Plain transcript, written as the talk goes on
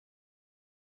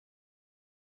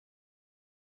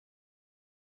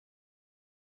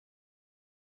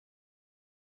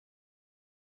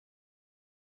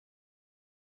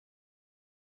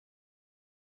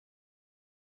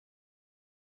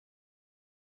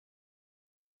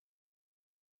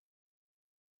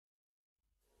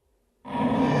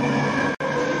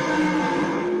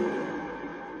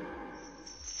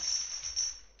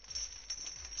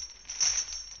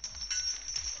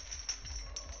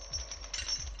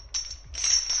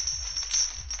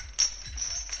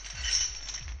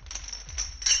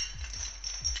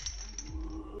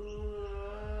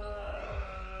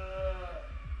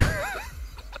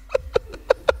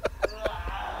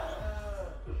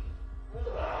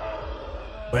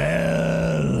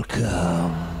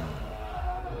Welcome.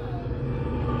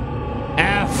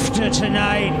 After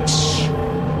tonight,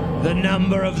 the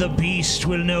number of the beast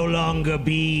will no longer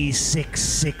be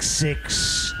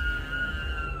 666,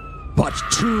 but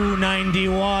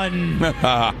 291.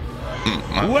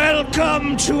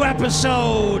 Welcome to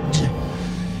episode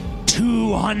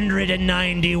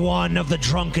 291 of the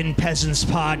Drunken Peasants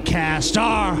Podcast,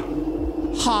 our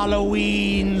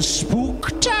Halloween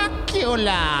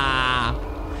Spooktacular.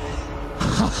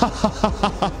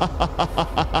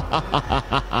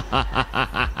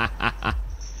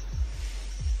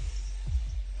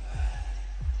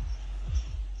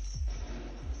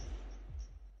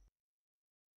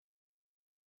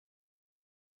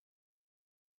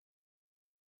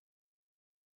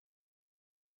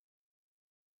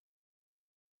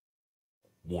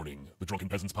 Warning. The Drunken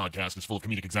Peasants Podcast is full of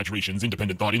comedic exaggerations,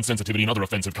 independent thought, insensitivity, and other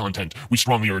offensive content. We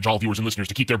strongly urge all viewers and listeners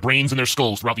to keep their brains in their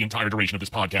skulls throughout the entire duration of this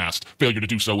podcast. Failure to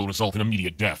do so will result in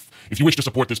immediate death. If you wish to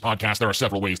support this podcast, there are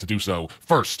several ways to do so.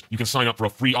 First, you can sign up for a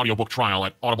free audiobook trial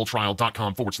at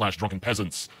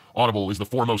audibletrial.com/drunkenpeasants. Audible is the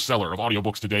foremost seller of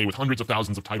audiobooks today with hundreds of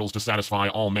thousands of titles to satisfy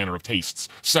all manner of tastes.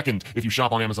 Second, if you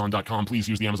shop on Amazon.com, please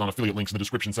use the Amazon affiliate links in the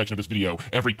description section of this video.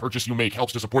 Every purchase you make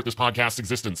helps to support this podcast's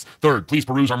existence. Third, please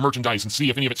peruse our merchandise and see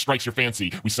if any of it strikes your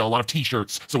fancy. We sell a lot of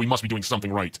t-shirts, so we must be doing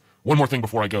something right. One more thing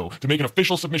before I go. To make an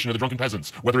official submission to the Drunken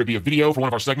Peasants, whether it be a video for one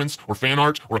of our segments, or fan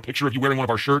art, or a picture of you wearing one of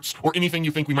our shirts, or anything you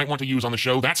think we might want to use on the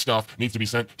show, that stuff needs to be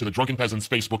sent to the Drunken Peasants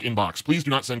Facebook inbox. Please do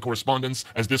not send correspondence,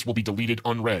 as this will be deleted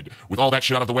unread. With all that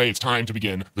shit out of the way, it's time to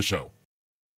begin the show.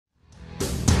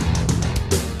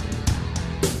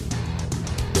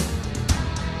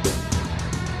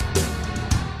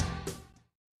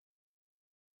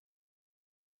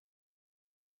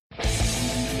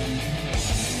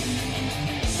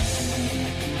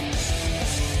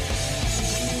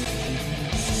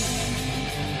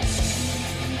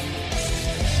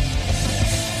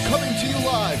 Coming to you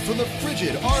live from the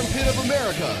frigid armpit of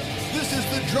America, this is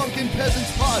the Drunken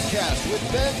Peasants Podcast with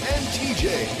Ben and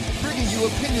TJ, bringing you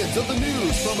opinions of the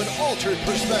news from an altered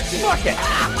perspective. Fuck it!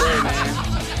 Hey, man.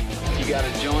 You got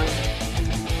a joint?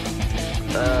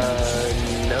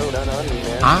 No, not on me,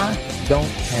 man. I don't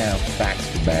have facts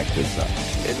to back this up.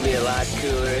 It'd be a lot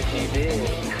cooler if you did.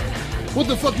 What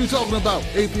the fuck you talking about,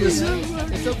 atheist?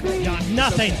 It's okay. You're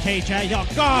nothing, TJ. You're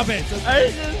garbage.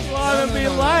 I just want to be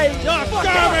light. You're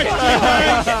garbage.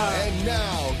 And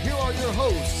now, here are your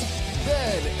hosts,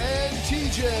 Ben and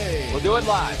TJ. We'll do it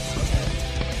live.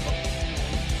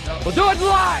 We'll do it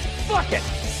live. Fuck it.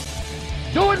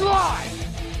 Do it live.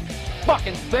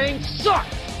 Fucking thing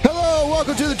sucks. Hello,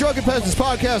 welcome to the Drunken Peasants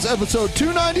Podcast, episode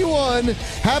 291.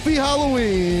 Happy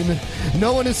Halloween.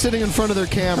 No one is sitting in front of their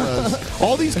cameras.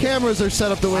 All these cameras are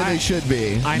set up the way they should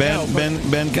be.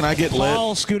 Ben, can I get lit?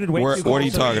 Paul scooted way What are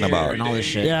you talking about? and all this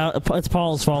shit. Yeah, it's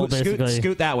Paul's fault, basically.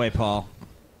 Scoot that way, Paul.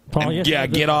 Paul, Yeah,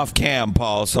 get off cam,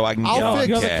 Paul, so I can get I'll off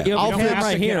fix cam. it. You have I'll a fix cam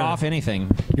right Get here. off anything.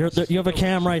 You have a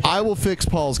cam right here. I will fix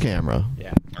Paul's camera.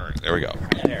 Yeah. All right, there we go.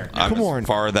 There. I'm Come as on.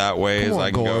 far that way Come as on,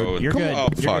 I can go. Gord. You're good. Oh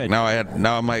You're fuck! good.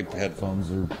 Now my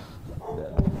headphones are.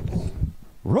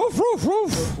 Roof.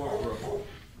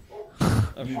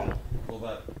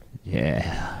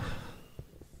 Yeah.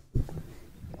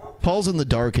 Paul's in the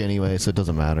dark anyway, so it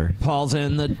doesn't matter. Paul's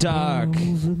in the dark,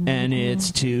 and it's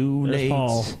too There's late.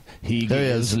 Paul. He There he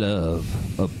gives is.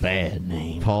 love a bad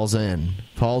name. Paul's in.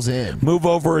 Move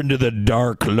over into the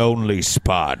dark, lonely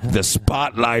spot. The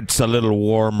spotlight's a little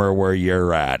warmer where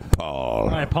you're at, Paul. All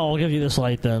right, Paul, I'll give you this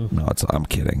light then. No, I'm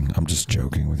kidding. I'm just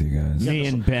joking with you guys. Me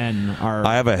and Ben are.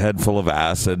 I have a head full of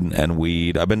acid and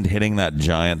weed. I've been hitting that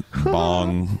giant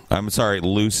bong. I'm sorry,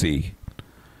 Lucy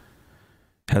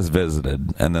has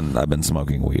visited, and then I've been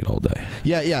smoking weed all day.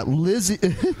 Yeah. Lucy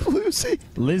visited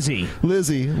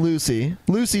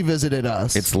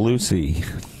us. It's Lucy.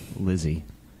 Lizzie.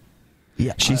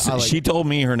 Yeah, She told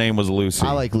me her name was Lucy.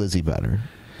 I like Lizzie better.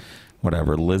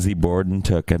 Whatever. Lizzie Borden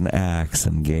took an axe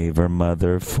and gave her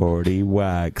mother 40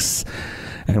 whacks.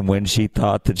 And when she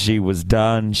thought that she was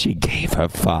done, she gave her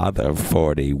father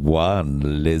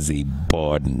 41. Lizzie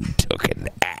Borden took an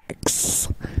axe.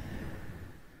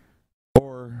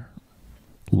 Or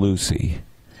Lucy.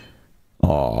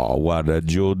 Oh, what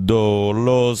did you do,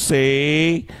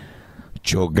 Lucy?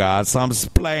 You got some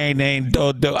splaining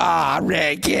to do. Ah,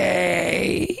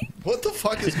 Ricky. What the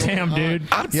fuck is Damn, going on? dude.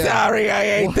 I'm sorry I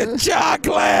ate the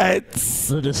chocolates.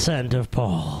 The descent of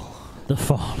Paul. The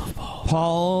fall of Paul.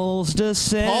 Paul's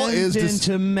descent Paul is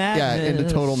into madness. Yeah, into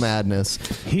total madness.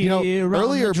 Here on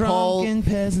earlier the Paul, Drunken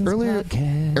Peasants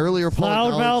Podcast. earlier Paul,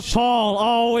 Loudmouth acknowledged, Paul,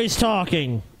 always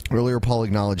talking. earlier Paul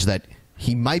acknowledged that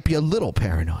he might be a little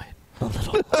paranoid. A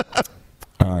little.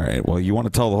 right. Well, you want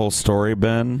to tell the whole story,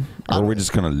 Ben? Or are we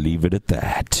just going to leave it at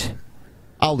that?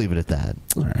 I'll leave it at that.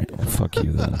 All right. Well, fuck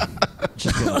you then.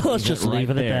 Let's just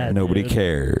leave it at that. Nobody dude.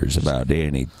 cares about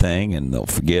anything, and they'll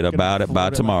forget about it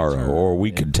by tomorrow. Or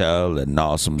we could tell an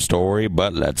awesome story,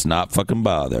 but let's not fucking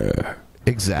bother.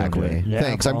 Exactly. Yeah,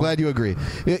 Thanks. I'm Paul. glad you agree.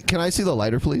 Can I see the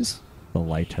lighter, please? The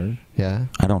lighter. Yeah.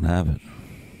 I don't have it.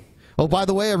 Oh, by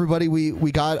the way, everybody,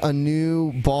 we got a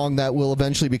new bong that will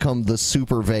eventually become the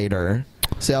Super Vader.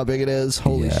 See how big it is?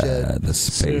 Holy shit. The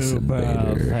Space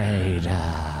Invader.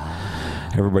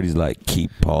 Everybody's like, keep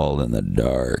Paul in the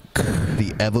dark.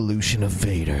 The evolution of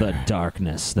Vader. The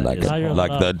darkness. That Like, is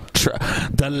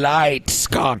the light,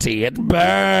 Scotty. It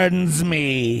burns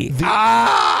me.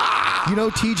 You know,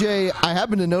 TJ, I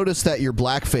happen to notice that you're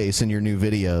blackface in your new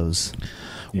videos.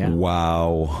 Yeah.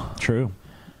 Wow. True.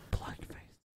 Blackface.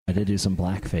 I did do some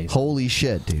blackface. Holy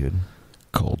shit, dude.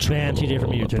 Cultural Ban TJ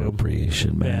from YouTube.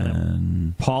 appropriation, Ban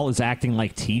man. Paul is acting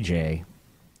like TJ.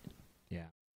 Yeah.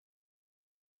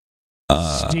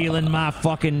 Stealing my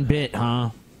fucking bit,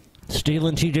 huh?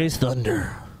 Stealing TJ's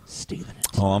thunder. Stealing it.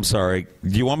 Oh, I'm sorry.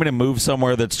 Do you want me to move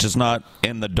somewhere that's just not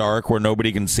in the dark where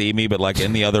nobody can see me, but like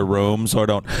in the other room, so I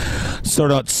don't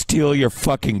steal your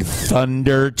fucking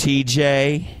thunder,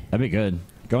 TJ? That'd be good.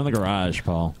 Go in the garage,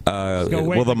 Paul.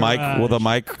 Will the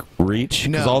mic reach?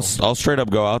 No. Because I'll straight up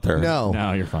go out there. No.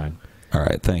 No, you're fine. All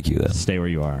right, thank you then. Stay where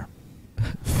you are.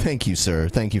 Thank you, sir.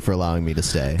 Thank you for allowing me to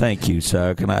stay. Thank you,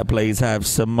 sir. Can I please have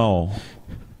some more?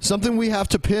 Something we have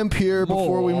to pimp here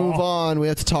before we move on. We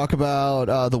have to talk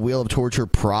about the Wheel of Torture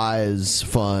Prize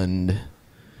Fund.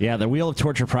 Yeah, the Wheel of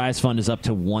Torture Prize Fund is up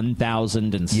to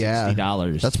 $1,060. Yeah,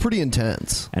 that's pretty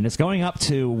intense. And it's going up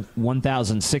to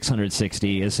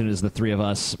 $1,660 as soon as the three of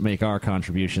us make our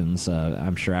contributions.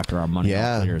 I'm sure after our money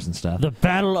clears and stuff. The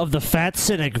battle of the fat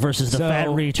cynic versus the fat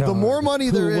retard. The more money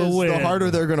there Who is, will the win?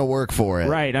 harder they're going to work for it.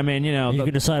 Right. I mean, you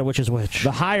can decide which is which.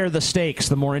 The higher the stakes,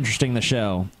 the more interesting the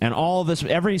show. And all of this,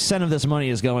 every cent of this money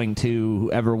is going to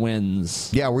whoever wins.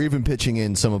 Yeah, we're even pitching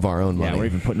in some of our own money. Yeah, we're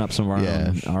even putting up some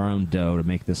of our own dough to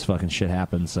make this fucking shit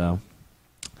happen. So,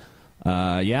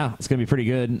 yeah, it's gonna be pretty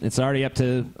good. It's already up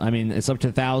to. I mean, it's up to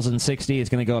 1,060. It's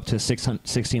gonna go up to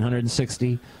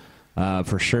 1,660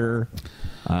 for sure.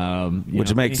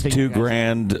 Which makes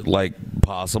 $2,000 like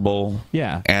possible.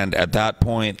 Yeah. And at that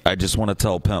point, I just want to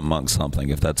tell Pimp Monk something,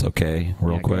 if that's okay,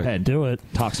 real quick. Go ahead, do it.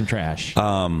 Talk some trash.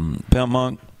 Pimp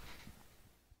Monk,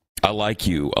 I like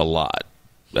you a lot.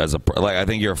 I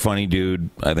think you're a funny dude.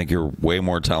 I think you're way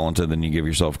more talented than you give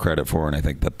yourself credit for, and I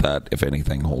think that if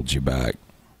anything holds you back.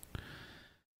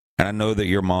 And I know that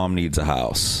your mom needs a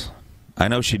house. I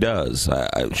know she does.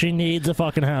 She needs a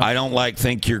fucking house. I don't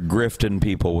think you're grifting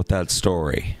people with that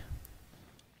story.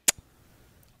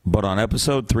 But on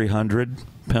episode 300,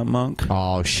 Pimp Monk.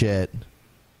 Oh shit!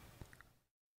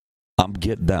 I'm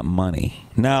getting that money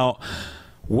now.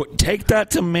 Take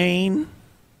that to mean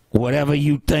whatever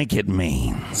you think it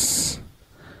means.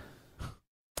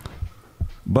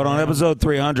 But on episode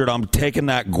 300, I'm taking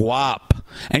that guap.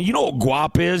 And you know what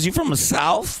guap is? You from the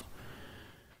South?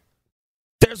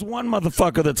 There's one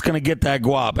motherfucker that's going to get that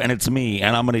guap, and it's me,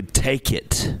 and I'm going to take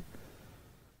it.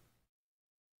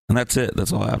 And that's it.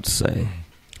 That's all I have to say.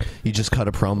 You just cut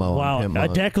a promo on Pimp Wow, a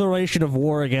Monk. declaration of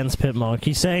war against Pimp Monk.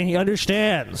 He's saying he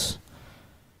understands.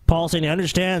 Paul's saying he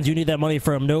understands you need that money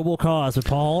for a noble cause, but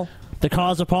Paul... The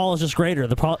cause of Paul is just greater.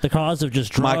 The cause of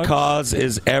just drugs. My cause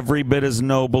is every bit as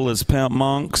noble as Pimp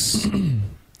Monk's.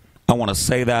 I want to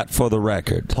say that for the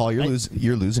record. Paul,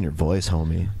 you're losing your voice,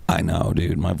 homie. I know,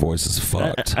 dude. My voice is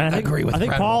fucked. I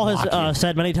think Paul has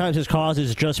said many times his cause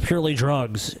is just purely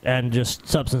drugs and just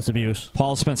substance abuse.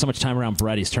 Paul spent so much time around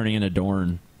Brett, he's turning into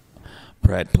Dorn.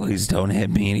 Brett, please don't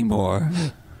hit me anymore.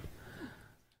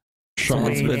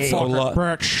 It's been so long.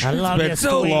 It's been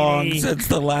so long since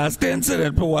the last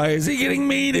incident, but why is he getting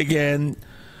mean again?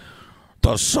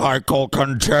 The cycle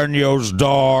continues,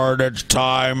 Dorn. It's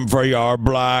time for your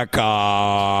black eye.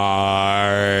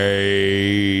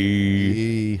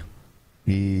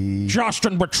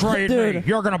 Justin betrayed me.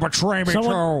 You're going to betray me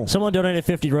too. Someone donated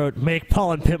 50, wrote, make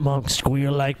Paul and Pimp Monk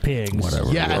squeal like pigs.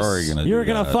 Whatever. Yes. You're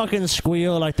going to fucking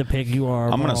squeal like the pig you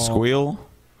are. I'm going to squeal.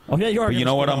 Oh, yeah, you are. But you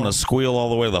know what? I'm going to squeal all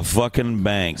the way to the fucking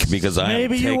bank because I am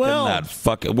taking that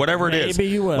fucking whatever it is. Maybe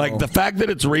you will. Like the fact that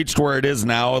it's reached where it is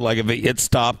now, like if it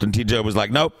stopped and TJ was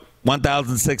like, nope,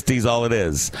 1,060 is all it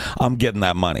is. I'm getting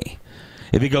that money.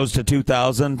 If it goes to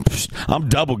 2,000, I'm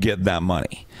double getting that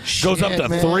money. Goes up to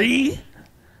 3,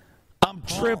 I'm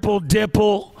triple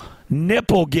dipple.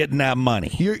 Nipple getting that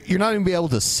money. You're not even be able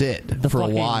to sit for a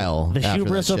while. The after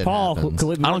hubris that of shit Paul. happens.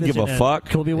 I don't give a fuck.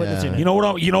 Could be witnessing it. You know what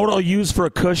I'll use for a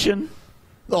cushion?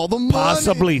 All the money.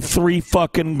 Possibly 3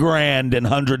 fucking grand in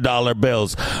 $100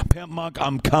 bills. Pimp Monk,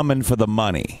 I'm coming for the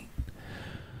money.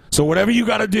 So whatever you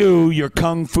got to do, your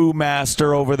kung fu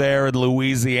master over there in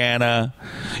Louisiana,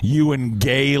 you and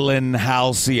Galen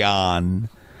Halcyon,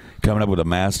 coming up with a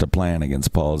master plan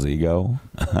against Paul's ego.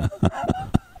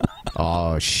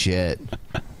 Oh, shit.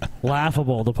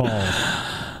 Laughable to Paul.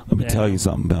 Let me tell you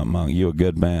something about Monk. You're a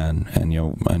good man, and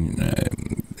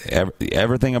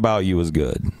everything about you is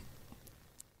good.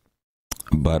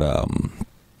 But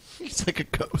he's like a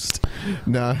ghost.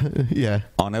 Nah, yeah.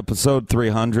 On episode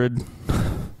 300,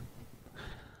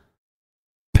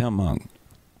 Pimp Monk,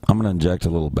 I'm gonna inject a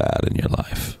little bad in your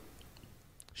life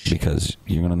because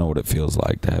you're gonna know what it feels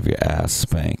like to have your ass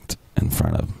spanked in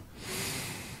front of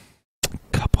a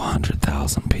couple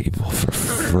 100,000 people for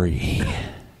free.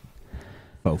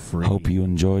 Oh, free. Hope you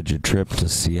enjoyed your trip to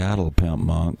Seattle, Pimp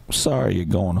Monk. Sorry you're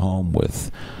going home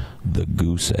with the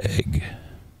goose egg.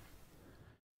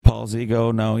 Paul's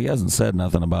ego, no, he hasn't said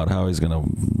nothing about how he's gonna.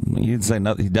 He didn't say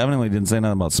nothing. He definitely didn't say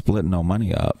nothing about splitting no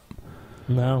money up.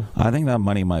 No. I think that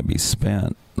money might be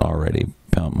spent already,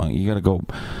 Pimp Monk. You got to go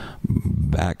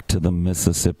back to the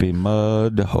Mississippi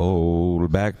mud hole.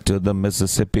 Back to the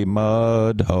Mississippi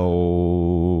mud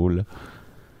hole.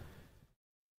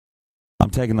 I'm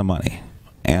taking the money.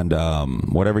 And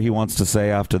whatever he wants to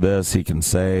say after this, he can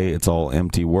say. It's all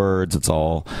empty words. It's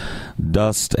all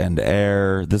dust and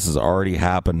air. This has already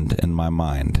happened in my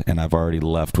mind, and I've already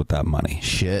left with that money.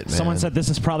 Shit, man. Someone said this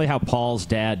is probably how Paul's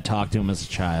dad talked to him as a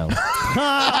child.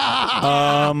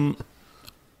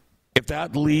 If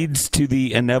that leads to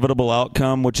the inevitable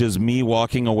outcome, which is me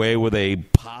walking away with a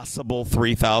possible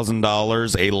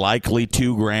 $3,000, a likely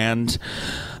 $2,000,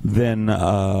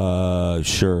 then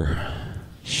sure.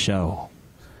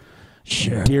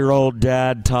 Sure. Dear old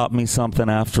dad taught me something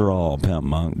after all, Pimp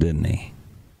Monk, didn't he?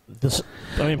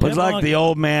 It was like the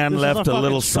old man left a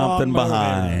little something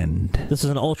behind. This is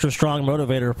an ultra strong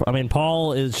motivator. I mean,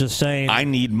 Paul is just saying, I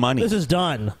need money. This is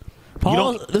done.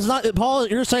 Paul, this is not. Paul,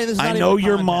 you're saying this is not I even know a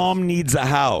your contest. mom needs a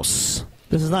house.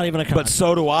 This is not even a contest. But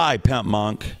so do I, Pimp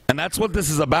Monk. And that's what this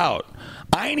is about.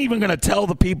 I ain't even going to tell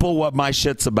the people what my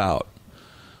shit's about.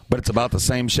 But it's about the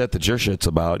same shit that your shit's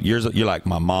about. You're like,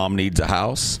 my mom needs a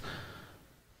house.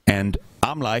 And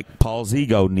I'm like, Paul's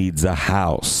ego needs a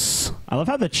house. I love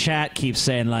how the chat keeps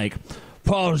saying, like,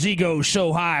 Paul's ego's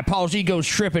so high, Paul's ego's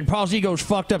tripping, Paul's ego's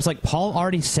fucked up. It's like, Paul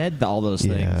already said all those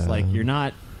things. Yeah. Like, you're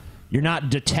not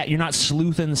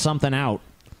sleuthing something out.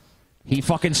 He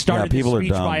fucking started the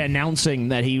speech by announcing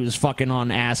that he was fucking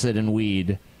on acid and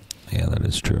weed. Yeah, that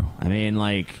is true. I mean,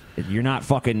 like, you're not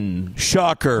fucking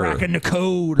shocker cracking the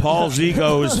code. Paul's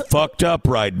ego is fucked up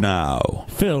right now.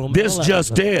 Film. This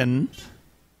just in.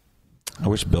 I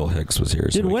wish Bill Hicks was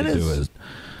here so we could do it.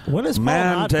 When is Paul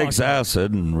Man not takes talking?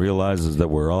 acid and realizes that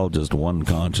we're all just one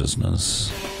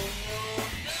consciousness.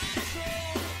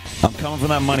 I'm coming for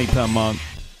that money, Pimp Monk.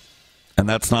 And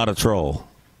that's not a troll.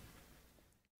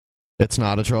 It's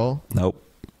not a troll? Nope.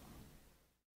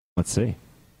 Let's see.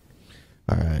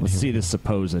 All right. Let's see this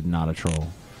supposed not a troll.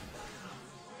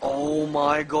 Oh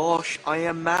my gosh, I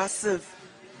am massive.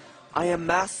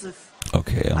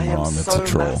 Okay, I'm wrong. It's a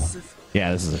troll. Massive.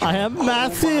 Yeah, this is a troll. I am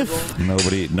massive.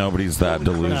 Nobody's that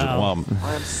delusional. No. Well,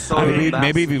 I am so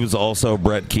maybe if he was also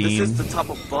Brett Keane. This is the type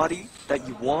of body that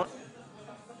you want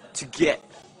to get.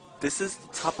 This is the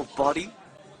type of body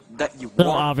that you No,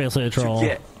 want obviously a troll. to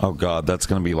get. Oh God, that's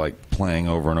gonna be like playing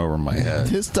over and over in my head.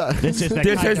 This time. This is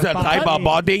the type of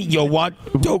body you want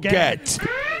to get.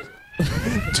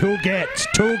 To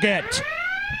get.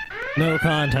 No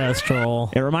contest,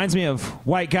 troll. It reminds me of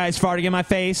white guys farting in my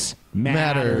face.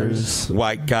 Matters.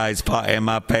 White guys pot in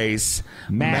my face.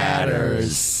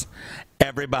 Matters.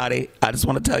 Everybody, I just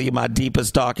want to tell you my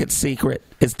deepest, darkest secret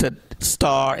is to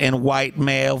star in white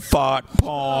male fart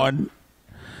porn.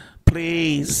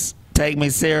 Please take me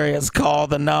serious. Call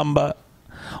the number.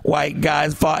 White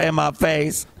guys fart in my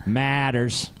face.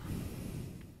 Matters.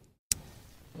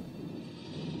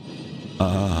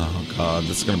 Oh God,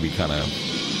 this is gonna be kind of.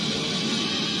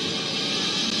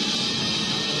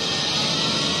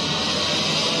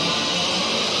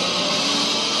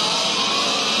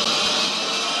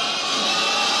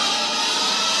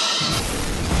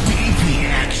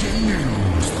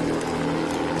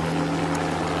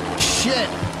 Shit.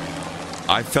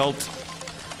 I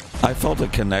felt a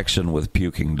connection with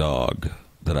Puking Dog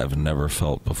that I've never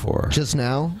felt before. Just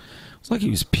now? It's like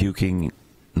he was puking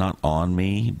not on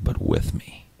me, but with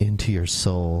me. Into your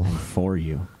soul. For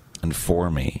you. And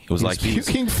for me. It was like he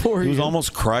puking for he was you.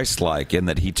 almost Christ-like in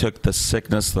that he took the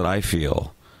sickness that I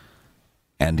feel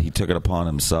and he took it upon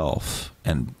himself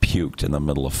and puked in the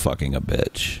middle of fucking a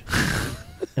bitch.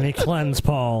 And he cleansed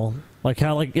Paul. Like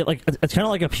how it's kind of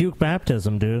like a puke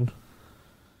baptism, dude.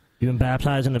 You've been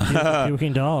baptized in a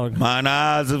puking dog. Mine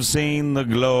eyes have seen the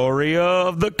glory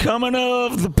of the coming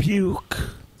of the puke.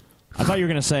 I thought you were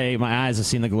going to say, my eyes have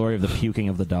seen the glory of the puking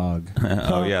of the dog.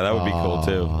 Oh, yeah, that would be cool,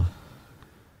 too.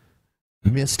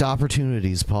 Missed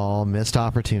opportunities, Paul. Missed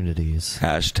opportunities.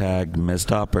 Hashtag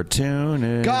missed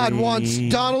opportunity. God wants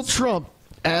Donald Trump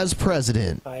as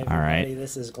president. Hi, everybody.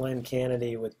 This is Glenn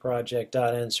Kennedy with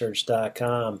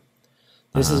Project.nsearch.com.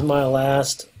 This is my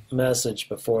last message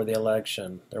before the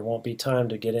election. There won't be time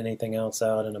to get anything else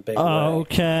out in a big way.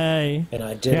 Okay. And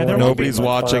I did. Nobody's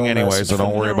watching anyway, so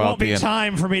don't worry about the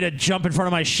time for me to jump in front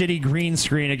of my shitty green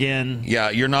screen again. Yeah,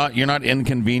 you're not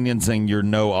inconveniencing your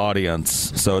no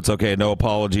audience, so it's okay. No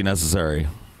apology necessary.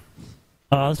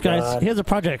 This guy's he has a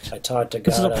project. I talked to God.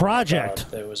 This is a project.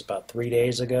 It was about 3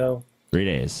 days ago. 3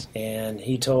 days. And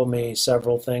he told me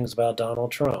several things about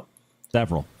Donald Trump.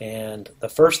 Several. And the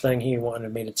first thing he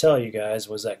wanted me to tell you guys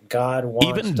was that God wants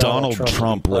even Donald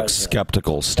Trump looks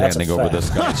skeptical standing over this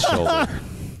guy's shoulder.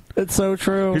 It's so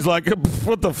true. He's like,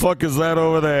 what the fuck is that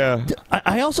over there?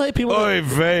 I also hate people. Oy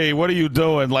vey, what are you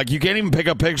doing? Like, you can't even pick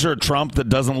a picture of Trump that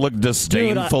doesn't look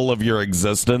disdainful of your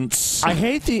existence. I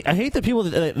hate the people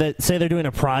that say they're doing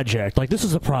a project. Like, this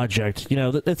is a project. You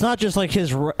know, it's not just like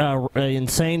his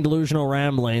insane delusional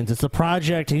ramblings. It's a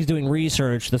project. He's doing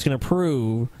research that's going to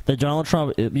prove that Donald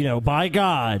Trump, you know, by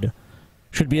God,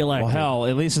 should be elected. Well, hell,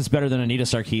 at least it's better than Anita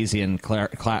Sarkeesian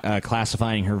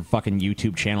classifying her fucking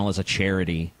YouTube channel as a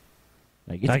charity.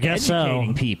 Like, it's I guess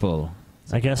educating so. people.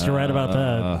 I guess you're right about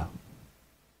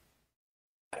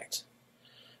that.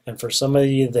 And for some of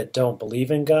you that don't believe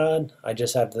in God, I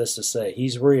just have this to say: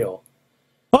 He's real,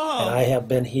 and I have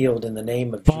been healed in the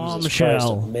name of Jesus Christ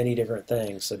of many different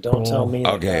things. So don't tell me.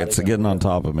 That Okay, God it's isn't getting on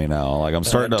top of me now. Like, I'm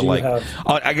starting to like.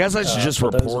 I guess I should just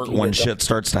report when shit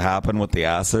starts to happen with the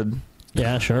acid.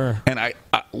 Yeah, sure. And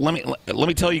let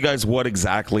me tell you guys what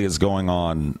exactly is going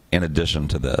on in addition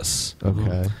to this.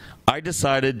 Okay. I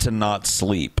decided to not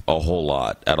sleep a whole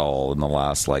lot at all in the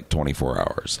last, 24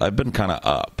 hours. I've been kind of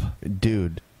up.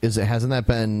 Dude, hasn't that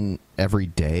been every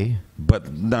day?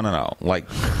 But no. Like,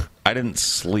 I didn't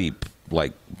sleep,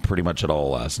 pretty much at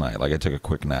all last night. Like, I took a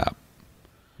quick nap.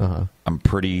 Uh-huh. I'm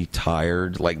pretty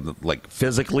tired, like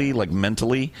physically,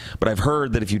 mentally. But I've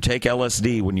heard that if you take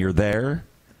LSD when you're there,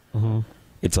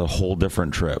 it's a whole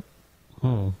different trip.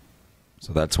 So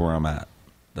that's where I'm at.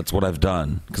 That's what I've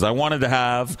done. Because I wanted to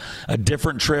have a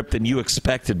different trip than you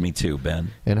expected me to,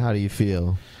 Ben. And how do you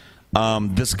feel?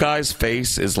 This guy's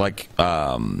face is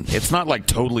it's not like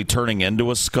totally turning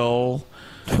into a skull,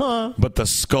 but the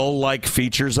skull-like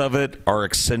features of it are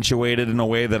accentuated in a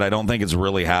way that I don't think is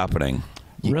really happening.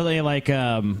 Really, I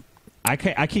kind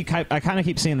of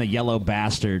keep seeing the yellow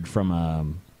bastard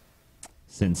from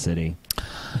Sin City.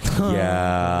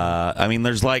 Yeah, I mean,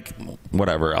 there's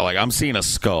whatever. I'm seeing a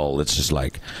skull. It's just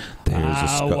there's a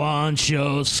skull. I want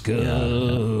your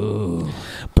skull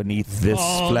beneath this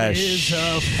flesh. Is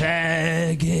a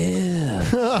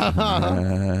faggot.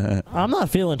 I'm not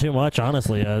feeling too much,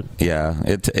 honestly. Yeah,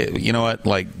 you know what?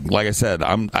 Like I said,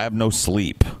 I have no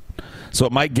sleep, so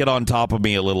it might get on top of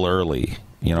me a little early.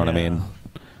 You know what I mean?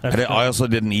 I also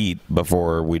didn't eat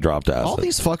before we dropped acid. All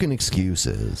these fucking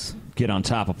excuses. Get on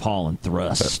top of Paul and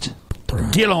thrust.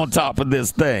 Get on top of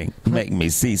this thing. Make me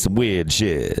see some weird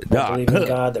shit. I believe in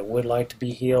God that would like to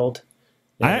be healed.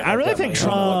 I really think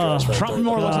Trump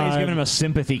more looks like he's giving him a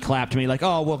sympathy clap to me. Like,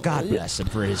 oh, well, God bless him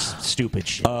for his stupid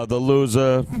shit. The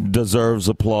loser deserves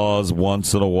applause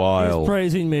once in a while. He's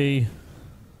praising me.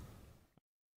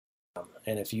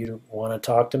 And if you want to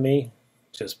talk to me,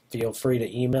 just feel free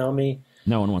to email me.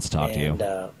 No one wants to talk to you. And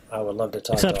I would love to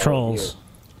talk Except to trolls. all of you.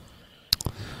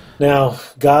 Now,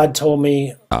 God told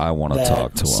me I want to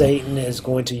talk to him. Satan is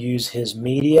going to use his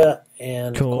media,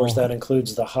 and of course that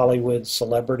includes the Hollywood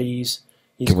celebrities.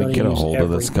 He's Can we going get to a use hold of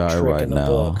every this guy trick right in the now?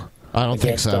 book I don't think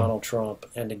against so. Donald Trump,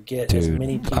 and to get as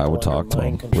many people I would talk under to him.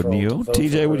 mind control Wouldn't you? to vote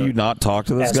TJ, for would her you not talk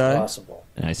to this as guy? possible.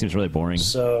 Yeah, he seems really boring.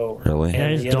 So really? Yeah,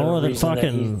 he's the other duller than reason that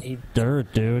fucking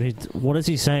dirt, dude. What is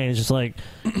he saying? He's just like,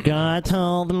 God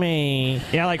told me.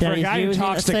 Yeah, like for a guy who using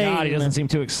talks to God, he Satan. doesn't seem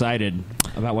too excited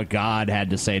about what God had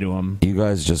to say to him. You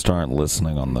guys just aren't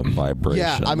listening on the vibration.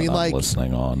 Yeah, I mean, that I'm like,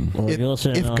 listening on.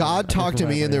 If God talked to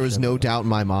me and there was no doubt in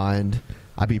my mind,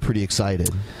 I'd be pretty excited.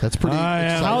 That's pretty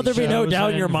exciting. How would there be no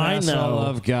doubt in your mind, though?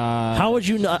 Of God. How would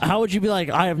you be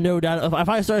like, I have no doubt? If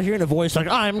I started hearing a voice like,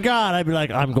 I'm God, I'd be like,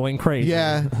 I'm going crazy.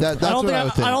 Yeah, that's what I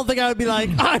would think. I don't think I would be like,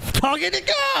 I'm talking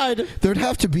to God. There'd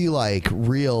have to be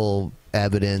real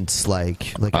evidence,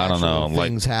 like I don't know,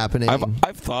 things happening.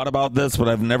 I've thought about this, but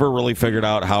I've never really figured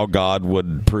out how God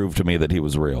would prove to me that he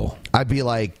was real. I'd be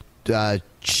like,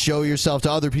 show yourself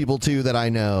to other people too that I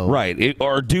know, right?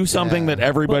 Or do something that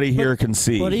everybody here can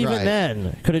see. But even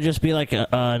then, could it just be like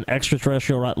an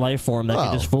extraterrestrial life form that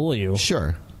could just fool you?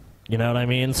 Sure. You know what I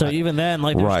mean? So even then,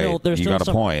 like, there's you still got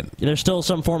a point. There's still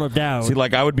some form of doubt. See,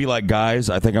 like, I would be like, guys,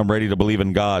 I think I'm ready to believe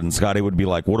in God, and Scotty would be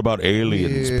like, what about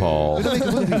aliens, Paul?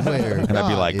 And I'd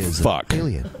be like, fuck.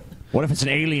 Alien. What if it's an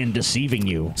alien deceiving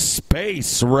you?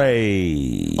 Space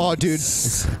race. Oh, dude,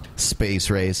 space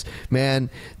race, man.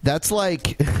 That's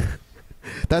like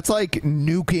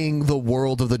nuking the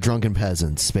world of the drunken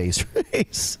peasants. Space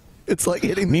race. It's like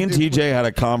hitting. Me and TJ had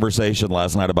a conversation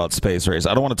last night about space race.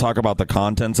 I don't want to talk about the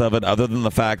contents of it, other than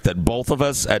the fact that both of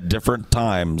us at different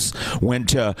times went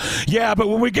to, yeah, but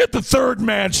when we get the third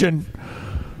mansion,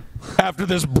 after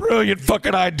this brilliant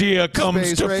fucking idea comes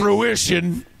Space to race.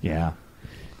 fruition. Yeah.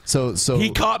 So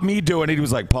he caught me doing it. He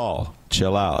was like, Paul,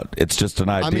 chill out. It's just an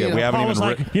idea. I mean, we haven't Paul even was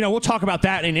like, we'll talk about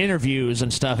that in interviews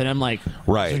and stuff. And I'm like,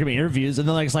 right. There's gonna be interviews, and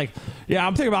then like it's like, yeah,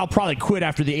 I'm thinking about I'll probably quit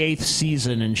after the 8th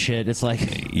season and shit. It's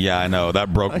like, yeah, I know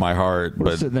that broke my heart. We're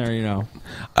But sitting there,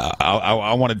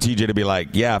 I wanted TJ to be like,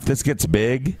 yeah, if this gets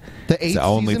big, the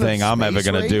only thing I'm ever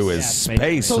gonna do is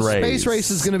space So race. space race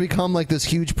is going to become like this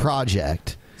huge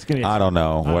project. I don't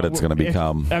know what it's going to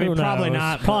become. I mean, probably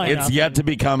not. It's yet to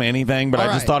become anything, but I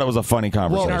just thought it was a funny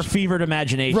conversation. Our fevered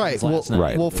imagination. Right.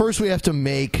 Well, first we have to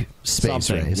make space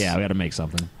Something. race. Yeah, we got to make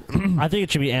something. I think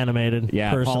it should be animated.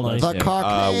 Yeah, personally. Paul The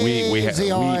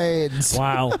Caucasians.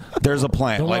 Wow. There's a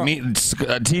plan. Like me,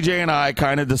 TJ and I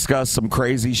kind of discussed some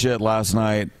crazy shit last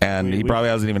night, and he probably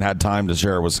hasn't even had time to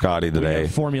share it with Scotty today. We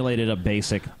formulated a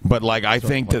basic. But like, I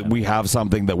think that we have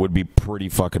something that would be pretty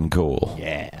fucking cool.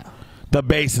 Yeah. The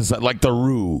basis, like the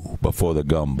roux before the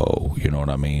gumbo. You know what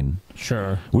I mean?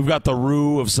 Sure. We've got the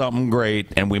roux of something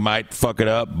great, and we might fuck it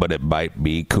up, but it might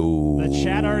be cool. The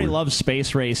chat already loves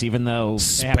Space Race, even though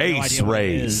they have no Space idea what it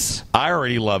race. is. I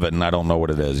already love it, and I don't know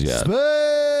what it is yet.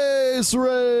 Space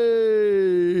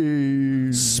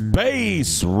race.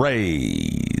 Space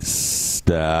race.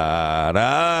 Da,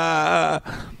 da.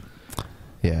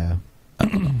 Yeah.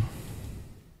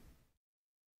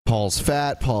 Paul's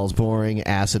fat. Paul's boring.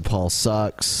 Acid Paul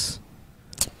sucks.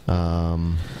 All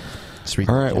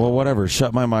right, well, whatever.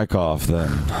 Shut my mic off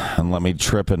then, and let me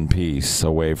trip in peace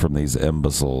away from these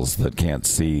imbeciles that can't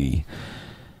see,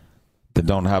 that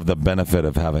don't have the benefit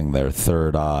of having their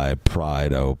third eye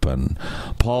pried open.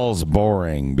 Paul's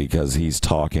boring because he's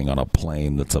talking on a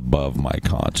plane that's above my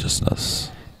consciousness.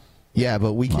 Yeah,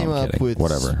 but we came up kidding. with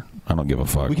Whatever. I don't give a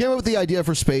fuck. We came up with the idea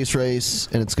for space race,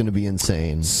 and it's going to be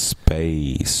insane.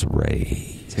 Space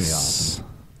race. It's going to be awesome.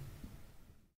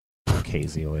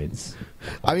 Caucasioids.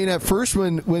 I mean, at first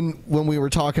when we were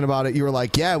talking about it, you were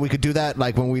like, "Yeah, we could do that."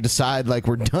 Like when we decide, like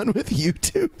we're done with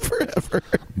YouTube forever.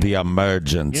 The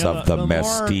emergence of the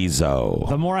mestizo.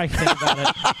 The more I think about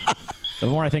it, the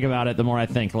more I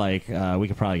think like we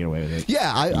could probably get away with it.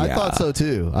 Yeah, I thought so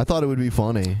too. I thought it would be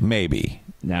funny. Maybe.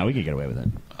 No, we could get away with it.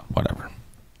 Whatever.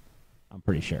 I'm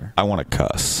pretty sure. I want to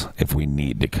cuss if we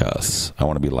need to cuss. I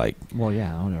want to be like, well,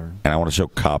 yeah, whatever. And I want to show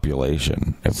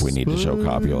copulation if we need to show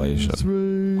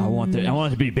copulation. I want it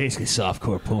to be basically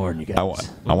softcore porn, you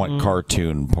guys. I want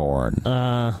cartoon porn.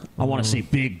 I want to see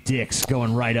big dicks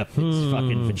going right up its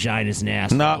fucking vagina's and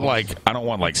ass. Not like, I don't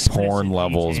want like porn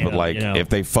levels, but like if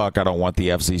they fuck, I don't want the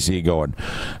FCC going,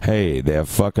 hey, they're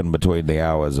fucking between the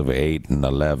hours of 8 and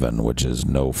 11, which is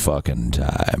no fucking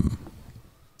time.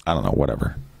 I don't know,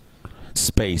 whatever.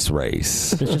 Space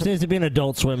race. It just needs to be an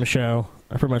Adult Swim show.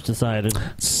 I pretty much decided.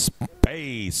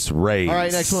 Space race. All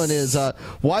right, next one is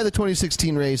why the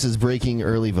 2016 race is breaking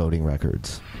early voting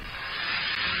records.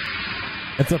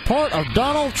 It's a part of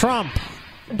Donald Trump.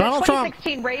 The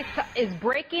 2016 race is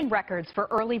breaking records for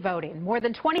early voting. More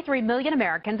than 23 million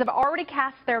Americans have already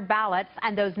cast their ballots,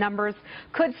 and those numbers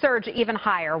could surge even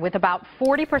higher, with about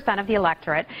 40% of the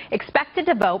electorate expected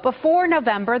to vote before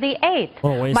November the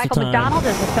 8th. Michael McDonald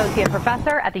is associate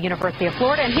professor at the University of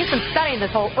Florida, and he's been studying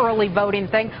this whole early voting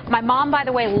thing. My mom, by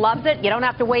the way, loves it. You don't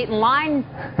have to wait in line,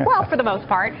 well, for the most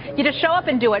part. You just show up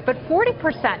and do it. But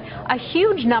 40%, a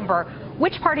huge number.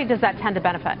 Which party does that tend to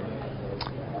benefit?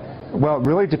 Well, it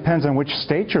really depends on which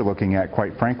state you're looking at,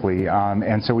 quite frankly.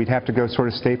 And so we'd have to go sort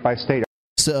of state by state.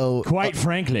 So, quite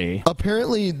frankly,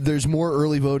 apparently there's more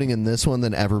early voting in this one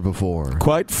than ever before.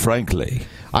 Quite frankly.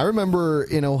 I remember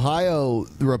in Ohio,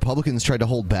 the Republicans tried to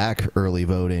hold back early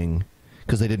voting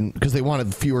because they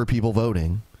wanted fewer people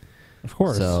voting. Of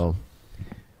course. So,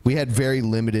 We had very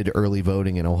limited early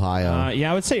voting in Ohio.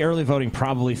 Yeah, I would say early voting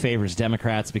probably favors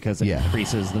Democrats because it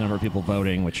increases the number of people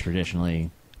voting, which traditionally...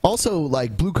 Also,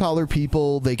 like, blue-collar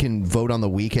people, they can vote on the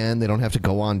weekend. They don't have to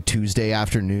go on Tuesday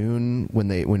afternoon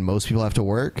when most people have to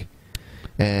work.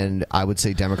 And I would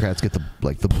say Democrats get the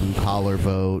blue-collar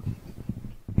vote.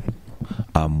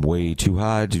 I'm way too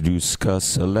high to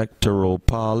discuss electoral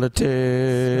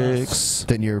politics.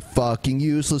 Then you're fucking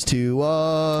useless to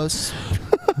us.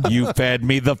 You fed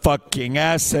me the fucking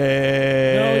acid.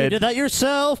 No, you did that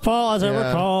yourself, Paul, as I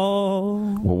recall.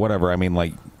 Well, whatever. I mean,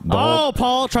 like...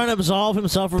 Paul trying to absolve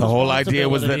himself from the whole idea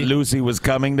was that Lucy was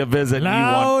coming to visit.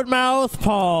 Loudmouth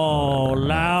Paul.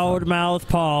 Loudmouth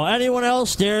Paul. Anyone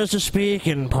else dares to speak,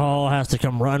 and Paul has to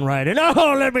come run right in.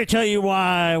 Oh, let me tell you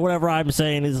why. Whatever I'm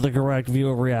saying is the correct view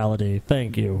of reality.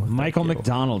 Thank you. Michael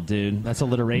McDonald, dude. That's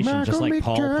alliteration, just like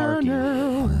Paul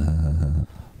Parkey.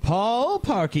 Paul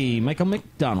Parkey. Michael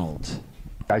McDonald.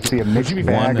 I see a mixed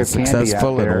bag of candy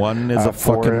out there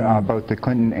for both the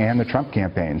Clinton and the Trump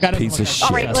campaigns. Piece of shit.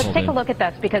 All right, let's take a look at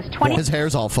this because 20. His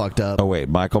hair's all fucked up. Oh wait,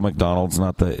 Michael McDonald's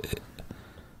not the.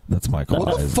 That's Michael.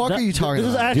 What the fuck are you talking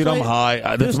about? Dude, I'm high.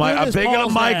 I'm thinking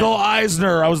of Michael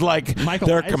Eisner. I was like,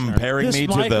 they're comparing me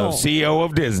to the CEO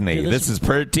of Disney. This is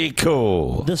pretty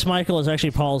cool. This Michael is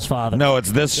actually Paul's father. No,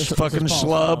 it's this fucking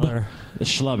schlub. The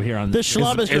schlub here on this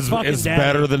schlub is your fucking is dad.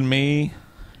 Better than me.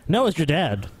 No, it's your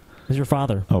dad. It's your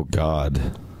father. Oh God.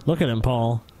 Look at him,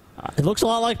 Paul. It looks a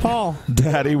lot like Paul.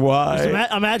 Daddy, why?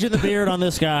 Just imagine the beard on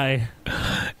this guy.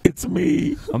 It's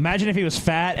me. Imagine if he was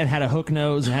fat and had a hook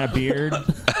nose and had a beard.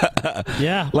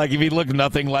 Yeah. Like if he looked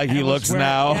nothing like he looks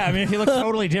now. Yeah, I mean, if he looked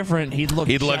totally different, he'd look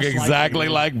exactly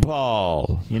like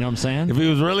Paul. You know what I'm saying? If he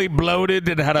was really bloated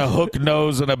and had a hook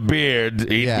nose and a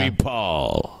beard, he'd be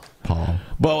Paul.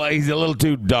 Well, he's a little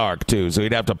too dark, too, so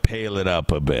he'd have to pale it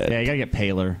up a bit. Yeah, you gotta get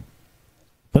paler.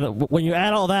 But when you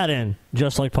add all that in,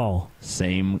 just like Paul.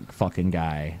 Same fucking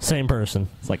guy. Same person.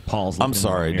 It's like Paul's I'm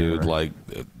sorry, dude. Like,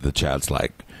 the chat's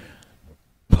like,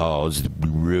 Paul's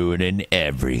ruining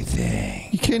everything.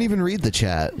 You can't even read the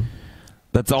chat.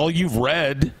 That's all you've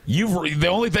read. The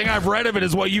only thing I've read of it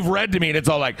is what you've read to me, and it's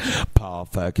all like, Paul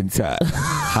fucking sucks.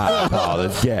 Hi, Paul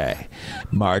is gay.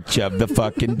 March of the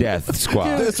fucking death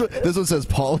squad. This one says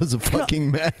Paul is a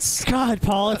fucking mess. God,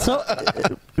 Paul, it's so...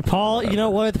 Paul, you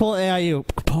know what? Paul, AIU.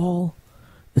 Paul,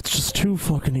 it's just too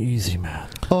fucking easy, man.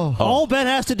 All Ben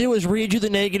has to do is read you the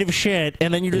negative shit,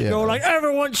 and then you just go like,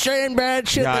 everyone's saying bad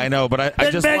shit. Yeah, I know, but I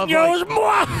just Ben love goes,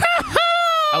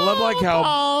 I love like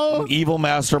how evil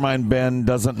mastermind Ben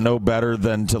doesn't know better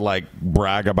than to like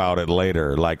brag about it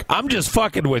later. Like, I'm just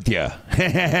fucking with you.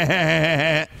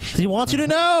 He wants you to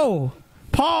know,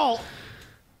 Paul.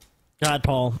 God,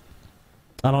 Paul.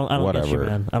 I don't get you,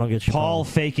 man. I don't get you. Paul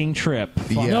faking trip.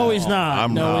 Yeah. No, he's not.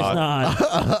 He's not.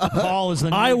 Paul is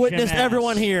the new I witnessed Jim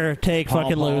everyone Ass. here take Paul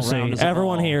fucking Lucy.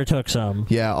 Everyone here took some.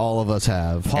 Yeah, all of us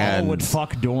have. Paul would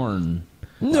fuck Dorn.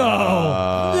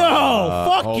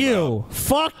 No, fuck you.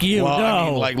 Fuck you. Well, no. I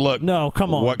mean, like, look. No,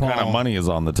 come on, What Paul. kind of money is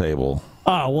on the table?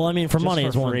 Oh, well, I mean, for Just money for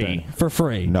is one free. thing. For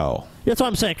free. No. That's what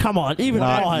I'm saying. Come on. Even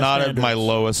Paul has Not at standards. my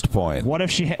lowest point. What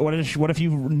if what if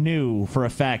you knew for a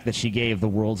fact that she gave the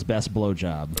world's best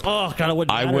blowjob? Oh God, it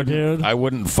wouldn't matter, dude. I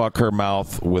wouldn't fuck her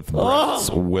mouth with Brett's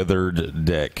withered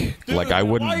dick. Dude, like I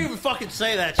wouldn't. Why do you even fucking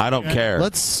say that? I don't care.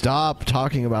 Let's stop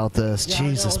talking about this.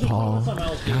 Jesus, Paul.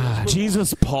 God.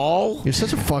 Jesus, Paul. You're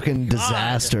such a fucking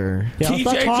disaster. Yeah,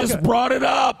 TJ just brought it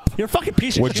up. You're a fucking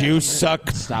piece of Would shit. you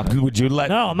suck? Would you let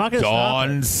No, I'm not gonna stop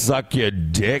Dawn suck your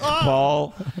dick,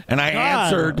 Paul? And I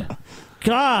answered.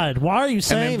 God, why are you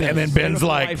saying and then this? Ben's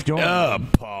like, wife, Dawn.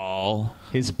 Paul.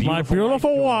 His My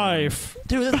beautiful wife.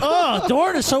 Dude,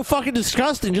 Dorn is so fucking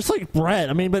disgusting, just like Brett.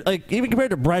 I mean, but like even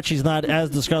compared to Brett, she's not as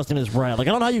disgusting as Brett. Like,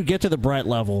 I don't know how you get to the Brett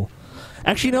level.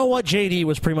 Actually, you know what? JD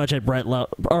was pretty much at Brett level,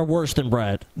 or worse than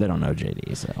Brett. They don't know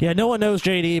JD, so. Yeah, no one knows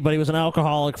JD, but he was an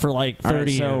alcoholic for like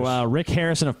 30 years. So Rick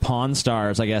Harrison of Pawn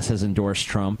Stars, I guess, has endorsed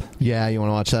Trump. Yeah, you want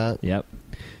to watch that? Yep.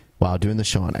 Wow, doing the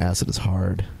show on acid is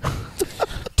hard.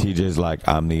 TJ's like,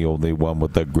 I'm the only one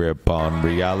with a grip on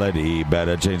reality.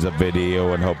 Better change the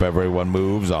video and hope everyone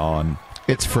moves on.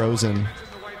 It's frozen.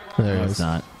 There No, it it's is.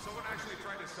 not. Someone actually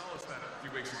tried to sell us that a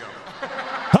few weeks ago.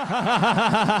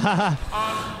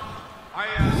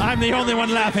 I'm the only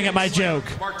one laughing at my joke.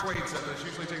 Mark Twain said this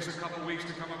usually takes a couple weeks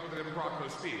to come up with an impromptu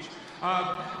speech.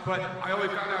 But I only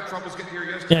found out Trump was getting here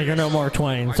yesterday. Yeah, you're no Mark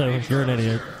Twain, so you're an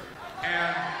idiot.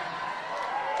 And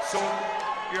so,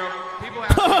 you know, people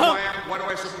ask me why do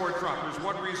I support Trump? There's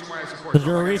one reason why I support Trump.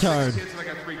 You're a I got retard. 6 kids and I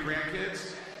got 3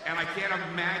 grandkids, and I can't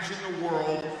imagine the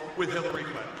world with Hillary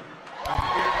Clinton.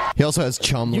 He also has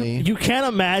Chumley. You can't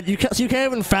imagine. You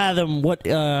can't even fathom what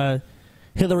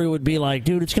Hillary would be like,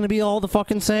 dude, it's going to be all the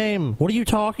fucking same. What are you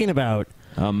talking about?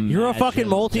 You're a fucking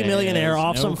multimillionaire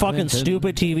off some fucking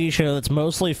stupid TV show that's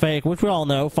mostly fake, which we all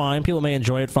know. Fine. People may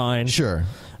enjoy it. Fine. Sure.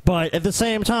 But at the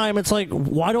same time, it's like,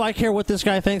 why do I care what this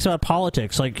guy thinks about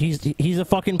politics? Like, he's a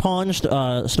fucking pawn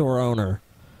store owner.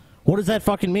 What does that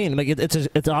fucking mean? Like,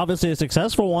 it's obviously a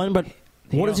successful one, but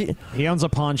what is he? He owns a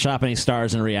pawn shop and he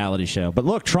stars in a reality show. But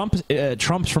look, Trump's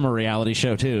from a reality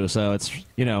show too. So it's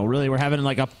really we're having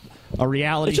like a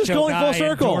reality show going guy full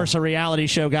circle. Endorse a reality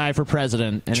show guy for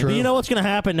president. And But you know what's going to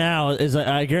happen now is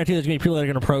I guarantee there's going to be people that are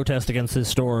going to protest against this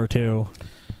store too.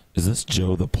 Is this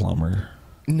Joe the plumber?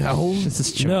 No, this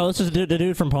is the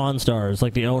dude from Pawn Stars,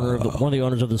 like the owner of one of the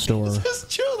owners of the store. This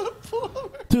is Joe the plumber.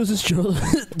 This is Joe.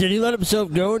 Did he let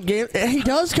himself go in game? He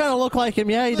does kind of look like him.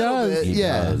 Yeah, he does. He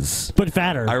does. But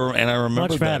fatter. I remember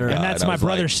much fatter. that guy, And that's my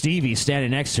brother Stevie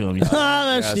standing next to him.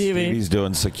 That's Stevie. Stevie's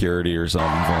doing security or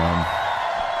something for him.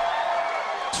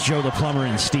 It's Joe the plumber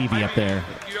and Stevie up there.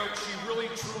 You know, she really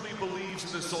truly believes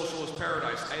in the socialist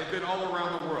paradise. I have been all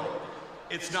around the world.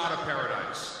 It's not a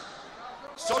paradise.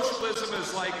 Socialism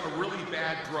is like a really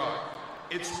bad drug.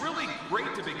 It's really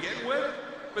great to begin with,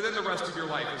 but then the rest of your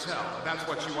life is hell. And that's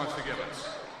what she wants to give us.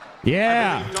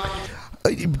 Yeah.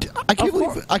 I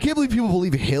can't believe people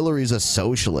believe Hillary's a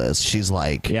socialist. She's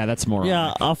like, yeah, that's more.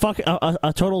 Yeah,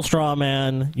 a total straw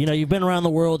man. You know, you've been around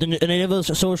the world in any of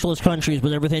those socialist countries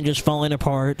with everything just falling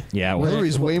apart. Yeah,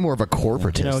 Hillary's way more of a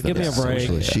corporatist. Give me a break.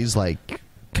 Socialist. She's like,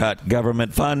 cut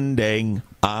government funding.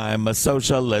 I'm a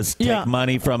socialist. Take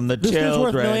money from the this children.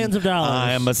 Dude's worth millions of dollars.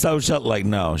 I'm a social. Like,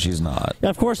 no, she's not.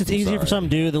 Yeah, of course, it's easier for some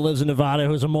dude that lives in Nevada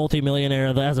who's a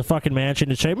multimillionaire that has a fucking mansion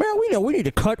to say, man, we need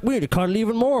to cut it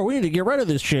even more. We need to get rid of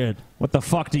this shit. What the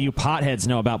fuck do you potheads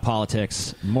know about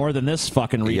politics? More than this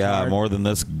fucking retard. Yeah, more than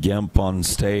this gimp on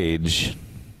stage.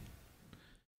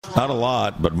 Not a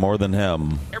lot, but more than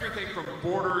him. Everything from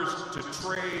borders to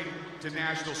trade to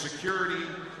national security.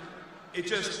 It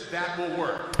just, that will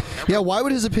work. yeah, why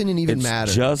would his opinion even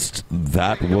matter? Just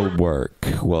that will work.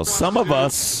 Well, some of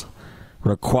us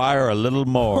require a little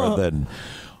more than.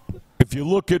 If you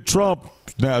look at Trump,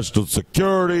 national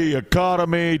security,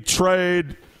 economy,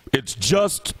 trade, it's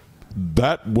just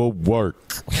that will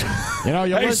work. You know,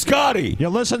 hey, Scotty. You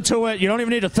listen to it. You don't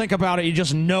even need to think about it. You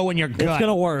just know in your gut. It's going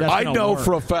to work. I know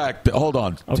for a fact. Hold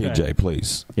on, TJ,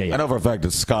 please. Yeah. I know for a fact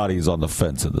that Scotty's on the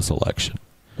fence in this election.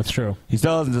 That's true. He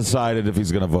still hasn't decided if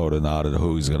he's going to vote or not, or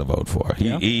who he's going to vote for.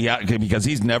 Because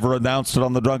he's never announced it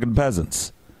on the Drunken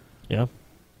Peasants. Yeah.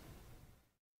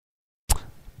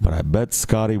 But I bet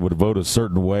Scotty would vote a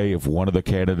certain way if one of the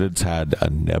candidates had a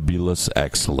nebulous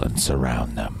excellence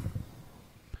around them.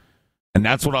 And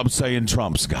that's what I'm saying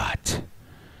Trump's got.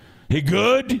 He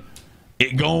good?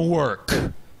 It gonna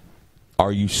work.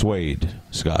 Are you swayed,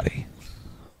 Scotty?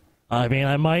 I mean,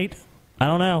 I might. I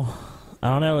don't know.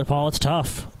 Paul, it's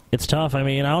tough. It's tough. I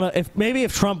mean, I don't know.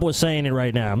 If Trump was saying it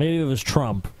right now, maybe if it was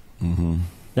Trump,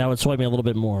 that would sway me a little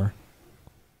bit more.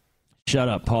 Shut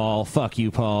up, Paul. Fuck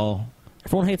you, Paul.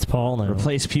 Everyone hates Paul now.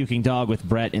 Replace puking dog with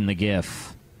Brett in the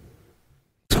GIF.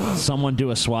 Someone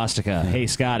do a swastika. Hey,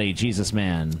 Scotty, Jesus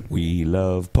man. We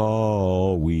love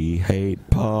Paul. We hate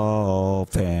Paul.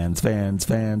 Fans.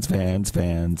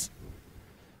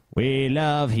 We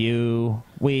love you.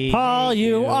 Paul,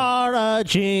 you are a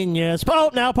genius. Oh,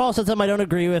 now Paul said something I don't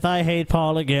agree with. I hate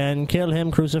Paul again. Kill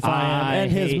him, crucify him,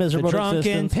 and his miserable the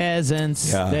drunken existence.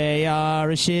 peasants. Yeah. They are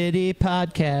a shitty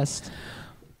podcast.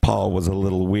 Paul was a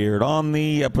little weird on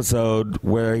the episode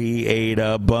where he ate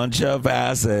a bunch of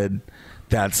acid.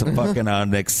 That's fucking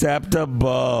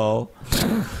unacceptable.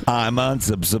 I'm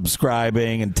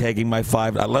unsubscribing and taking my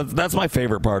 $5. That's my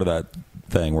favorite part of that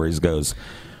thing where he goes,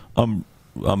 I'm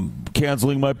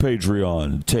canceling my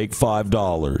Patreon. Take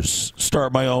 $5.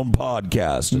 Start my own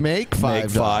podcast. Make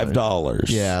 $5.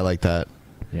 Yeah, I like that.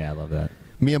 Yeah, I love that.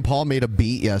 Me and Paul made a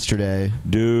beat yesterday.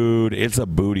 Dude, it's a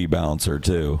booty bouncer,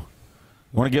 too.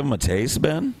 You want to give him a taste,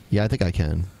 Ben? Yeah, I think I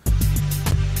can.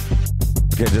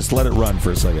 Okay, just let it run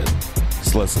for a second.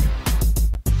 Just listen.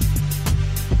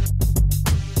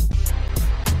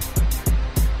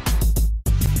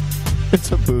 It's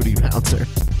a booty bouncer.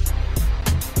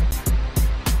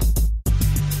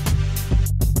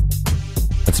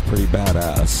 That's pretty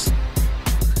badass.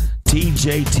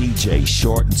 TJ,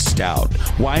 short and stout.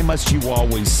 Why must you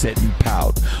always sit and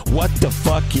pout? What the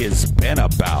fuck is Ben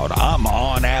about? I'm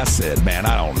on acid, man.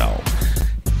 I don't know.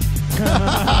 It's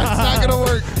not gonna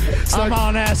work. I'm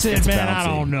on acid, man. bouncy. I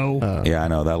don't know. Yeah, I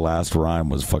know. That last rhyme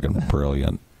was fucking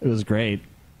brilliant. It was great.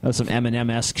 That was some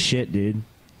Eminem-esque shit, dude.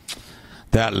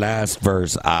 That last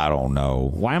verse, I don't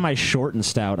know. Why am I short and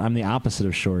stout? I'm the opposite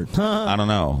of short. I don't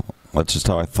know. That's just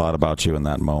how I thought about you in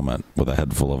that moment with a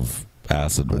head full of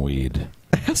acid and weed.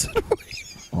 Acid and weed.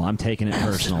 Well, I'm taking it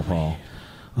personal, Paul.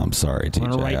 I'm sorry, TJ. I'm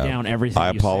going to write down everything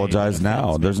I you apologize say.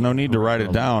 now. There's no need to write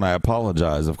it down. I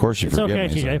apologize. Of course you It's forgive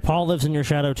okay, me. TJ. Paul lives in your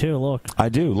shadow, too. Look. I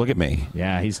do. Look at me.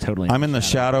 Yeah, he's totally I'm in the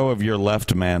shadow of your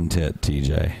left man tit,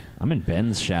 TJ. I'm in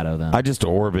Ben's shadow, then. I just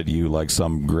orbit you like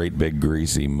some great big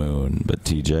greasy moon. But,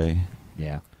 TJ.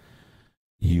 Yeah.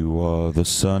 You are the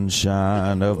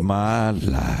sunshine of my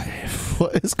life.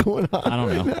 What is going on? I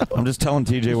don't know. I'm just telling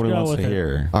TJ what he wants to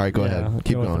hear. All right, go ahead.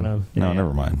 Keep going. No,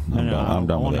 never mind. I'm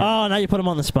done with it. Oh, now you put him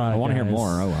on the spot. I want to hear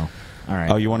more. Oh, well. All right.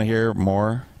 Oh, you want to hear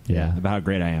more? Yeah, about how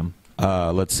great I am.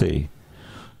 Let's see.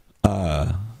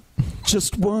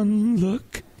 Just one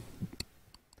look,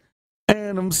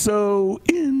 and I'm so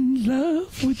in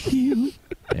love with you.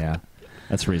 Yeah,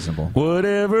 that's reasonable.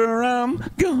 Whatever I'm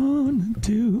gonna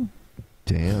do.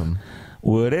 Damn.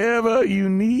 Whatever you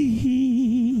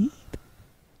need.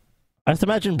 I just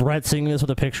imagine Brett singing this with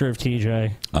a picture of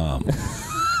TJ.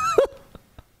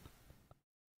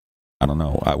 I don't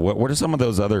know. What are some of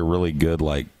those other really good,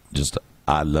 like, just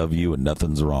I love you and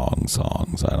nothing's wrong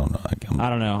songs? I don't know. I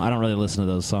don't know. I don't really listen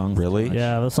to those songs. Really?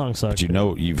 Yeah, those songs suck. But you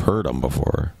know, you've heard them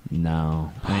before.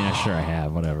 No. I mean, sure I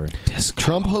have. Whatever.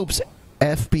 Trump hopes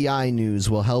FBI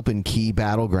news will help in key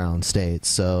battleground states.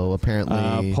 So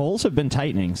apparently, polls have been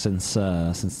tightening since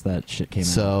that shit came out.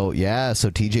 So yeah, so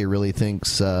TJ really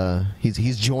thinks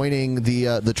he's joining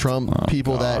the Trump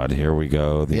people. God, here we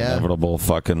go. The inevitable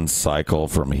fucking cycle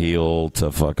from heel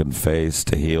to fucking face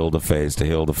to heel to face to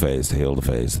heel to face to heel to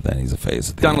face. Then he's a face.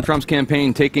 At the Donald end. Trump's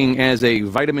campaign taking as a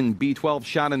vitamin B12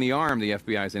 shot in the arm the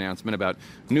FBI's announcement about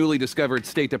newly discovered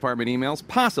State Department emails,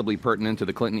 possibly pertinent to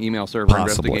the Clinton email server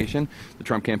investigation. The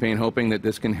Trump campaign hoping that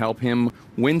this can help him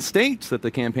win states that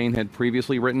the campaign had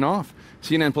previously written off.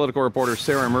 CNN political reporter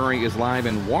Sarah Murray is live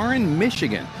in Warren,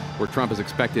 Michigan, where Trump is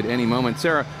expected any moment.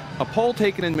 Sarah, a poll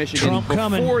taken in Michigan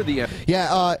before the...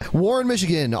 Warren,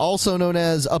 Michigan, also known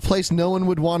as a place no one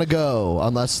would want to go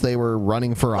unless they were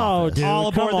running for office. Oh, dude, all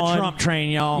aboard come the on. Trump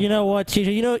train, y'all. You know what,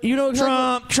 TJ? You know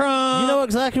exactly, Trump. You know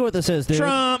exactly what this is, dude.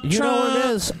 Trump. You know what it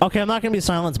is. Okay, I'm not going to be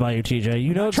silenced by you, TJ.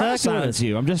 You know I'm trying to exactly what it silence is.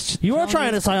 you. I'm just. You are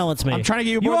trying to silence me. I'm trying to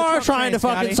get you. You aboard the are Trump trying train, to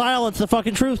fucking Scotty. silence the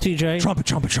fucking truth, TJ. Trump.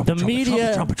 The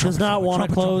media does not want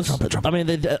to close. I mean,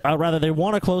 rather they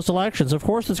want to close elections. Of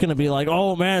course, it's going to be like,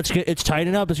 oh man, it's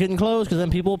tightening up, it's getting close, because then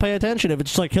people will pay attention. If it's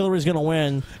just like Hillary's going to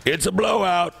win, It's a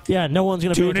blowout. yeah, no one's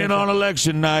going to Tune in on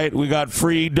election night. We got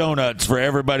free donuts for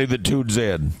everybody that tunes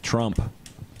in. Trump.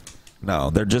 No,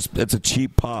 they're just, it's a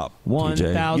cheap pop.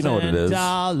 TJ. You know what it is.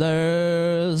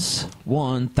 $1,000.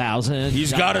 $1,000.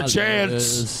 He's got a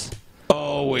chance.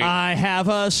 Oh, wait. I have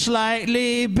a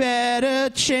slightly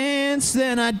better chance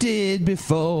than I did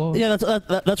before. Yeah,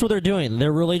 that's what they're doing.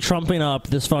 They're really trumping up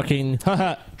this fucking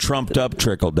trumped up,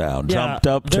 trickle down. Yeah, Trumped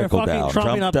up, they're trickle fucking down.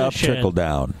 trumping Trumped up up, this shit. trickle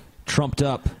down. Trumped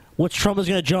up. Which Trump is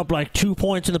going to jump like 2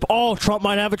 points in the. Oh, Trump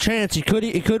might have a chance. He could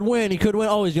win. He could win.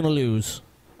 Oh, he's going to lose.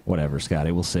 Whatever,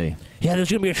 Scotty. We'll see. Yeah, there's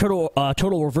going to be a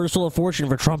total reversal of fortune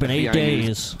for Trump in 8 FBI days.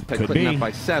 news had Clinton up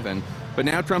by 7, but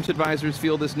now Trump's advisors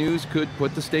feel this news could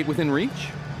put the state within reach.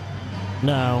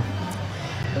 No.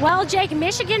 Well, Jake,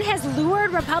 Michigan has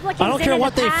lured Republicans I don't care in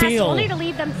what the they past, feel. only to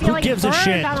leave them Who feeling gives a burned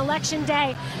shit? on Election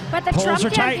Day. But the Polls Trump are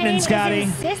tightening, campaign Scotty.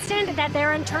 is insistent that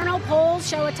their internal polls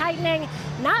show a tightening,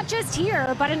 not just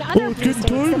here, but in other blue states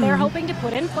that they're hoping to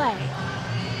put in play.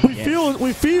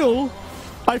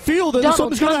 I feel that Donald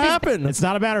something's going to Trump is- happen. It's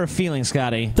not a matter of feeling,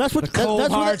 Scotty. That's what the cold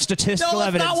that's what hard they- statistical no, that's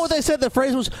evidence. not what they said. The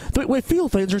phrase was, "We feel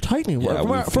things are tightening." Yeah, They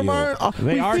are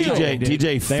TJ, tightening, dude.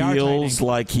 TJ They are feels tightening.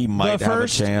 like he might The have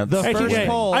first- a chance. the Hey, first TJ,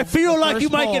 poll. I feel The like you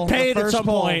first might poll, get paid the at first some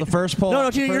poll, point. The first poll. No,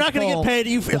 TJ, you're not going to get paid.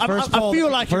 I feel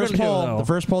like you're going to do it, though. The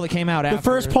first poll that came out The after.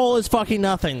 first poll is fucking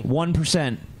nothing.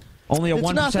 1%. Only a It's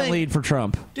 1% nothing. lead for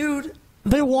Trump. Dude,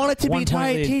 they want it to be 1 point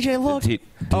tight. lead. TJ, look.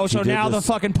 Oh, so now the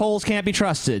fucking polls can't be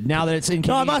trusted. Now that it's No,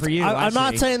 inconvenient I'm not. for you. I'm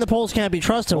not see. saying the polls can't be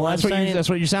trusted. Well, What that's I'm what saying, you. That's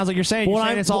what you sounds like you're saying. You're what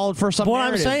saying it's all for some What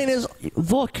narrative. I'm saying is,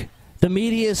 look, the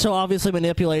media is so obviously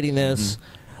manipulating this.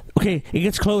 Okay, it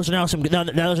gets closer now. Now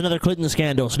there's another Clinton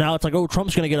scandal. So now it's like, oh,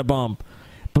 Trump's going to get a bump.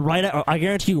 But I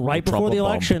guarantee you, right before the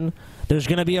election, there's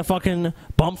going to be a fucking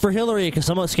bump for Hillary because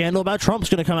some scandal about Trump's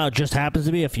going to come out. Just happens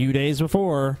to be a few days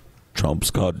before. Trump's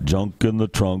got junk in the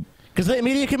trunk. Because the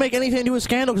media can make anything into a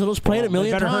scandal because it'll just play it a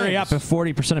million better times. hurry up if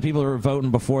 40% of people are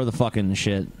voting before the fucking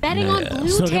shit. Betting on blue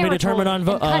Still gonna be territory determined on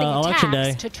and cutting election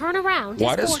tax day. to turn around.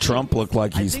 Why his does fortune. Trump look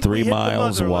like he's 3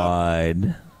 miles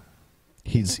wide?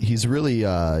 He's really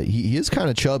he is kind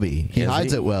of chubby. He Is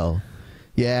hides he? it well.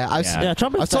 Yeah,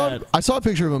 Trump is I saw a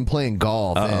picture of him playing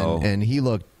golf, and he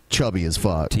looked chubby as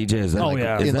fuck. TJ, is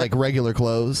that in like regular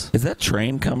clothes? Is that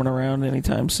train coming around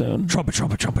anytime soon? Trumpet.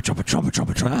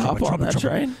 Hop on that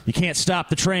train. You can't stop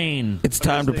the train. It's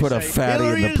time to put a fatty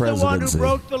in the presidency. The one who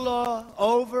broke the law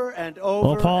over and over.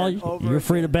 Well, Paul, and over you're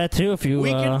free to bet too if you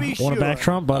want to back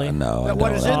Trump, buddy. No, that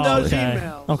what is in those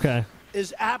emails okay.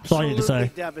 is That's all you need to absolutely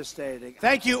say. devastating.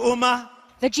 Thank you, Uma.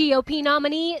 The GOP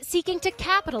nominee seeking to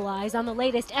capitalize on the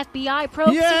latest FBI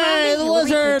probe Yay, surrounding the Hillary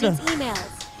lizard. Clinton's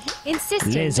emails,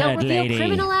 insisting Lizard don't reveal lady.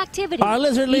 criminal activity. Our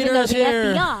lizard even leader though is the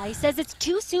here. FBI says it's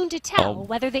too soon to tell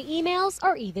whether the emails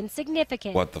are even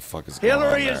significant. What the fuck is going on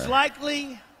Hillary there? is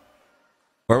likely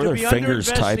Why were to their be under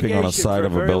fingers typing on a investigation side for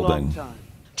of a very long building? time.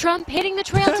 Trump hitting the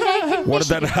trail today in What did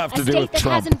that Michigan, have to a do state with that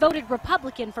Trump? hasn't voted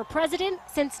Republican for president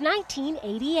since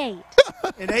 1988.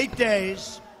 In 8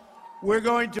 days, we're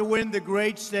going to win the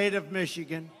great state of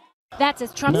Michigan. That's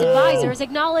as Trump's No. advisors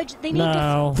acknowledge they need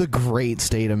to. The great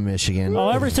state of Michigan. Oh,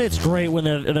 every state's great when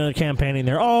they're campaigning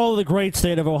there. Oh, the great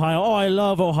state of Ohio. Oh, I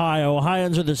love Ohio.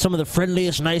 Ohioans are some of the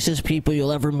friendliest, nicest people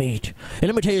you'll ever meet. And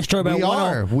let me tell you a story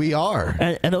about We are.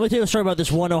 And let me tell you a story about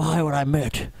this one Ohioan I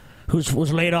met who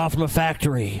was laid off from a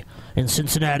factory in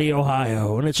Cincinnati,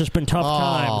 Ohio, and it's just been tough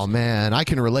times. Oh man, I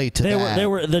can relate to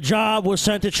that. The job was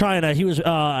sent to China. He was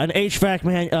an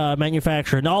HVAC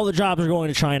manufacturer, and all the jobs are going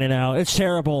to China now. It's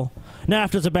terrible.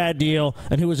 NAFTA's a bad deal,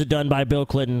 and who was it done by? Bill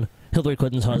Clinton, Hillary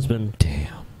Clinton's husband. Damn.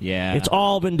 Yeah. It's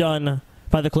all been done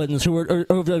by the Clintons, who are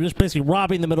just basically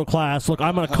robbing the middle class. Look,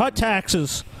 I'm going to cut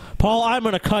taxes. Paul, I'm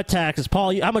going to cut taxes.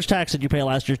 Paul, how much tax did you pay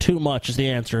last year? Too much is the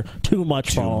answer. Too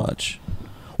much, Paul. Too much.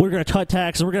 We're going to cut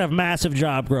taxes. We're going to have massive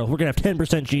job growth. We're going to have 10%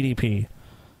 GDP.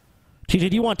 TJ,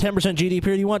 do you want 10% GDP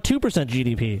or do you want 2%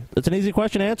 GDP? That's an easy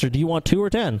question to answer. Do you want 2 or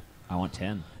 10? I want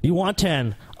 10. You want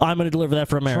 10. I'm going to deliver that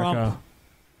for America.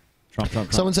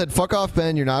 Trump. Someone said, "Fuck off,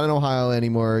 Ben. You're not in Ohio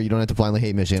anymore. You don't have to blindly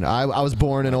hate Michigan." I was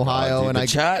born in Ohio, dude, and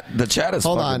the chat is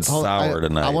fucking sour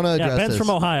tonight. I want to address Ben's this. from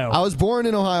Ohio. I was born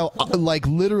in Ohio, like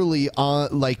literally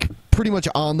on, like pretty much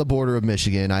on the border of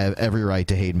Michigan. I have every right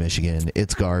to hate Michigan.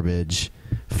 It's garbage.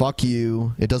 Fuck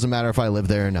you. It doesn't matter if I live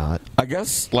there or not. I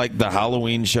guess like the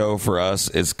Halloween show for us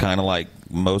is kind of like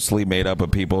mostly made up of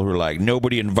people who are like,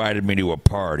 nobody invited me to a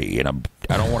party, and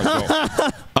I don't want to go.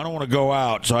 I don't want to go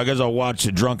out, so I guess I'll watch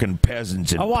the drunken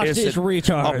peasants and I'll watch these retards.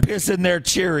 I'll piss in their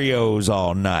Cheerios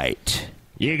all night.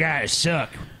 You guys suck.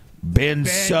 Ben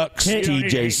sucks.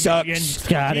 TJ sucks.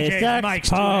 Scotty sucks.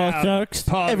 Paul sucks.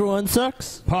 Everyone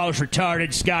sucks. Paul's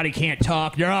retarded. Scotty can't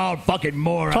talk. You're all fucking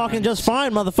morons. Talking just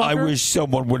fine, motherfucker. I wish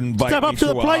someone would invite Step me up to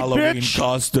the a plate, Halloween bitch.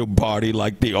 costume party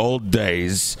like the old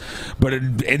days. But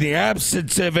in the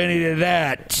absence of any of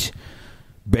that,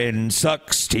 Ben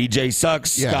sucks, TJ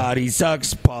sucks, Yeah. Scotty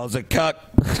sucks, Paul's a cuck.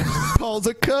 Paul's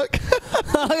a cook.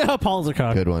 Yeah, Paul's a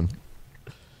cock. Good one.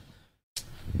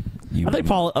 I think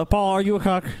Paul, are you a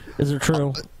cock? Is it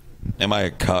true? Am I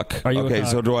a cuck? Are you a okay,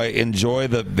 cuck? so do I enjoy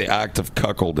the act of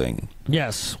cuckolding?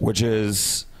 Yes. Which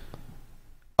is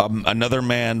another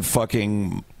man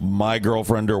fucking my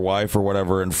girlfriend or wife or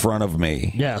whatever in front of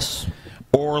me. Yes.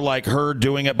 Or like her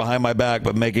doing it behind my back,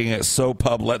 but making it so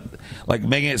public,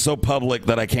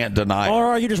 that I can't deny it. Or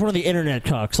are you just one of the internet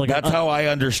cocks? Like That's how I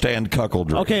understand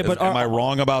cuckoldry. Okay, but am I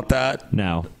wrong about that?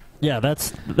 No. Yeah,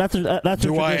 that's a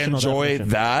Do I traditional enjoy definition.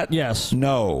 that? Yes.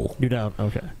 No. You don't.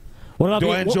 Okay. What about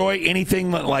Do I enjoy anything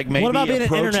that like maybe what about being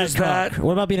an internet approaches that? cock?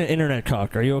 What about being an internet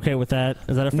cock? Are you okay with that?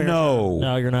 Is that a fair? No.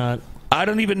 No, you're not. I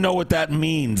don't even know what that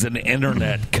means, an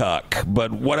internet cuck.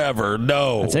 But whatever.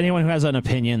 No. It's anyone who has an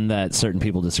opinion that certain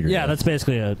people disagree Yeah, with. that's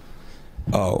basically it.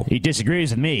 Oh. He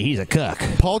disagrees with me. He's a cuck.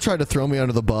 Paul tried to throw me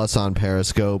under the bus on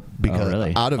Periscope because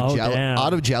really? out of damn.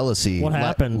 out of jealousy. What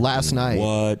happened? Last night?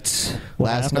 What?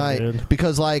 Last happened, night, dude?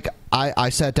 because like I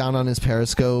sat down on his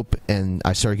Periscope and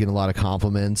I started getting a lot of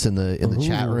compliments in the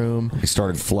chat room. He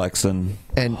started flexing.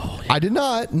 And I did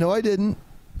not. No, I didn't.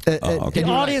 The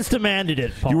audience demanded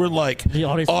it, Paul. You were like, The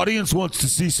audience wants to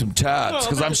see some tats.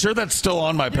 Because I'm sure that's still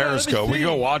on my Periscope. We can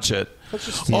go watch it.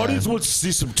 Audience wants to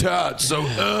see some tats. So,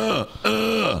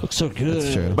 Looks so good.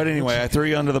 That's true. But anyway, I threw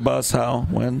you under the bus. How?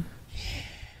 When?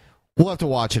 We'll have to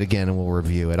watch it again and we'll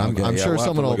review it. I'm Okay, sure yeah, we'll have to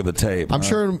someone will look at the tape. I'm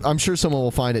sure someone will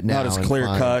find it now. Not as and clear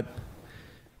find- cut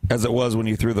as it was when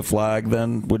you threw the flag.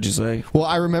 Then would you say? Well,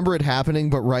 I remember it happening,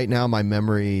 but right now my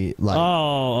memory, like,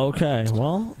 Oh, okay.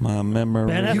 Well, My memory.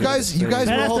 Ben has you guys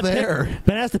Ben were has all to pick- there.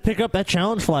 Ben has to pick up that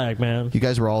challenge flag, man. You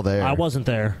guys were all there. I wasn't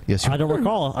there. Yes, you I don't were.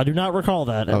 recall. I do not recall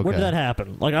that. When Okay. did that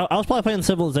happen? Like I was probably playing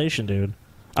Civilization, dude.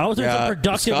 I was doing something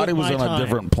productive Scotty with was my on time. a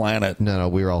different planet. No,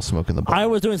 we were all smoking the. I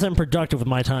was doing something productive with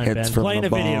my time, Hits Ben. from Playing the a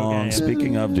video bong. game.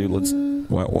 Speaking of, dude,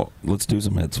 let's do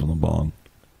some hits from the bong.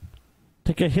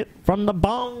 Take a hit from the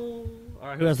bong. All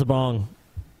right, who has the bong?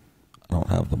 I don't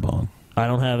have the bong. I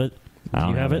don't have it. Do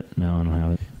you have it? No, I don't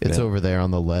have it. It's over there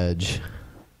on the ledge.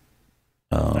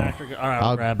 Oh. All right,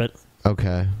 I'll grab it.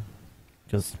 Okay.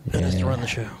 Because he has to run the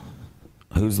show.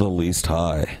 Who's the least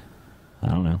high? I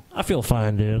don't know. I feel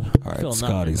fine, dude. All right,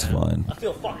 Scotty's fine. I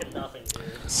feel fucking nothing,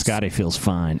 dude. Scotty feels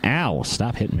fine. Ow,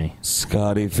 stop hitting me.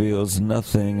 Scotty feels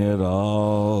nothing at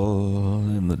all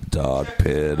in the dark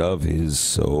pit of his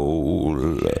soul.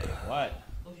 What?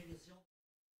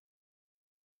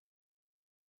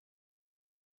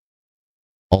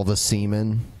 All the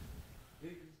semen.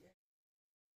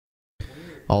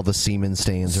 All the semen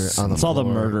stains are on the It's all the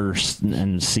floor. murders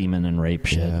and semen and rape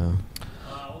shit. Yeah.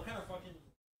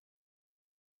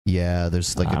 Yeah,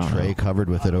 there's like a tray covered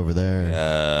with it over there.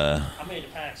 I made to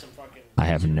pack some fucking. I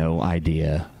have no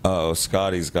idea. Oh,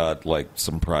 Scotty's got like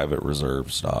some private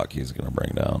reserve stock he's going to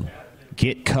bring down.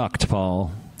 Get cucked,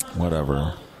 Paul.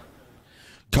 Whatever.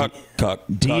 Cuck.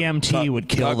 DMT would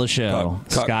kill the show.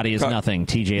 Scotty is nothing.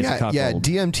 TJ is a cuckold. Yeah,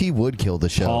 DMT would kill the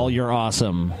show. Paul, you're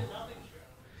awesome.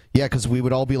 Yeah, because we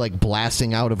would all be like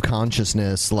blasting out of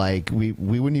consciousness. Like we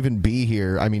wouldn't even be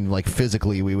here. I mean, like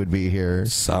physically we would be here.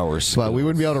 Sour skills. But we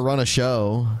wouldn't be able to run a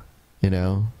show, you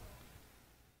know.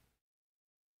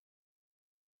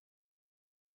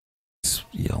 He's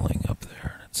yelling up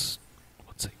there. It's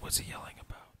what's he yelling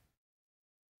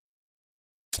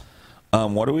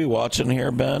about? What are we watching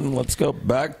here, Ben? Let's go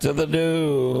back to the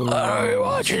news. What are we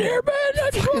watching here,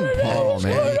 Ben? Fucking Paul,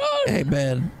 man. Hey,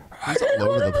 Ben. He's all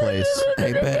over the place.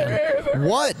 Hey, Ben.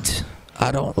 What?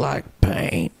 I don't like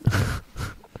pain.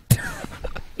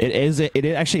 It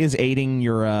actually is aiding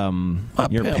your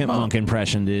Pimp Monk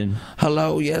impression, dude.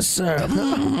 Hello, yes, sir.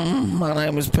 My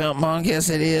name is Pimp Monk. Yes,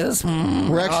 it is.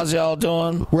 How's y'all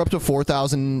doing? We're up to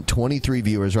 4,023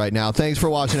 viewers right now. Thanks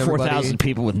for watching, everybody. 4,000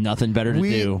 people with nothing better to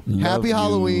do. Happy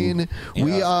Halloween.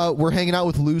 Yeah. We're hanging out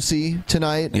with Lucy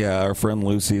tonight. Yeah, our friend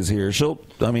Lucy is here.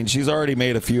 She's already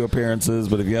made a few appearances,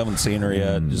 but if you haven't seen her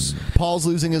yet, just Paul's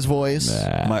losing his voice.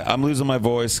 I'm losing my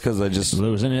voice because I just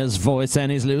losing his voice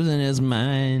and he's losing his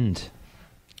mind.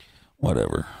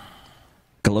 Whatever.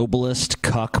 Globalist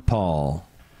cuck Paul.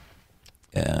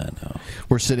 Yeah, I know.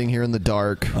 We're sitting here in the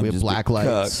dark. We have black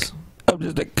lights. I'm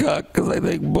just a cuck because I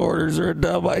think borders are a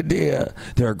dumb idea.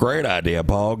 They're a great idea,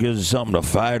 Paul. Gives us something to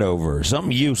fight over.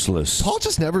 Something useless. Paul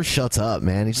just never shuts up,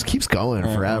 man. He just keeps going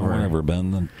forever. Whatever,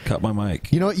 Ben. Then cut my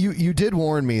mic. You know, you did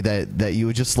warn me that you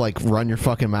would just like run your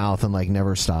fucking mouth and like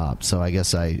never stop. So I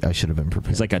guess I should have been prepared.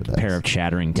 He's like a pair of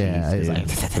chattering teeth. Yeah, he's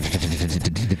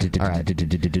like, all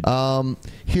right.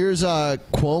 Here's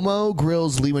Cuomo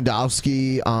grills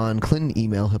Lewandowski on Clinton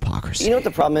email hypocrisy. You know what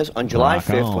the problem is? On July Rock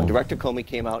 5th, on. when Director Comey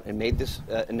came out and made this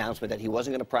announcement that he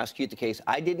wasn't going to prosecute the case,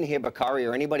 I didn't hear Bakari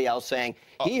or anybody else saying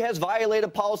he has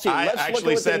violated policy. I Let's look actually at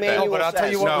what the said that. manual No, but I'll tell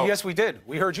you says. what. Yes, we did.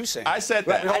 We heard you say. I said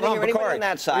Right, that. I didn't hear anybody on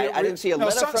that side. I didn't see a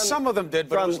letter some of them did,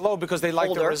 but it was low because they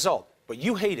liked the Holder. result. But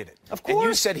you hated it. Of course. And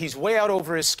you said he's way out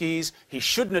over his skis. He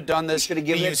shouldn't have done this. He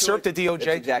usurped the DOJ.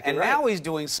 That's exactly and right. now he's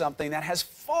doing something that has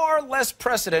far less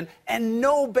precedent and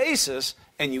no basis,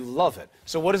 and you love it.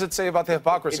 So what does it say about the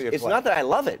hypocrisy of It's play? not that I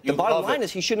love it. You The bottom love line it.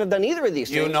 is he shouldn't have done either of these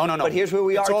things. No. But here's where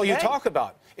we It's are all today. you talk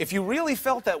about. If you really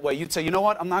felt that way, you'd say, you know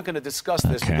what, I'm not going to discuss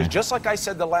this because just like I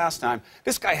said the last time,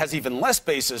 this guy has even less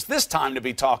basis this time to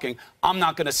be talking. I'm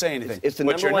not going to say anything. It's the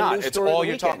but number you're one not. news it's story all of the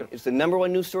you're weekend. talking. It's the number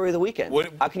one news story of the weekend.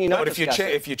 How can you not But if you discuss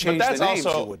it? if you change the names,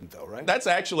 you wouldn't, though, right? That's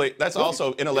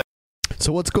also intellectual.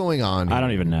 So what's going on? I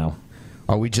don't even know.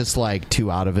 Are we just like too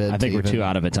out of it? I think we're too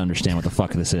out of it to understand what the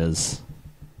fuck this is.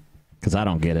 Because I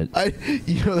don't get it.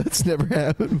 That's never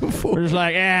happened before. We're just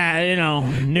like,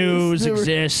 news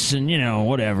exists and,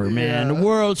 whatever, man. Yeah. The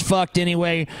world's fucked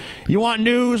anyway. You want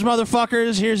news,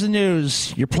 motherfuckers? Here's the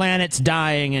news. Your planet's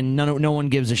dying and no one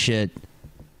gives a shit.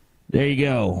 There you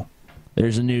go.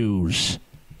 There's the news.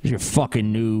 There's your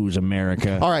fucking news,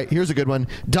 America. All right, here's a good one.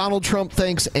 Donald Trump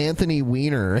thanks Anthony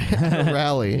Weiner at a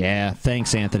rally. Yeah,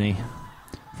 thanks, Anthony,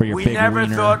 for your We big never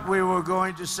wiener. thought we were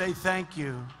going to say thank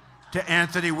you to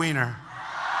Anthony Weiner.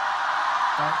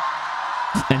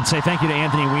 And say thank you to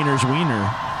Anthony Weiner's wiener.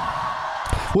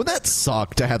 Well, that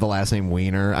sucked to have the last name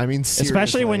Weiner. I mean, seriously.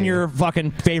 Especially when your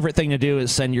fucking favorite thing to do is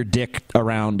send your dick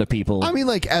around to people. I mean,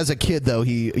 like, as a kid, though,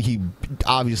 he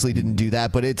obviously didn't do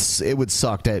that, but it would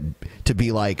suck to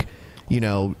be, like,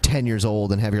 10 years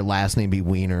old and have your last name be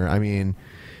Weiner. I mean,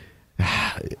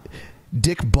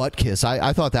 Dick Buttkiss.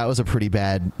 I thought that was a pretty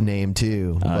bad name,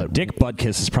 too. But Dick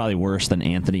Buttkiss is probably worse than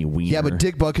Anthony Weiner. yeah, but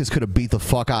Dick Buttkiss could have beat the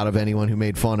fuck out of anyone who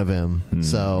made fun of him.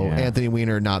 So yeah. Anthony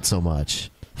Weiner, not so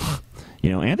much.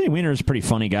 Anthony Weiner is a pretty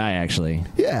funny guy, actually.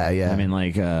 Yeah. I mean,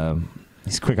 like,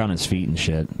 he's quick on his feet and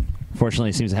shit. Fortunately,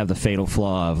 he seems to have the fatal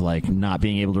flaw of like not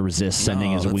being able to resist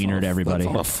sending his wiener to everybody.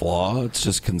 That's not a flaw. It's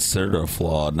just considered a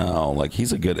flaw now. Like,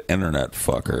 he's a good internet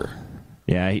fucker.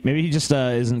 Yeah, maybe he just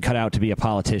isn't cut out to be a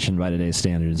politician by today's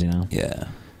standards, you know? Yeah.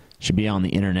 Should be on the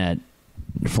internet,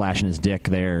 flashing his dick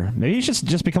there. Maybe he should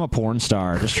just become a porn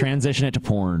star. Just transition it to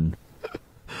porn.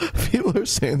 People are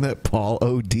saying that Paul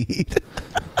OD'd.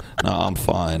 No, I'm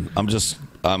fine. I'm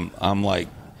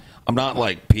not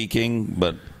like peaking,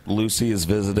 but Lucy is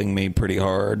visiting me pretty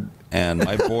hard, and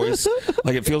my voice,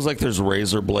 like, it feels like there's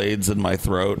razor blades in my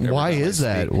throat. Why is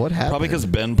that? What happened? Probably because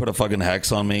Ben put a fucking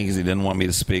hex on me because he didn't want me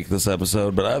to speak this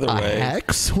episode. But either way,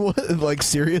 hex? What? Like,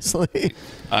 seriously?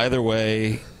 Either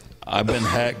way, I've been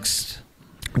hexed.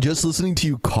 Just listening to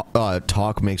you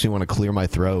talk makes me want to clear my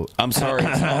throat. I'm sorry,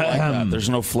 it's not like that. There's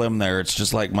no phlegm there. It's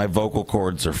just like my vocal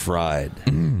cords are fried.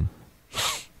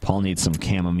 Paul needs some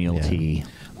chamomile tea.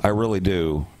 I really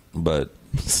do, but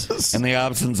in the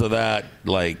absence of that,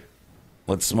 like,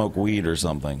 let's smoke weed or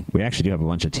something. We actually do have a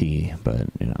bunch of tea, but,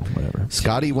 you know, whatever.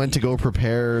 Scotty went to go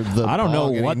prepare the I don't know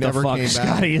bong and what he the never fuck came back.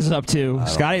 Scotty is up to.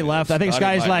 Scotty left. I think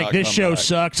Scotty Scotty's might like, not this come show back.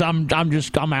 sucks.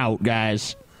 I'm out,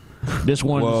 guys. This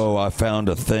one. Whoa, I found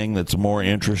a thing that's more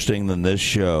interesting than this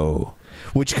show.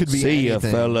 Which could be See ya,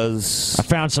 anything. fellas. I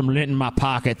found some lint in my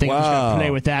pocket. Think I'm just Wow. gonna play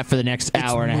with that for the next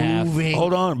hour and a half.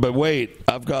 Hold on, but wait.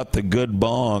 I've got the good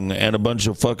bong and a bunch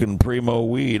of fucking primo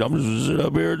weed. I'm just gonna sit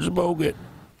up here and smoke it.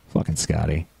 Fucking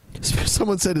Scotty.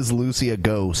 Someone said, "Is Lucy a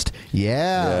ghost?"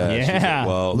 Yeah, Yeah.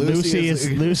 Well,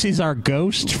 Lucy's our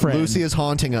ghost friend. Lucy is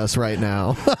haunting us right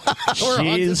now.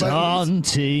 She's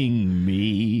haunting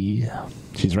me.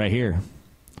 She's right here.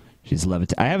 She's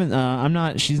levitating. I haven't. I'm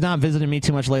not. She's not visiting me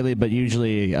too much lately, but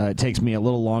usually it takes me a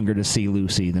little longer to see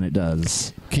Lucy than it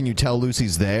does. Can you tell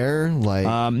Lucy's there? Like,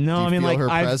 no, do you I mean, feel like her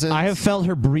presence? I have felt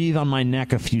her breathe on my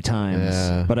neck a few times,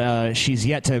 Yeah. but she's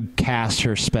yet to cast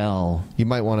her spell. You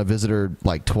might want to visit her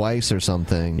like twice or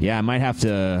something. Yeah, I might have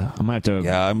to.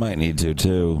 Yeah, I might need to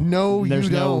too. No, there's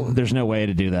you don't. There's no way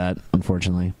to do that,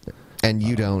 unfortunately. And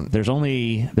you don't. There's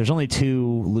only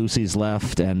 2 Lucy's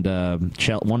left, and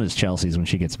one is Chelsea's when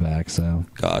she gets back. So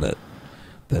got it.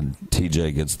 Then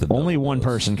TJ gets the only one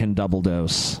person can double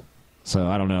dose. So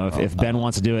I don't know if Ben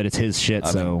wants to do it. It's his shit. I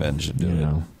so think Ben should do you it.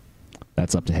 know,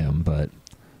 that's up to him. But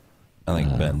I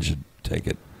think Ben should take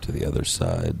it to the other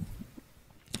side.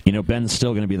 you know, Ben's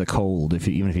still going to be the cold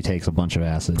even if he takes a bunch of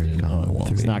acid.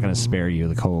 He's not going to spare you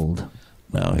the cold.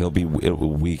 No, it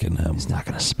will weaken him. He's not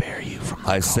going to spare you from the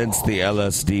I sense the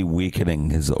LSD weakening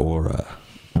his aura.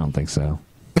 I don't think so.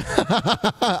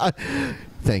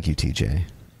 Thank you, TJ.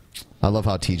 I love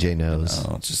how TJ knows.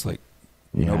 No, it's just like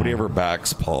nobody ever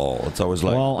backs Paul. It's always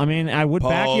like, well, I mean, I would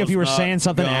back you if you were Paul's saying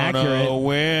something not gonna accurate.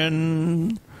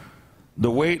 Win the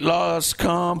weight loss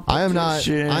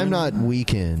competition. I'm not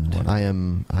weakened. I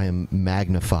am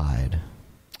magnified.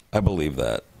 I believe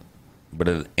that. But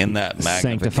in that magnification,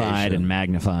 Sanctified and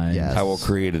magnified. Yes. I will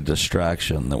create a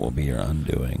distraction that will be your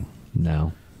undoing.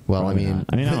 No. Well, Probably I mean, not.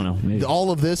 I don't know. Maybe. all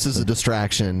of this is a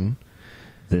distraction.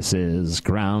 This is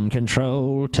ground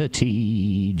control to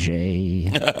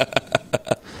TJ.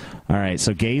 All right,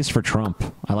 so gays for Trump.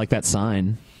 I like that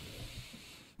sign.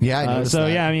 Yeah, I noticed so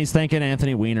that. yeah, I mean, he's thanking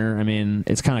Anthony Weiner. I mean,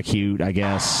 it's kind of cute, I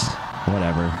guess.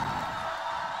 Whatever.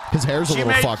 His hair's a She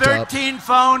little made fucked up. 13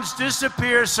 phones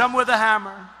disappear, some with a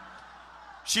hammer.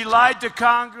 She lied to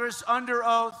Congress under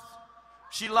oath.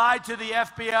 She lied to the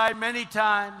FBI many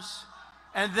times.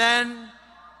 And then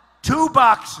 2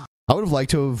 boxes. I would have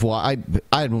liked to have.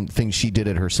 I don't think she did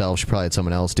it herself. She probably had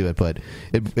someone else do it, but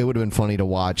it would have been funny to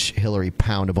watch Hillary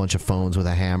pound a bunch of phones with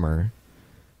a hammer.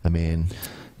 I mean,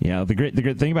 yeah. The great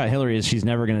thing about Hillary is she's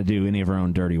never going to do any of her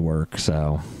own dirty work.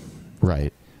 So,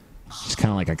 right. She's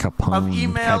kind of like a Capone Of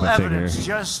email type of evidence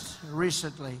figure. just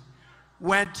recently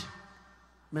went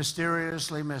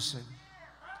mysteriously missing.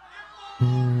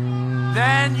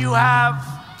 Then you have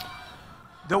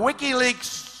the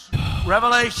WikiLeaks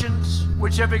revelations,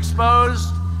 which have exposed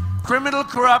criminal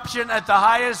corruption at the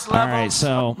highest All level. right,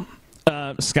 so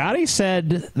Scotty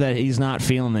said that he's not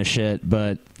feeling this shit,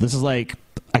 but this is like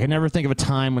I can never think of a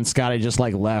time when Scotty just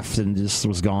like left and just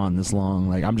was gone this long.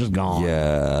 Like I'm just gone.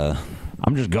 Yeah.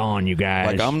 I'm just gone, you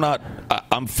guys. Like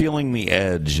I'm feeling the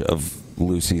edge of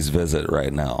Lucy's visit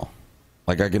right now.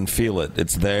 Like I can feel it.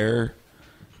 It's there.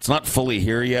 It's not fully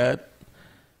here yet,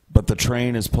 but the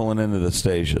train is pulling into the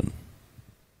station.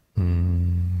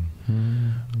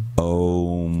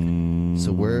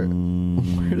 So where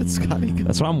did Scotty go?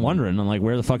 That's what I'm wondering. I'm like,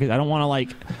 where the fuck is? I don't want to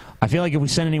like. I feel like if we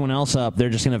send anyone else up, they're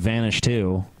just gonna vanish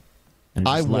too. And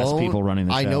I just less won't. people running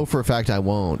the show. I know for a fact I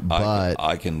won't, but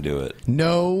I can do it.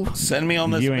 No. Send me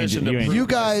on this mission to prove you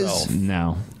guys. myself.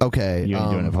 No. Okay. You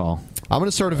ain't doing it, Paul. I'm going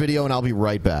to start a video and I'll be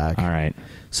right back. All right.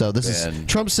 So this is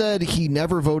Trump said he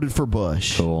never voted for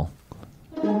Bush. Cool.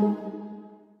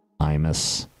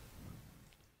 Imus.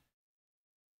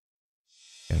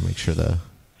 Gotta make sure the.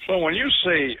 So when you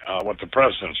see what the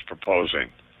president's proposing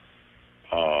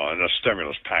in a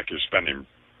stimulus package, spending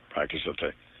package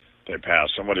that they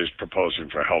passed, and what he's proposing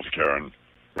for health care and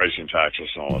raising taxes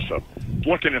and all that stuff,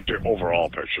 looking at the overall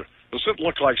picture, does it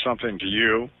look like something to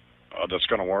you that's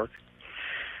going to work?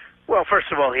 Well, first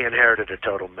of all, he inherited a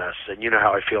total mess, and you know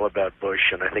how I feel about Bush,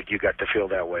 and I think you got to feel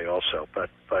that way also. But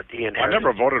he inherited.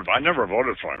 I never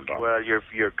voted for him, Don. Well,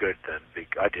 you're good then.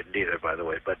 I didn't either, by the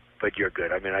way. But you're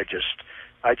good. I mean, I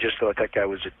just thought that guy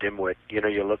was a dimwit. You know,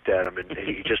 you looked at him, and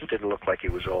he just didn't look like he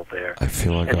was all there. I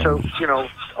feel like and so, you know,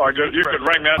 you could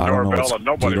ring that doorbell and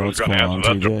nobody was going to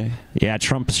answer that door. Yeah,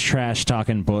 Trump's trash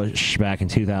talking Bush back in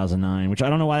 2009, which I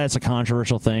don't know why that's a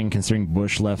controversial thing, considering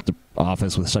Bush left the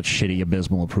office with such shitty,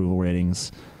 abysmal approval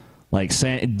ratings. Like,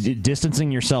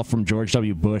 distancing yourself from George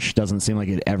W. Bush doesn't seem like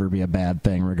it'd ever be a bad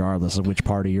thing, regardless of which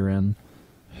party you're in.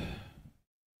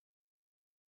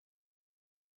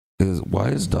 Why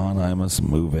is Don Imus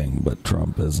moving, but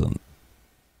Trump isn't?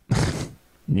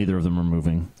 Neither of them are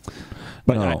moving.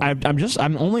 But No.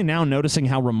 I'm only now noticing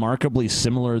how remarkably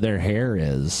similar their hair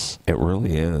is. It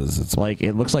really is. It's like,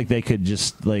 it looks like they could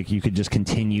just, like, you could just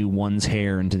continue one's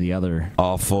hair into the other.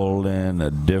 Awful in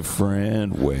a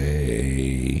different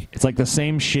way. It's like the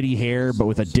same shitty hair, but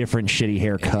with a different shitty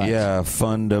haircut. Yeah,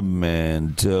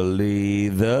 fundamentally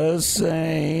the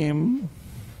same.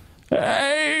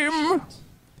 Aim.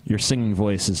 Your singing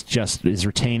voice is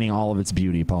retaining all of its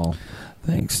beauty, Paul.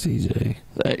 Thanks, DJ.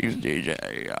 Thanks,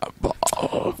 DJ.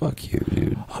 Paul. Fuck you,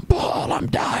 dude. Paul, I'm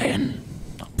dying.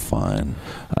 I'm fine.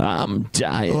 I'm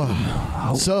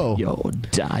dying. So you're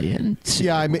dying too.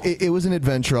 Yeah, I mean, it was an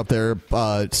adventure up there.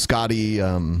 Scotty,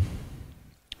 I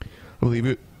believe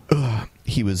it.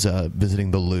 He was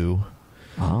visiting the loo.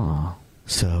 Ah.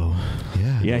 So,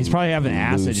 yeah. Yeah, he's probably having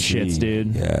acid Lucy. shits,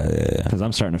 dude. Yeah. Because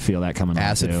I'm starting to feel that coming on,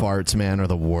 Acid too. farts, man, are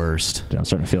the worst. Dude, I'm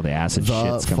starting to feel the acid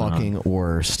shits coming on. fucking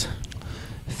worst.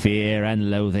 Fear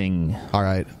and loathing. All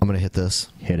right, I'm going to hit this.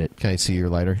 Hit it. Can I see your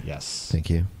lighter? Yes. Thank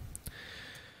you.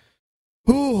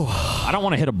 Ooh. I don't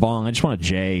want to hit a bong. I just want a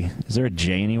J. Is there a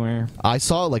J anywhere? I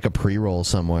saw like a pre-roll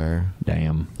somewhere.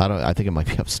 Damn. I think it might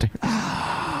be upstairs.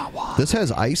 This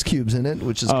has ice cubes in it,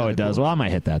 which is it does. Well, I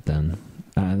might hit that then.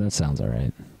 That sounds all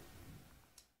right.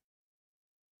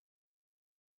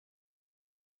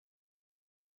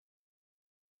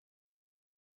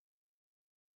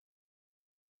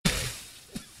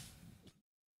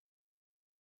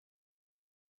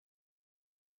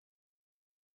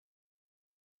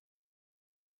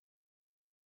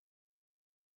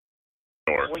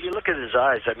 When you look at his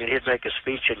eyes, I mean, he'd make a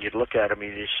speech and you'd look at him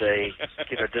and you'd say,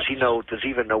 you know, does he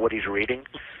even know what he's reading?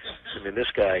 I mean, this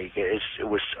guy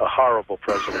was a horrible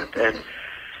president. And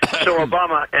so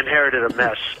Obama inherited a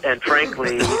mess. And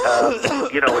frankly,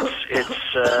 you know,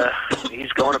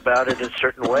 he's going about it a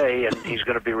certain way, and he's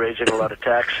going to be raising a lot of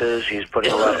taxes. He's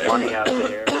putting a lot of money out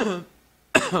there.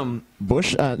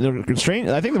 Bush, I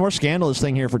think the more scandalous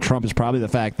thing here for Trump is probably the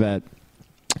fact that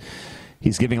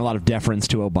he's giving a lot of deference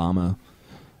to Obama.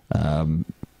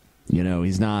 You know,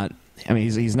 he's not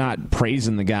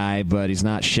praising the guy, but he's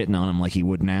not shitting on him like he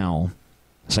would now,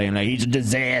 saying like he's a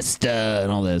disaster and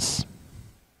all this.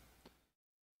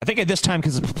 I think at this time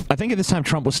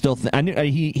Trump was still.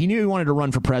 He knew he wanted to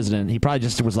run for president. He probably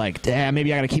just was like,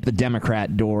 maybe I got to keep the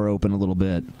Democrat door open a little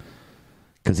bit,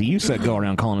 because he used to go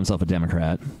around calling himself a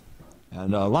Democrat,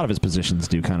 and a lot of his positions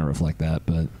do kind of reflect that.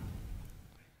 But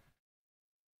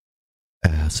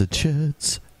acid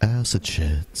shits, acid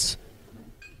shits.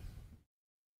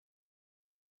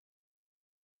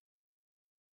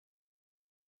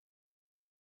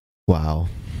 Wow.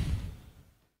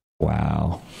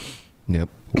 Wow. Yep.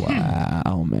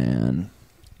 Wow, man.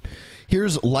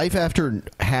 Here's life after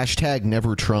hashtag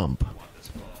never Trump.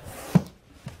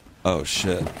 Oh,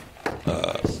 shit.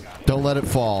 Don't let it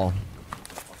fall.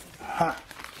 Ha.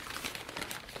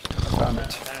 Found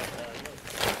it.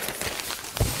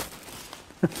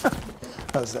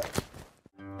 How's that?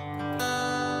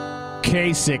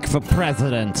 Kasich for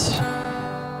president.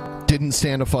 Didn't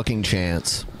stand a fucking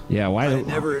chance. Yeah, why? I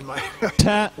never in my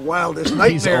wildest nightmare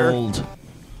He's old.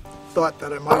 thought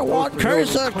that I might vote for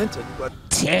Hillary Clinton, but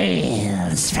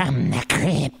Tales from the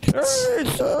crypt.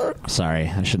 Sorry,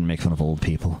 I shouldn't make fun of old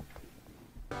people.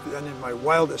 then in my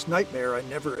wildest nightmare, I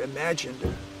never imagined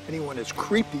anyone as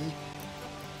creepy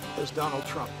as Donald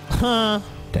Trump. Huh.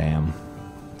 Damn.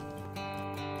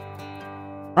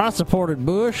 I supported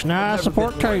Bush, now I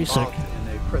support Kasich.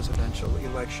 In a presidential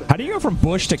election. How do you go from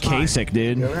Bush to Kasich,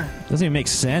 dude? Doesn't even make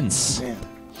sense. Man,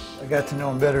 I got to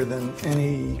know him better than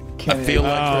any candidate. I feel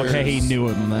like okay, he knew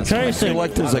him. That's I feel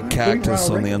like there's a cactus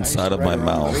on the inside of my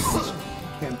mouth.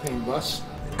 Campaign bus.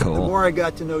 Cool. The more I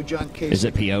got to know John Kasich, Is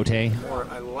it peyote? the more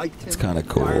I liked him. It's kinda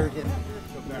cool. admired him.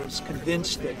 I was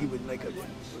convinced that he would make a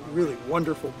really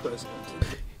wonderful president.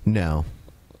 No.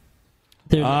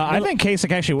 I think Kasich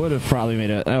actually would have probably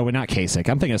made a. Oh, not Kasich.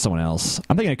 I'm thinking of someone else.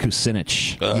 I'm thinking of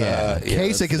Kucinich. Yeah,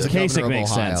 Kasich is the governor Kasich of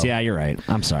makes Ohio. sense. Yeah, you're right.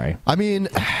 I'm sorry. I mean,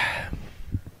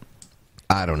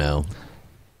 I don't know.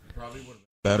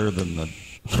 Better than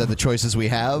the choices we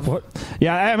have.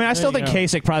 Yeah, I mean, I still There think you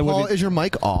go. Kasich probably Paul, would. is your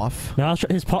mic off? No, his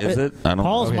Is it? I don't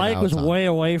Paul's know. mic now was it's on. way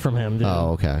away from him, dude.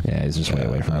 Oh, okay. Yeah, he's just way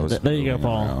away from it. There you go,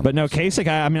 Paul. But no, Kasich.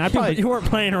 I mean, I probably You weren't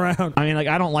playing around. I mean, like,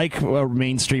 I don't like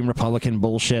mainstream Republican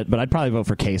bullshit, but I'd probably vote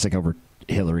for Kasich over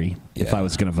Hillary if I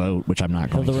was going to vote, which I'm not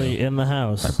going Hillary to. in the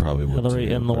House. I probably would Hillary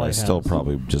too, in the but White I still House.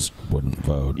 probably just wouldn't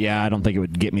vote. Yeah, I don't think it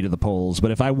would get me to the polls. But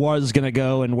if I was going to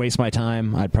go and waste my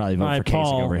time, I'd probably vote All right, for Kasich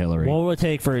Paul, over Hillary. what would it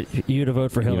take for you to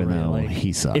vote for Hillary? Even though Like,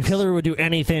 he sucks. If Hillary would do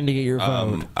anything to get your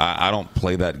vote. I don't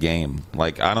play that game.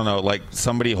 Like, I don't know, like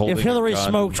somebody holding If Hillary a gun.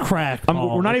 smoked crack,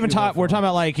 Paul, we're not would even you vote talking. We're talking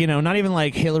about like not even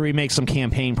like Hillary makes some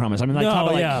campaign promise. I mean, like No, talking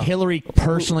about yeah. like Hillary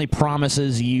personally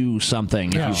promises you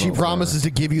something. if you She vote for promises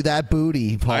to give you that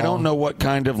booty, Paul. I don't know what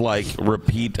kind of like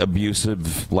repeat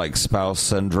abusive like spouse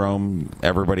syndrome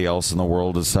everybody else in the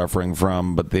world is suffering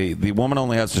from, but the woman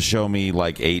only has to show me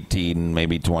like 18,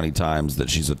 maybe 20 times that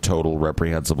she's a total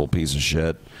reprehensible piece of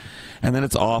shit, and then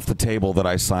it's off the table that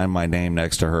I sign my name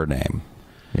next to her name.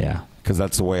 Yeah, because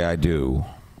that's the way I do,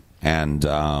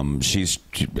 and she's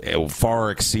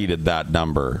far exceeded that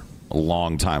number a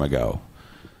long time ago.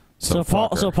 So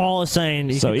Paul is saying.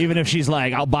 you So could- even if she's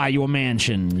like, "I'll buy you a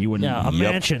mansion," you wouldn't. yeah, a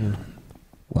mansion.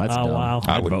 Well, that's Oh, dumb. wow.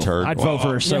 I would turd. I'd vote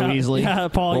for her so Yeah, easily. Yeah,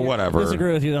 Paul. Well, whatever.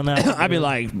 Disagree with you on that. I'd be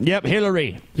like, "Yep,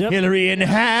 Hillary. Yep. Hillary in the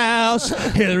House.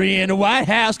 Hillary in the White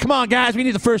House. Come on, guys, we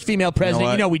need the first female president.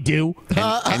 what? You know we do."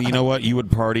 And you know what? You would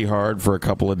party hard for a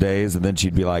couple of days, and then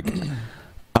she'd be like,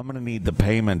 I'm going to need the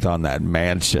payment on that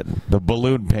mansion. The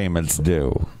balloon payments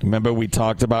due. Remember we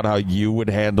talked about how you would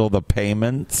handle the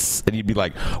payments? And you'd be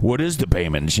like, what is the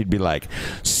payment? And she'd be like,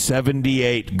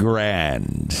 78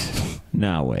 grand.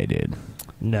 No way, dude.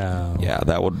 No. Yeah,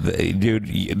 that would,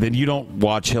 dude. Then you don't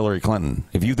watch Hillary Clinton.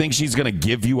 If you think she's gonna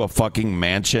give you a fucking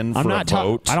mansion for I'm not a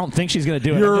vote, I don't think she's gonna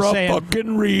do it. You're I'm just a saying, fucking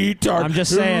retard. I'm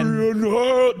just saying.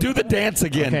 Do the dance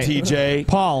again, Okay. TJ.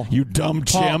 Paul, you dumb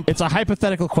Paul, chimp. it's a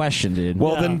hypothetical question, dude.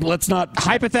 Well, then let's not.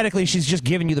 Hypothetically, she's just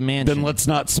giving you the mansion. Then let's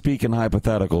not speak in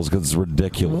hypotheticals because it's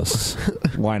ridiculous.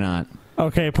 Why not?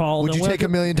 Okay, Paul. Would then you we'll- take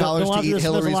 $1 million to eat there's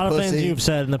Hillary's a lot of things pussy? you've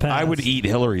said in the past. I would eat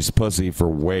Hillary's pussy for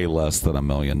way less than $1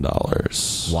 million.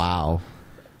 Wow.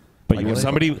 But like if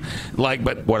somebody like,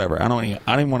 but whatever. I don't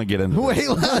even want to get into Way this.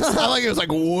 less. I like it was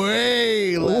like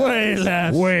way less. Way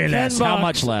less. Way $10. less. How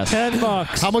much less?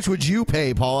 $10. How much would you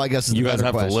pay, Paul? I guess is You the guys better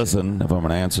have question. to listen if I'm going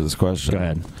to answer this question. Go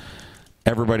ahead.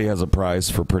 Everybody has a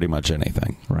price for pretty much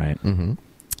anything. Right. Mm-hmm.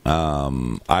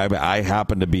 I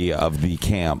happen to be of the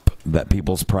camp that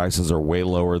people's prices are way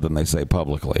lower than they say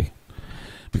publicly.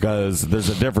 Because there's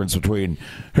a difference between,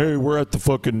 hey, we're at the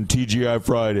fucking TGI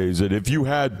Fridays, and if you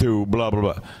had to, blah, blah,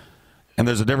 blah. And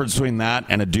there's a difference between that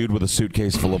and a dude with a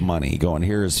suitcase full of money going,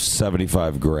 here's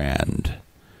 75 grand.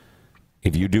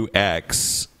 If you do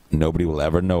X, nobody will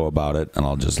ever know about it, and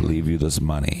I'll just leave you this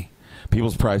money.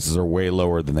 People's prices are way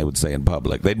lower than they would say in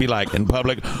public. They'd be like, in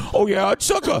public, oh yeah, I'd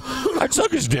suck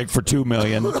his dick for $2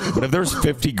 million. But if there's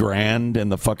 50 grand in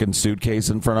the fucking suitcase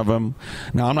in front of him,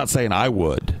 now I'm not saying I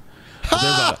would.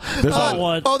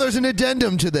 There's an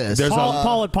addendum to this.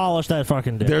 Paul would polish that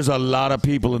fucking dick. There's a lot of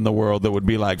people in the world that would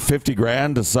be like 50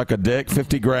 grand to suck a dick.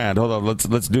 50 grand. Hold on,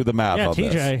 let's do the math Yeah, on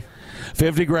TJ. this.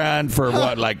 50 grand for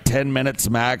what, like 10 minutes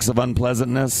max of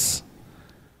unpleasantness?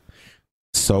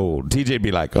 So TJ'd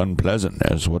be like,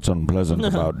 unpleasantness? What's unpleasant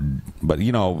about? But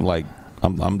you know, like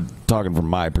I'm talking from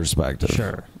my perspective.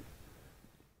 Sure.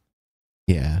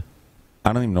 Yeah.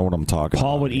 I don't even know what I'm talking about.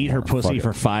 Paul would eat her pussy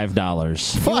for $5.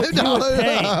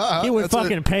 $5. He would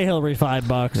fucking pay Hillary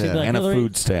 $5. He'd be like, And a Hillary,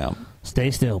 food stamp. Stay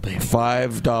still, baby.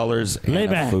 $5 Lay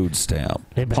and a back. food stamp.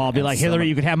 Paul would be like, Hillary,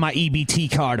 you could have my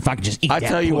EBT card if I could just eat I that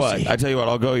tell you pussy. what,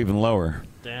 I'll go even lower.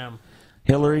 Damn.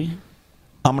 Hillary,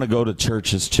 I'm going to go to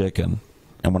Church's Chicken.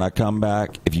 And when I come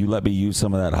back, if you let me use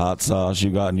some of that hot sauce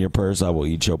you got in your purse, I will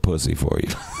eat your pussy for you.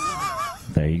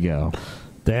 There you go.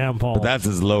 Damn, Paul. But that's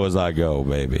as low as I go,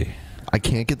 baby. I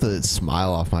can't get the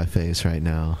smile off my face right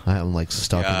now. I'm like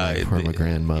stuck in like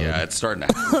permagran mode. Yeah, it's starting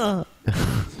to.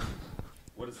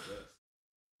 What is this?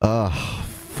 Oh,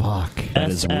 fuck.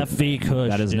 SFV Kush.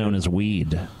 That is known as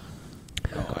weed.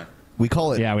 We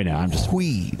call it. Yeah, we know. I'm just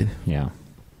weed. Yeah.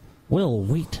 Will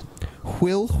Wheaton.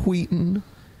 Will Wheaton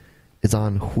is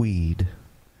on weed.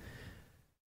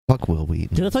 Fuck Will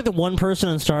Wheaton. Dude, that's like the one person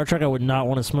in Star Trek I would not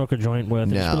want to smoke a joint with.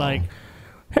 No. Just be like,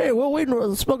 hey, Will Wheaton,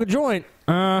 let's smoke a joint.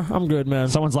 I'm good, man.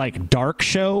 Someone's like, dark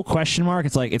show? Question mark.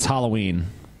 It's like, it's Halloween.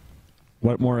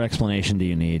 What more explanation do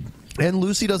you need? And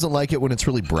Lucy doesn't like it when it's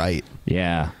really bright.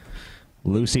 Yeah.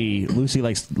 Lucy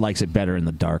likes it better in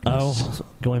the darkness. Oh,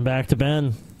 going back to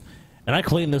Ben. And I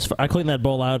cleaned that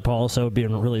bowl out, Paul, so it would be a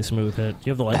really smooth hit. Do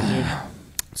you have the light, dude?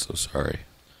 So sorry.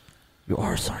 You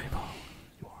are sorry, Paul.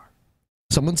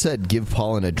 Someone said give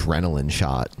Paul an adrenaline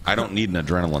shot. I don't need an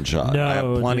adrenaline shot. No, I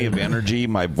have plenty of energy.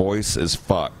 My voice is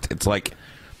fucked. It's like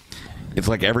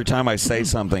every time I say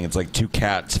something, it's like two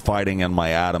cats fighting in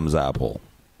my Adam's apple.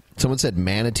 Someone said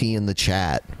manatee in the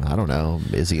chat. I don't know.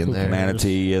 Is he in there?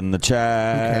 Manatee in the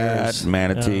chat.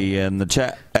 Manatee in the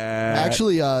chat.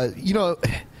 Actually,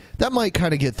 that might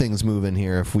kind of get things moving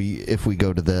here if we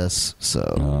go to this. So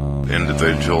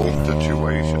individual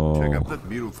situation. Check out that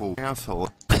beautiful asshole.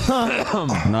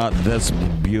 Not this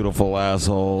beautiful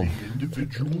asshole.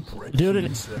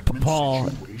 Dude, Paul,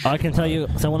 I can tell you,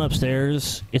 someone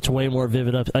upstairs, it's way more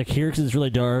vivid up. Like here, 'cause it's really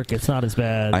dark. It's not as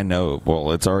bad. I know.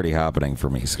 Well, it's already happening for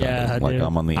me, Scott. Yeah, like dude.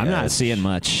 I'm on the I'm edge. not seeing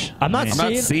much. I'm not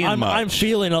seeing much. I'm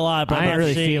feeling a lot, but I ain't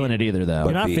really feeling it either, though.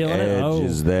 You're not feeling it?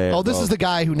 Oh. Oh, this is the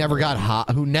guy who never got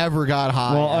hot. Who never got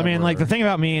hot. Well, I mean, like the thing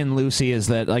about me and Lucy is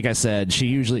that, like I said, she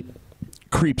usually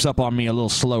creeps up on me a little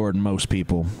slower than most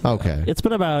people. Okay. It's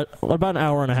been about an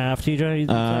hour and a half, TJ.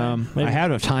 I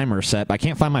had a timer set, but I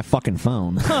can't find my fucking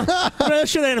phone. That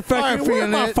shit ain't affecting me. Where's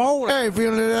my phone? I ain't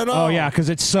feeling it at all. Oh yeah, because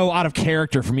it's so out of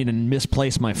character for me to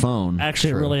misplace my phone.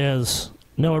 Actually, it really is.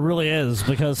 No, it really is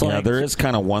because like there is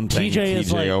kind of one thing TJ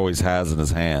TJ always has in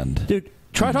his hand. Dude,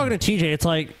 try talking to TJ. It's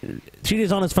like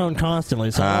TJ's on his phone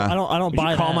constantly, so I don't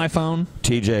buy call that. my phone?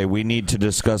 TJ, we need to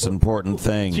discuss important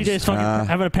things. TJ's fucking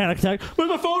having a panic attack. Where's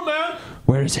my phone, man?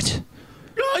 Where is it?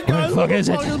 Where the fuck is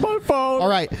it? my phone? All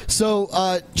right,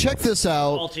 so check this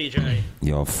out. Call TJ.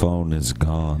 Your phone is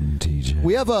gone, TJ.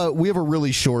 We have a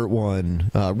really short one,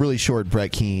 really short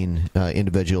Brett Keane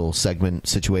individual segment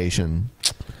situation.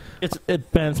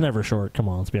 Ben's never short. Come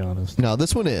on, let's be honest. No,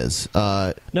 this one is.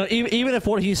 No, even if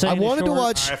what he's saying. I wanted to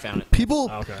watch. I found it. People,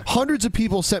 Okay. hundreds of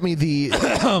people sent me the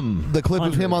the clip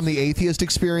of him on the Atheist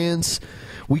Experience.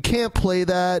 We can't play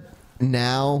that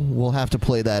now. We'll have to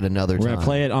play that another time. We're gonna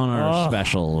play it on our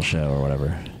special show or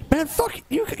whatever. Man, fuck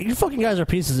you! You fucking guys are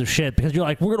pieces of shit because you're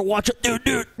like, we're gonna watch it, dude.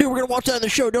 We're gonna watch that in the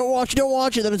show. Don't watch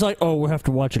it. Then it's like, oh, we'll have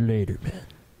to watch it later, man.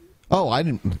 Oh, I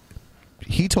didn't.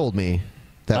 He told me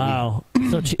that. Wow.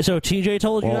 So TJ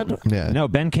told you that? Yeah. No,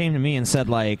 Ben came to me and said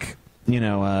like,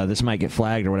 this might get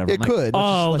flagged or whatever. It could.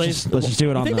 Let's just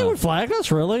do it on You think the. they would flag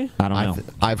us, really? I don't know.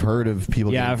 I've heard of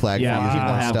people getting flagged for using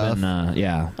that stuff.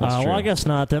 That's well, true. I guess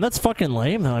not. Then that's fucking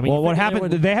lame, though. I mean, Well, you what think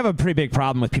happened? They have a pretty big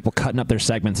problem with people cutting up their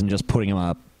segments and just putting them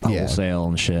up wholesale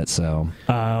and shit. So.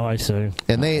 Oh, I see.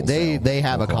 And they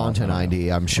have a content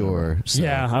ID, I'm sure. So.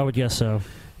 Yeah, I would guess so.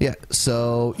 Yeah.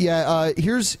 So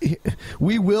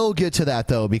we will get to that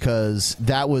though because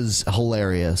that was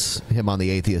hilarious. Him on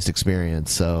the Atheist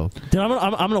Experience. So. Dude, I'm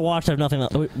gonna watch. I have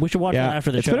nothing. We should watch that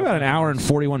after the It's show. been about an hour and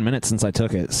 41 minutes since I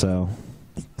took it, so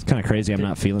it's kind of crazy. I'm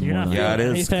not feeling more than Yeah, it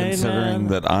is, anything, considering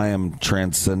that I am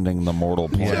transcending the mortal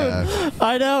plane.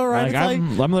 I know, right? Like,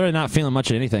 I'm literally not feeling much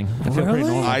of anything. I feel pretty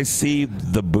normal. I see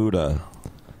the Buddha,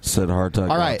 said Hartog.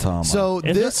 All right. So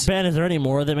Ben, is there any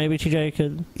more that maybe TJ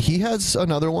could? He has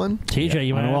another one. TJ,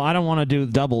 you might. Well, I don't want to do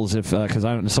doubles if because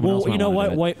someone else. Well, might you know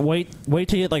wanna what? do it. Wait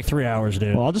till you get like 3 hours,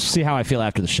 dude. Well, I'll just see how I feel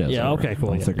after the show. Yeah, okay, cool,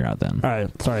 We'll yeah. figure out then. All right.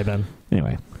 Sorry, Ben.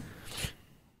 Anyway,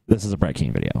 this is a Brett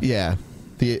Keane video. Yeah.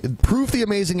 The proof the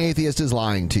amazing atheist is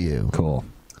lying to you. Cool.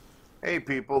 Hey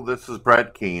people, this is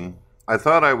Brett Keane. I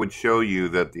thought I would show you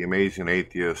that the amazing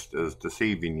atheist is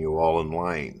deceiving you all in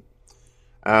lying.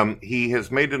 He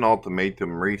has made an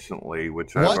ultimatum recently,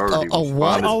 which I've already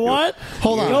responded to. What?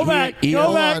 Hold on. Go back.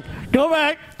 Go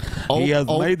back. He has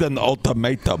made an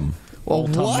ultimatum.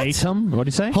 Ultimatum? What do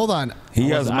you say? Hold on. He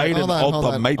has made an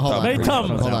ultimatum. Hold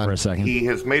on for a second. He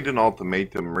has made an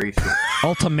ultimatum recently.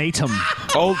 Ultimatum.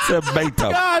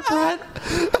 Ultimatum. God, Brett.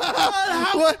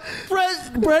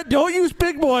 Brett, don't use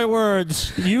big boy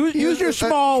words. Use your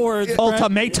small words. Brett.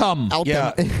 Ultimatum.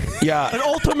 Yeah. An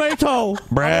ultimato.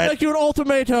 Brett. I'll make you an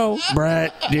ultimato.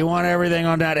 Brett, do you want everything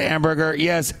on that hamburger?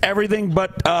 Yes, everything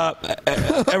but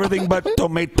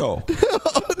tomato.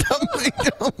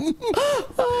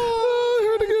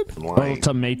 line.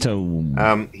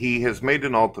 Ultimatum. He has made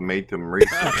an ultimatum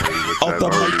recently, which I've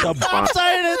already Stop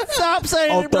saying it! Stop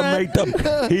saying it,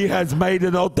 Ultimatum. He has made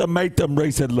an ultimatum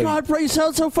recently. God, Brett, you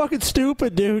sound so fucking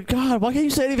stupid, dude. God, why can't you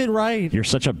say anything right? You're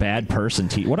such a bad person,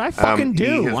 T. What I fucking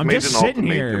do? I'm just sitting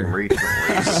here.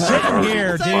 Sitting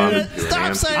here, dude.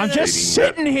 Stop saying I'm just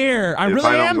sitting here. I really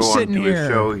am sitting If I don't go onto his here.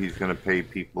 show, he's going to pay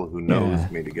people who knows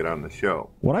me to get on the show.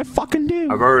 What I fucking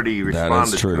do? I've already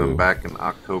responded to true. him back in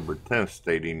October 10th,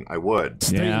 stating I would.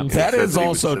 Yeah. That is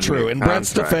also true. In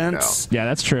Brett's defense, yeah,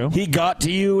 that's true. He got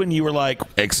to you and you were like,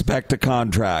 expect a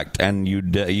contract, and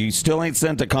you still ain't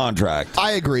sent a contract.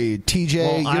 I agree.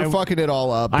 TJ, you're fucking it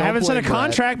all up. I Don't haven't sent a blame Brett.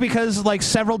 contract because, like,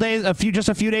 several days, just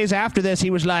a few days after this, he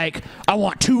was like, "I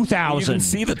want 2,000." You can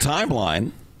see the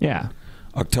timeline. Yeah.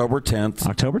 October 10th.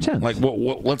 October 10th. Like,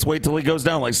 let's wait till he goes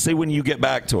down. Like, see when you get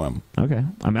back to him. Okay.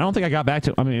 I mean, I don't think I got back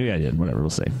to. I mean, maybe I did. Whatever. We'll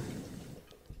see.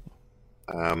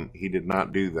 He did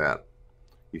not do that.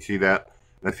 You see that?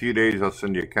 In a few days, I'll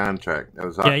send you a contract. That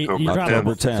was Yeah,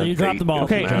 October 10th. So you dropped the ball.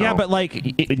 Okay, Now. yeah, but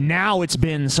like now it's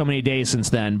been so many days since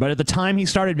then. But at the time he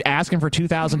started asking for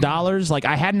 $2,000, like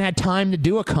I hadn't had time to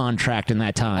do a contract in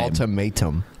that time.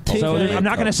 Ultimatum. So I'm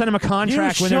not going to send him a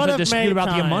contract when there's a dispute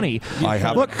about the money. I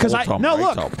have Look, because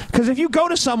if you go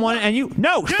to someone and you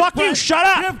fuck you, shut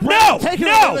up, Take her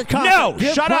to leave the contract.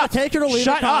 shut up, Take her to leave the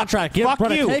shut up, contract. Give fuck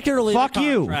Brett a you, take her to leave fuck the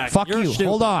you, contract. fuck You're you. stupid.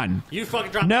 Hold on. You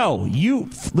fucking drop. No, you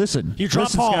listen. You drop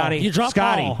listen, Paul. Scotty. You drop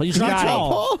Scotty. Paul. You drop Scotty.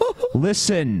 Paul.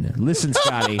 Listen,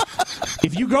 Scotty.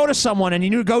 If you go to someone and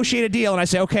you negotiate a deal, and I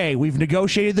say, okay, we've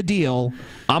negotiated the deal.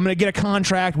 I'm going to get a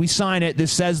contract. We sign it.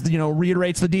 This says,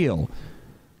 reiterates the deal.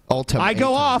 I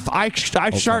go off. I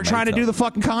start trying to do the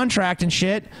fucking contract and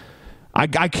shit. I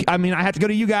mean, I have to go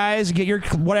to you guys and get your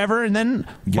whatever, and then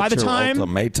by the time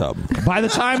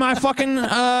I fucking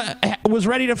was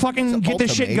ready to fucking get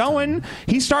this shit going,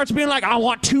 he starts being like, I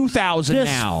want 2,000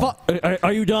 now.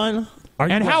 Are you done?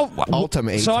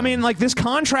 So I mean, like this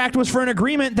contract was for an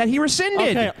agreement that he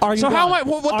rescinded. Okay, are you so done? how am I?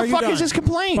 What Are the you fuck done? is his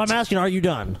complaint? I'm asking, are you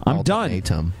done? I'm done.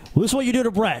 Well, this is what you do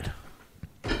to Brett.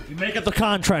 You make up the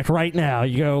contract right now.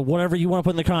 You go whatever you want to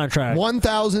put in the contract. $1,000.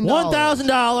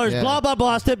 $1,000. Yeah. Blah blah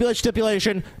blah.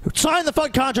 Stipulation. Sign the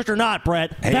fucking contract or not,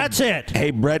 Brett. That's it.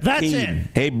 Hey, Brett. That's Keane. it.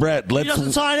 Hey, Brett. If he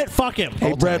doesn't sign it, fuck him.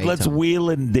 Hey, Brett. Let's wheel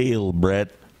and deal,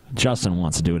 Brett. Justin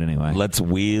wants to do it anyway. Let's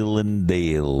wheel and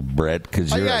deal, Brett,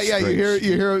 because you're a You hear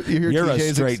you're a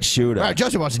TJ's straight shooter. All right,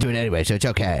 Justin wants to do it anyway, so it's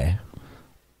okay.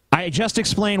 I just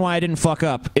explained why I didn't fuck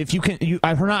up. If you can,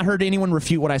 I've not heard anyone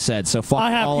refute what I said. So fuck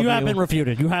I have. all of You have been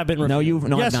refuted. You have been refuted. No, you've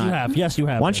no. Yes, I've not. you have. Yes, you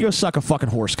have. Why don't you go suck a fucking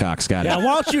horse cock, Scotty? Yeah,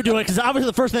 why don't you do it? Because obviously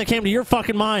the first thing that came to your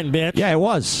fucking mind, bitch. Yeah, it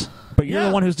was. But you're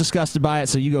the one who's disgusted by it,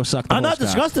 so you go suck the I'm horse not cock.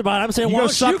 disgusted by it. I'm saying, You why go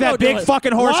don't suck you that go do big it?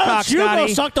 fucking horse Why cock, don't you go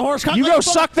Scotty. suck the horse cock? You Let go the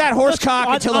suck that horse cock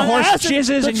until the horse acid,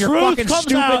 jizzes the in your truth fucking comes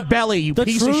stupid out. belly, you the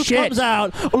piece of truth shit. comes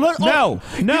out. No.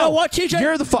 You know what, TJ?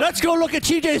 You're the let's go look at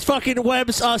TJ's fucking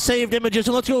web's saved images,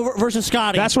 and let's go versus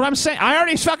Scotty. That's what I'm saying. I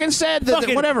already fucking said that.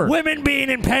 Fucking Whatever. Women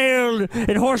being impaled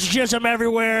and horse jism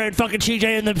everywhere, and fucking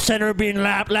TJ in the center being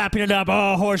lapping it up.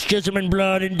 Oh, horse jism and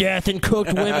blood and death and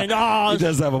cooked women. Oh, He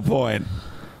does have a point.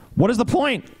 What is the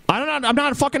point? I'm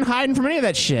not fucking hiding from any of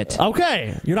that shit.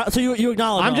 Okay, you're not. So you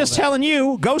acknowledge. I'm just telling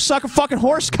you, go suck a fucking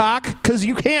horse cock, because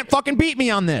you can't fucking beat me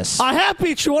on this. I have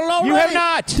beat you already. You have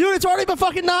not, dude. It's already been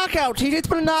fucking knockout. TJ, it's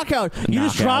been a knockout. You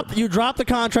just drop the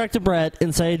contract to Brett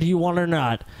and say, do you want it or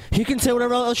not? He can say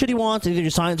whatever else shit he wants. Either he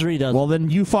signs or he doesn't. Well, then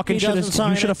you fucking should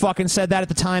have fucking said that at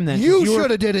the time. Then You should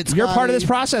have did it. You're part of Scotty. this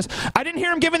process. I didn't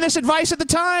hear him giving this advice at the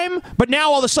time, but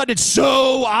now all of a sudden it's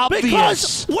so obvious.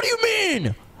 Because what do you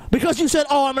mean? Because you said,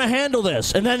 "Oh, I'm going to handle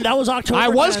this," and then that was October. I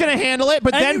was 10th. going to handle it,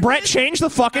 but then Brett changed the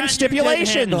fucking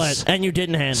stipulations. And you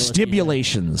didn't handle it.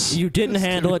 Stipulations. You didn't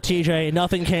handle it, TJ.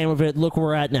 Nothing came of it. Look where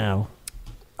we're at now.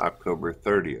 October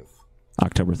 30th.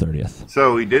 October 30th.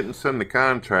 So he didn't send the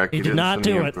contract. He did didn't not send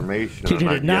do the it. information. He and did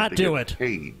I've not yet to do get it.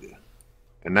 Paid.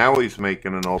 And now he's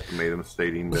making an ultimatum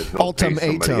stating that he'll pay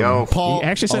somebody else. He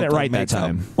actually said it right that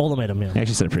time. Ultimatum, yeah. He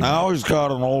actually said it pretty I always got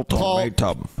an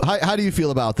ultimatum. How do you feel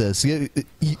about this?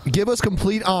 Give us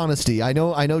complete honesty. I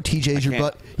know TJ's your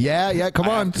butt. Yeah, come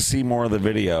on. I have to see more of the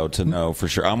video to know for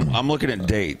sure. I'm looking at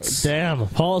dates. Damn,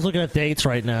 Paul's looking at dates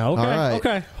right now. Okay, All right.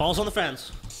 okay. Paul's on the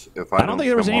fence. If I don't think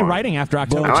there was come any on. writing after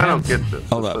October No, 10th. I don't get this.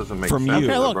 Hold This up. doesn't make From sense. you.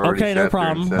 Okay, look. I've already Okay, no sat there and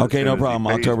problem. said, Okay, as no soon as he problem.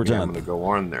 pays October me, I'm 10th. going to go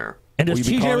on there. And does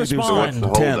TJ respond?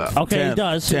 10th. Okay, he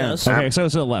does. He does. Okay, so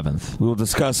it's the 11th. We'll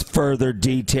discuss further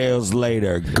details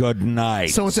later. Good night.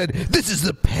 Someone said, "This is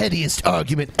the pettiest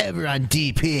argument ever on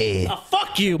DP."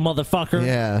 Fuck you, motherfucker.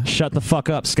 Yeah. Shut the fuck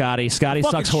up, Scotty. Scotty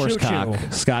Fucking sucks horse shoot cock.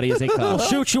 you. Scotty is a We'll cuck.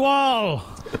 shoot you all.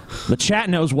 The chat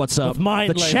knows what's up. The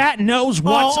Lane. chat knows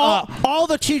what's up. All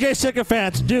the TJ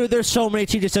sycophants. Dude, there's so many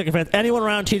TJ sycophants. Anyone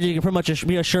around TJ, you can pretty much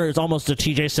be assured is almost a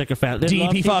TJ sycophant. They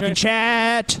love DP TJ. fucking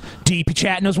chat. DP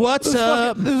chat knows what's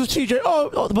up. This is TJ. Oh,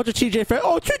 a bunch of TJ fans.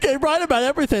 Oh, TJ right about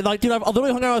everything. Like, dude, I've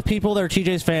literally hung out with people that are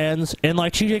TJ's fans, and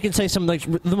like TJ can say some like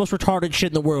the most retarded shit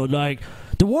in the world. Like,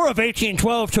 the War of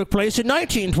 1812 took place in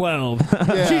 1912.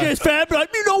 TJ's fan, but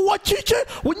like, you know what, TJ?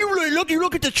 When you really look, you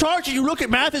look at the charts and you look at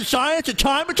math and science and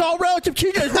time. It's all relative.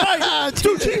 TJ's right.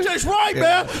 Dude, TJ's right,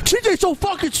 man. TJ's so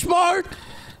fucking smart.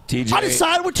 TJ, I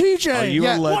decided with TJ. Are you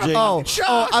alleging?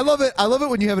 I love it. I love it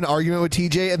when you have an argument with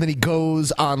TJ and then he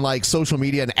goes on like social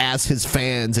media and asks his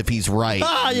fans if he's right.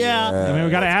 Yeah. I mean,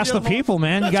 we got to ask the people,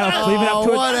 man. You got to leave it up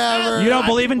to it. Whatever. You don't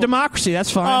believe in democracy.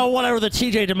 That's fine. Oh, whatever. The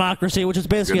TJ democracy, which is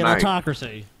basically Good an night.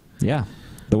 autocracy. Yeah.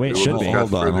 The way it should be.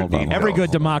 Hold on. Every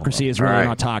good democracy is really All an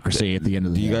right. autocracy at the end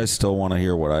of the Do you guys still want to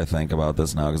hear what I think about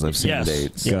this now? Because I've seen Yes.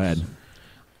 dates. Go ahead.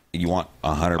 You want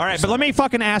 100%. All right, but let me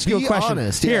fucking ask you a question.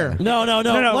 Here. No.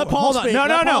 Let Paul Hold on. speak. No.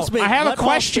 Let Paul speak. I have Let a Paul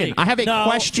question. speak. I have a No,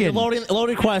 question.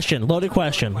 Loaded question. Paul. Loaded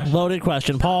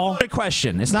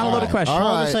question. It's not a loaded question.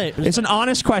 All right. It's an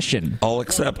honest question. I'll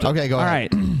accept it. Okay, go All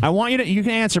ahead. right. I want you to. You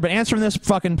can answer, but answer from this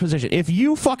fucking position. If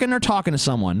you fucking are talking to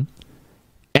someone,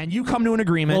 and you come to an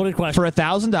agreement for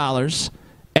 $1,000,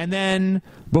 and then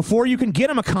before you can get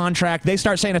them a contract, they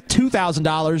start saying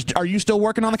 $2,000. Are you still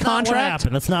working on the contract?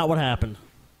 That's not what happened.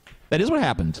 That is what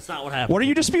happened. That's not what happened. What are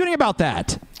you disputing about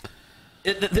that?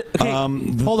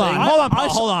 Hold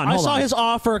on. I saw his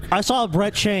offer. I saw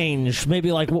Brett change.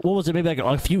 Maybe like what was it? Maybe like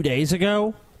a few days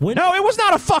ago. No, it was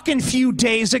not a fucking few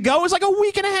days ago. It was like a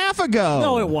week and a half ago.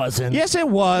 No, it wasn't. Yes, it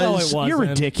was. No, it wasn't. You're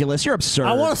ridiculous. You're absurd.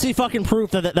 I want to see fucking proof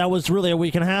that was really a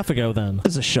week and a half ago. Then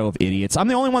This is a show of idiots. I'm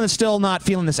the only one that's still not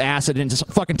feeling this acid, and it's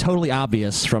fucking totally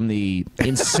obvious from the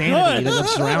insanity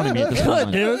that's surrounding me at this Good,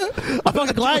 moment. dude. I'm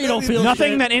fucking glad you don't feel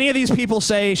Nothing shit. that any of these people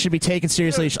say should be taken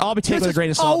seriously. It should all be taken with a grain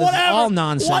of Oh, salt. This is whatever. all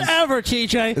nonsense. Whatever,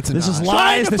 TJ. This is Trying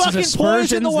lies. to This is fucking aspersions.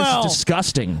 poison the well. This is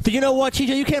disgusting. But you know what,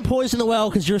 TJ? You can't poison the well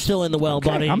because you're still in the well,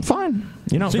 buddy. I'm fine.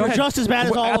 You know, so go you're ahead. just as bad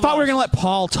as all I of thought we were us. going to let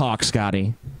Paul talk,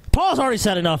 Scotty. Paul's already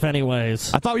said enough,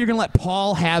 anyways. I thought we were going to let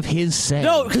Paul have his say.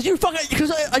 No, because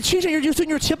TJ, you're just doing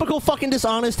your typical fucking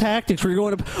dishonest tactics where you're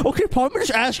going to. Okay, Paul, let me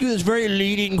just ask you this very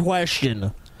leading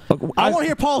question. I want to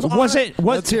hear Paul's. Let's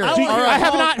hear it. I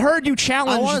have not heard you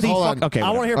challenge the. Okay,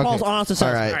 I want to hear Paul's honest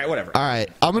assessment. All right. All right, whatever. All right.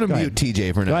 I'm going to mute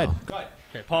TJ for now. Go ahead.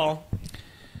 Okay, Paul.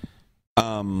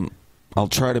 I'll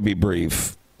try to be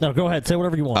brief. No, go ahead. Say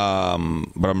whatever you want.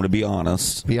 But I'm going to be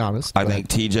honest. Be honest. I think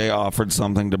TJ offered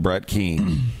something to Brett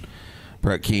Keane.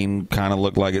 Brett Keane kind of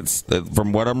looked like it's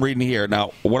from what I'm reading here.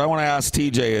 Now, what I want to ask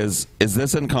TJ is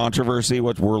this in controversy?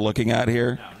 What we're looking at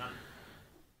here?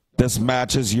 This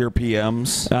matches your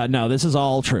PMs? No, this is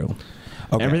all true.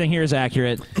 Okay. Everything here is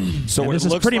accurate. So and what this it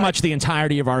is looks pretty like- much the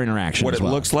entirety of our interaction. What as it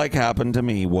well. looks like happened to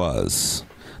me was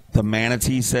the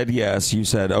manatee said yes. You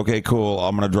said, okay, cool.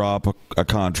 I'm going to draw up a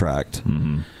contract.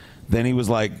 Mm-hmm. Then he was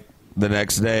like, the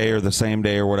next day or the same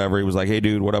day or whatever, he was like, hey,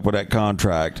 dude, what up with that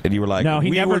contract? And you were like, No, he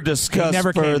we never were discussed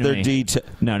never came to further me. detail.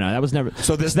 No, that was never.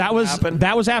 So this that was happened?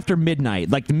 that was after midnight.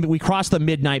 Like we crossed the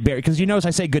midnight barrier because you notice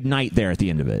I say good night there at the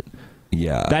end of it.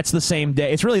 Yeah, that's the same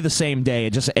day. It's really the same day.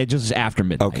 It just is after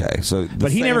midnight. Okay, so the but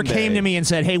he same never came day. to me and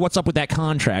said, "Hey, what's up with that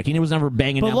contract?" He was never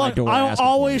banging But down my look, door. I'll asking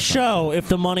always show if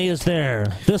the money is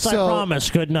there. This I So- promise.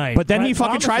 Good night. But then I he fucking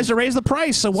promise tries to raise the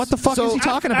price. So what the fuck is he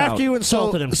talking about? After you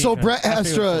insulted him, So TJ. Brett has After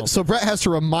you to. insulted So Brett has to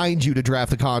remind you to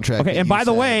draft the contract. Okay, that and you by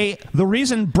the said. way, the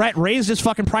reason Brett raised his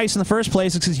fucking price in the first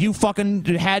place is because you fucking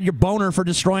had your boner for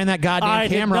destroying that goddamn I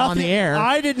did camera on nothing- the air.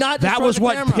 I did not That destroy was the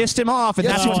what camera. pissed him off, and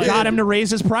Yes, that's you what did. got him to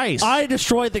raise his price. I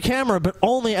destroyed the camera, but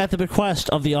only at the bequest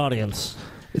of the audience.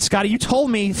 Scotty, you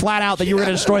told me flat out that you were going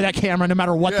to destroy that camera no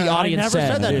matter what the audience I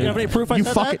never said that. Do you have any proof I You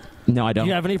said fucking- that? No, I don't. Do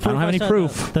you have any proof I don't have any said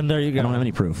proof. that? Then there you go. I don't have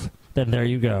any proof. Then there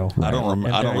you go. I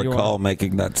don't recall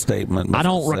making that statement. I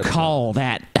don't recall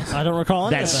that. I don't recall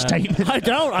any That of that. statement. I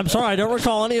don't. I'm sorry. I don't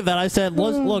recall any of that. I said,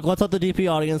 look, let's let the DP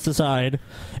audience decide,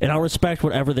 and I'll respect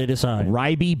whatever they decide.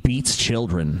 Ryby beats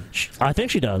children. I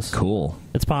think she does. Cool.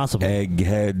 It's possible.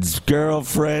 Egghead's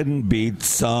girlfriend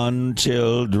beats on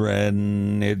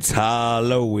children. It's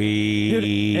Halloween. Dude,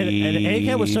 and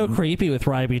Egghead was so creepy with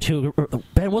Ryby too.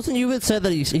 Ben, wasn't you that said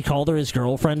that he called her his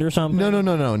girlfriend or something?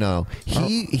 No.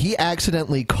 He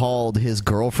accidentally called his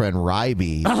girlfriend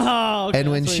Ryby. Oh, okay,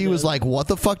 and when she was like, "What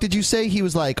the fuck did you say?" He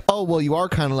was like, "Oh, well, you are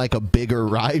kind of like a bigger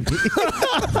Ryby."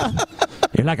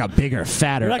 You're like a bigger,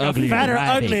 fatter, You're like uglier, a fatter,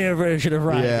 Ryby. uglier version of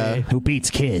Ryby. Yeah. Who beats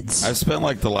kids. I've spent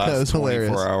like the last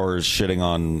 24 hours shitting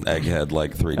on Egghead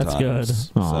like 3 That's times. good.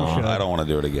 So Aw. I don't want to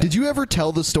do it again. Did you ever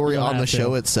tell the story You don't on the have to.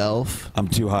 show itself? I'm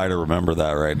too high to remember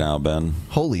that right now, Ben.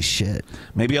 Holy shit.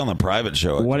 Maybe on the private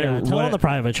show. the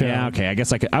private show. Yeah, okay. I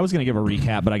guess I was going to give a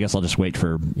recap, but I guess I'll just wait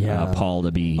for Paul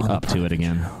to be up to it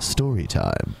again. Story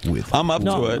time with. I'm up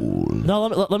to it. No,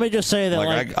 let me just say that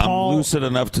like, I'm Paul, lucid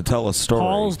enough to tell a story.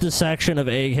 Paul's dissection of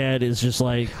Egghead is just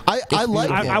like I like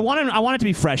it. I want it to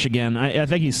be fresh again. I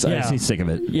think he's sick of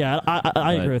it. Yeah,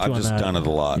 I agree with you I've on just that. done it a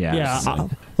lot. Yeah,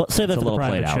 let's say that It's a for the little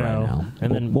private played out show, right now.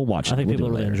 and then we'll watch it. I think We'll people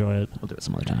do it really later. enjoy it. We'll do it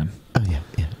some other time. Oh yeah.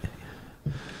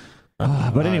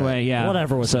 But anyway, yeah.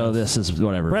 Whatever with So this is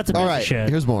whatever. Brett's a piece of shit.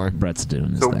 Here's more. Brett's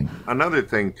doing this So thing. another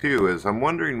thing too is I'm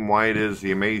wondering why it is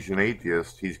the Amazing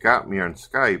Atheist. He's got me on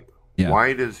Skype. Yeah.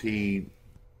 Why does he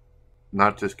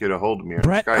not just get a hold of me on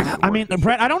Brett, Skype? I mean,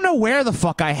 Brett, I don't know where the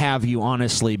fuck I have you,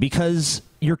 honestly, because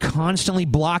you're constantly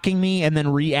blocking me and then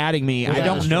re-adding me. I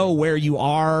don't know where you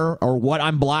are or what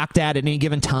I'm blocked at any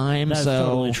given time. That's so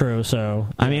totally true. So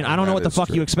I mean, I don't know what the fuck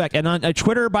you expect. And on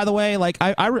Twitter, by the way, like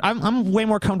I'm way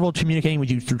more comfortable communicating with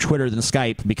you through Twitter than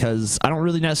Skype because I don't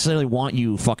really necessarily want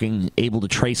you fucking able to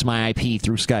trace my IP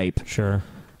through Skype. Sure.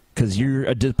 Because you're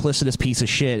a duplicitous piece of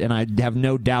shit, and I have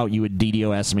no doubt you would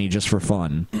DDoS me just for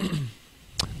fun.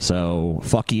 So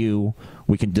fuck you.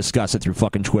 We can discuss it through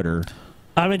fucking Twitter.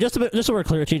 I mean, just so we're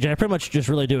clear, TJ, I pretty much just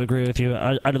really do agree with you.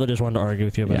 I really just wanted to argue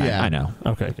with you about it. I know.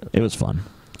 Okay, good. It was fun.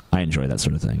 I enjoy that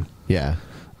sort of thing. Yeah.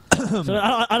 So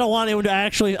I don't want anyone to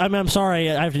actually. I mean, I'm sorry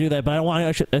I have to do that, but I don't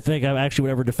want to think I actually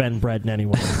would ever defend Brett in any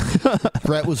way.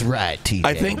 Brett was right, TJ.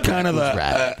 I think kind of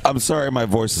the. I'm sorry, my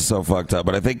voice is so fucked up,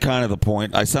 but I think kind of the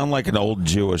point. I sound like an old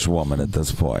Jewish woman at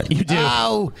this point. You do.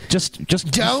 Oh, just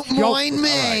don't mind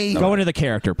me. Go into the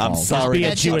character, Paul. I'm sorry.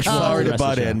 Just be a Jewish woman sorry for the to rest of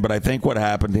butt the show. in, but I think what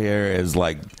happened here is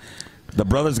like. The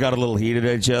brothers got a little heated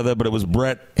at each other, but it was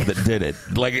Brett that did it.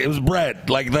 Like it was Brett.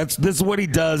 Like this is what he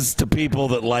does to people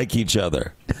that like each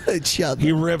other.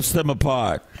 He rips them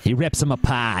apart. He rips them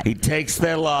apart. He takes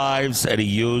their lives and he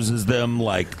uses them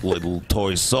like little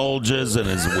toy soldiers in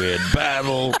his weird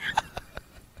battle.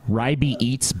 Ryby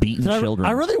eats beaten children.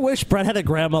 I really wish Brett had a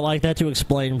grandma like that to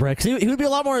explain Brett, because he would be a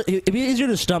lot more. It'd be easier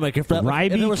to stomach if that.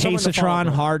 Ryby, if there was someone to follow Casatron,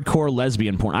 him. hardcore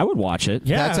lesbian porn. I would watch it.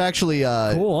 Yeah, That's actually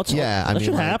cool. That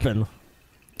should like, happen.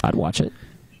 I'd watch it.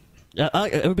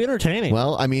 It would be entertaining.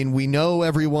 Well, I mean, we know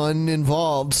everyone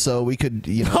involved, so we could,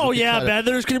 you know. Oh we could yeah, try to- man!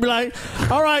 They're just gonna be like,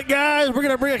 "All right, guys, we're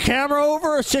gonna bring a camera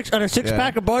over, a six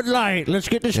pack of Bud Light. Let's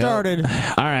get this started."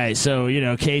 All right, so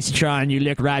Casatron, you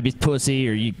lick Ryby's pussy,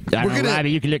 or Ryby,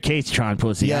 you can lick Casatron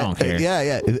pussy. I don't care.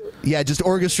 Yeah. Just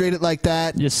orchestrate it like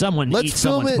that. Just someone eat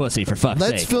someone's pussy for fuck's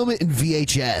Let's sake. film it in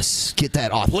VHS. Get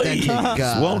that authentic.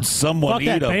 Won't someone Fuck eat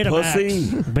that a Betamax. pussy?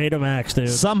 Betamax, dude.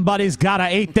 Somebody's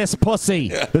gotta eat this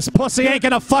pussy. This pussy ain't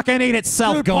gonna fucking eat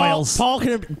itself, Dude, Goyles.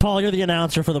 Paul, you're the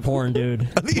announcer for the porn, dude.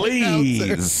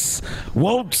 Please,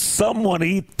 won't someone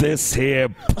eat this here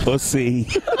pussy?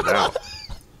 Now,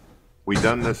 we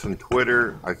done this on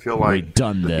Twitter. I feel like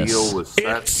done the this. deal was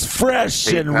set. It's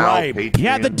fresh and PayPal, ripe. Patreon,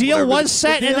 Yeah, the deal whatever. was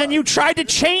set, and then you tried to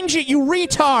change it, you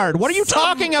retard. What are you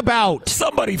talking about?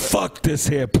 Somebody fuck this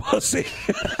here pussy.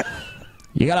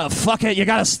 You gotta fuck it. You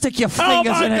gotta stick your Oh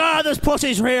fingers my in it. God, this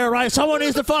pussy's here, right? Someone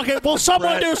needs to fuck it. Will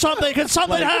someone Brett, do something? Can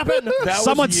something happen? That was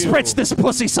Someone you. spritz this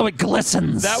pussy so it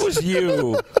glistens. That was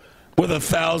you with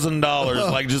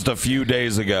 $1,000 like just a few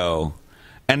days ago.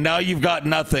 And now you've got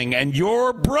nothing. And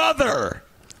your brother.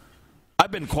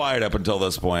 I've been quiet up until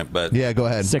this point, but. Yeah, go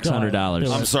ahead. $600.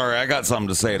 I'm sorry. I got something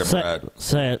to say to Brett.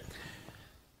 Say it.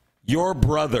 Your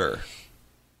brother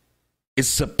is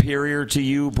superior to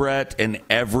you, Brett, in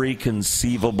every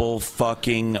conceivable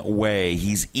fucking way.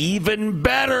 He's even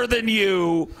better than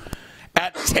you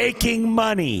at taking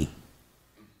money.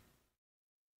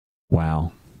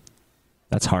 Wow.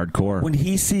 That's hardcore. When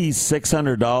he sees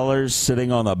 $600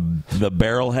 sitting on the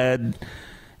barrel head,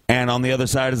 and on the other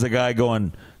side is a guy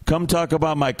going, come talk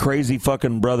about my crazy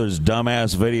fucking brother's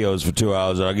dumbass videos for 2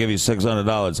 hours and I'll give you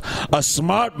 $600. A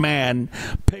smart man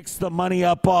picks the money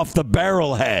up off the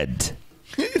barrel head.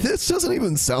 This doesn't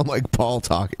even sound like Paul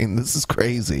talking. This is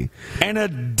crazy. And a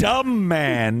dumb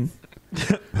man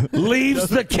leaves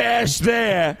the cash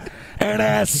there and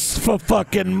asks for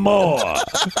fucking more.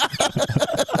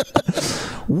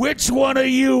 Which one are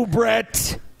you,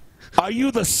 Brett? Are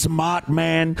you the smart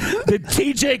man? Did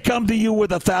TJ come to you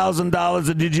with $1,000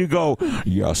 and did you go,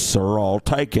 yes, sir, I'll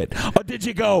take it? Or did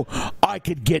you go, I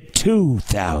could get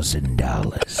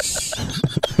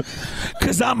 $2,000?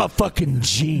 Because I'm a fucking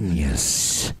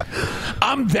genius.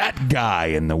 I'm that guy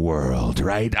in the world,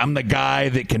 right? I'm the guy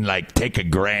that can, like, take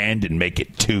 $1,000 and make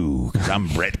it 2 because I'm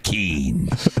Brett Keane.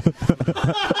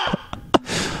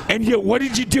 And what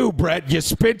did you do, Brett? You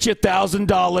spent your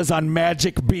 $1,000 on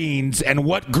magic beans, and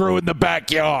what grew in the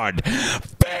backyard?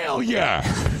 Failure!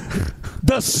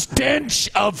 The stench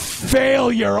of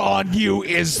failure on you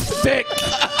is thick,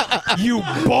 you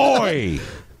boy!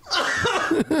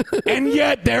 And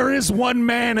yet there is one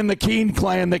man in the Keane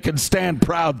clan that can stand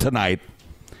proud tonight.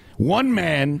 One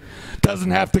man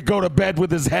doesn't have to go to bed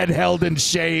with his head held in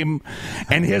shame,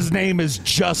 and his name is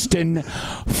Justin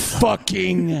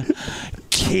fucking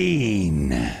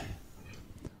Keane.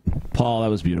 Paul, that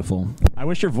was beautiful. I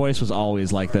wish your voice was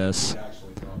always like this.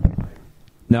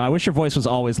 No, I wish your voice was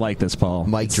always like this, Paul.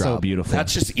 It's so beautiful.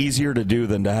 That's just easier to do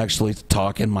than to actually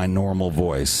talk in my normal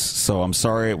voice. So I'm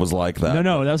sorry it was like that.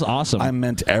 No, that was awesome. I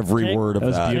meant every word of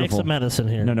that. Take some medicine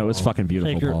here. No, it was fucking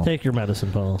beautiful, Paul. Take your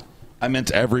medicine, Paul. I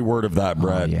meant every word of that,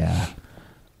 Brett. Oh, yeah.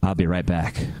 I'll be right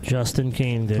back. Justin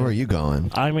Keane, dude. Where are you going?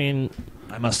 I mean,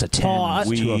 I must attend Paul,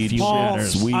 to a few Paul,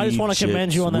 matters. I just want to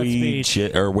commend you on that speech.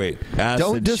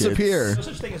 Don't disappear. No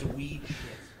such thing as weed.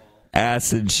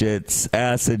 Acid shits.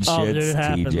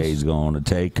 TJ's going to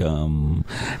take them.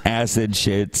 Acid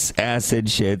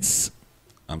shits.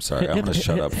 I'm sorry. I'm going to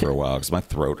shut up for a while because my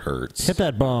throat hurts. Hit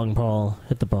that bong, Paul.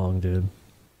 Hit the bong, dude.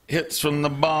 Hits from the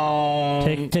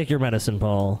bong. Take your medicine,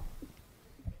 Paul.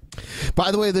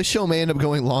 By the way, this show may end up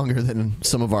going longer than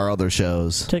some of our other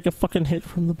shows. Take a fucking hit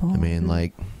from the bong. I mean,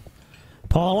 like...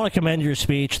 Paul, I want to commend your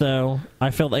speech, though.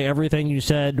 I felt like everything you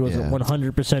said was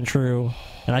 100% true,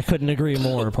 and I couldn't agree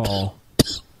more, Paul.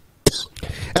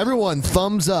 Everyone,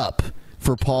 thumbs up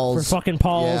for Paul's... For fucking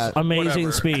Paul's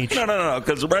amazing speech. No,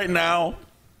 because right now,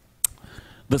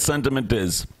 the sentiment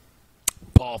is...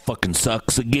 Paul fucking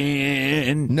sucks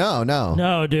again.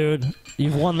 No, dude.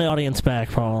 You've won the audience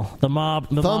back, Paul. The mob.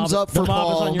 Thumbs up for the mob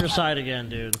Paul. is on your side again,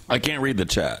 dude. I can't read the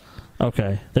chat.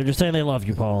 Okay, they're just saying they love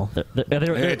you, Paul.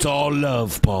 It's all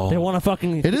love, Paul. They want to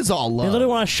fucking. It is all love. They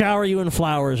literally want to shower you in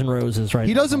flowers and roses right now.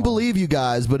 He doesn't believe you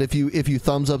guys, but if you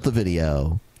thumbs up the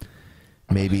video,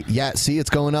 maybe. Yeah, see,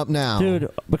 it's going up now,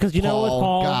 dude. Because you know what,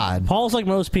 Paul? God. Paul's like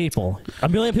most people. A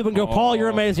million people can go, Paul, you're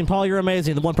amazing. Paul, you're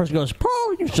amazing. The one person goes,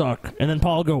 Paul, you suck, and then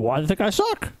Paul will go, why do you think I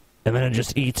suck? And then it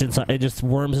just eats inside. It just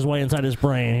worms his way inside his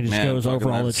brain. He just goes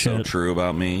over all the shit. That's so true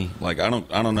about me. Like I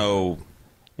don't know.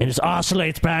 It just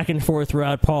oscillates back and forth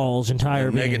throughout Paul's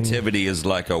entire being. Negativity is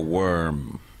like a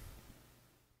worm.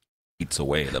 Eats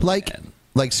away at a man.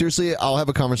 Like, seriously, I'll have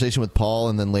a conversation with Paul,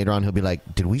 and then later on he'll be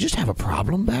like, did we just have a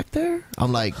problem back there?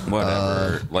 I'm like,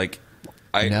 whatever.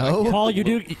 No? Paul, you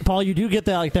do get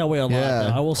that like that way a lot. Yeah. Though.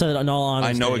 I will say that in all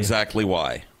honesty. I know exactly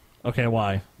why. Okay,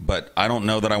 why? But I don't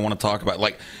know that I want to talk about.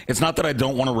 Like, it's not that I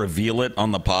don't want to reveal it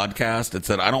on the podcast. It's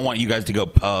that I don't want you guys to go,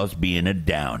 Paul's being a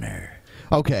downer.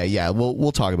 Okay, yeah,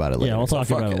 we'll talk about it later. Yeah, we'll talk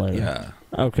about it later. Yeah.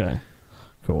 Okay.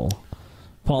 Cool.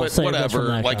 Paul, but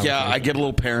whatever. Like, yeah, I get a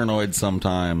little paranoid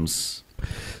sometimes.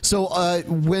 So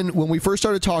when we first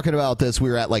started talking about this, we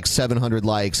were at like 700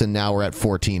 likes, and now we're at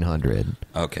 1,400.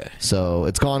 Okay. So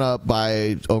it's gone up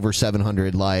by over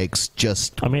 700 likes.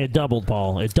 I mean, it doubled,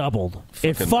 Paul. It doubled.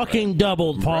 It fucking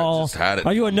doubled, Paul. Just had it.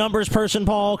 Are you a numbers person,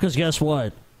 Paul? Because guess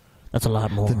what? That's a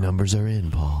lot more. The numbers are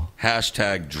in, Paul.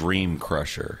 Hashtag Dream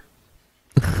Crusher.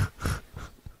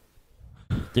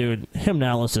 Dude,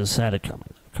 Hymnalysis had it coming.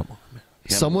 Come on, man.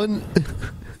 Someone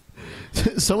if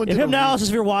Hymnalysis,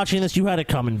 if you're watching this, you had it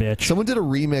coming, bitch. Someone did a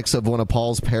remix of one of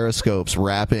Paul's Periscopes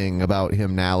rapping about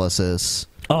Hymnalysis.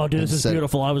 Oh, dude, this is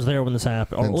beautiful. I was there when this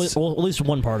happened. Or at least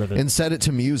one part of it. And set it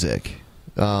to music.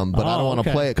 But I don't want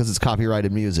to play it because it's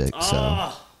copyrighted music.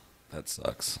 So that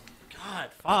sucks. God,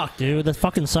 fuck, dude. That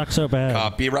fucking sucks so bad.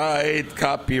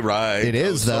 Copyright. It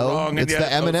is, though. It's the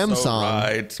Eminem song.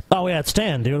 Right. Oh, yeah, it's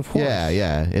Stan, dude, of course.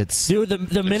 Yeah. It's dude,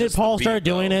 the minute Paul started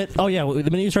doing it, the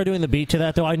minute you started doing the beat to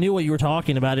that, though, I knew what you were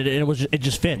talking about, and it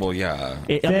just fit. Well, yeah.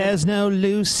 There's no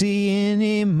Lucy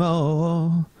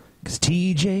anymore, because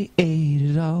TJ ate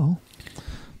it all.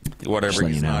 Whatever,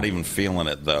 he's not even feeling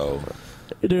it, though.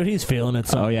 Dude, he's feeling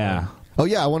it. Oh, yeah. Oh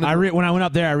yeah, when I went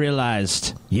up there, I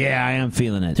realized, yeah, I am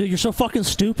feeling it. Dude, you're so fucking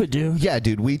stupid, dude. Yeah,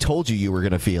 dude, we told you were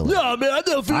gonna feel it. No, man, I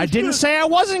don't feel I didn't say I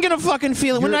wasn't gonna fucking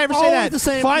feel it. When did I ever say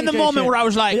that? Find the moment where I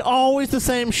was like, always the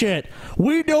same shit.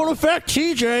 We don't affect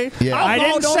TJ. Yeah. I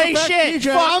didn't say shit.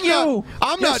 TJ. Fuck you.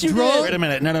 I'm not drunk. Wait a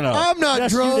minute. No. I'm not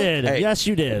yes, drunk. You did. Hey, yes,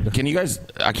 you did. Can you guys?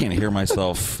 I can't hear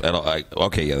myself at all.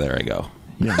 Okay, yeah, there I go.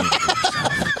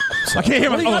 I can't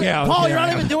hear my Paul, you're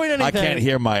not even doing anything. I can't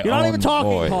hear my You're not own even talking,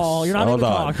 voice. Paul. You're not even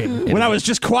talking. When I was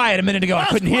just quiet a minute ago, I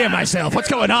couldn't hear myself. What's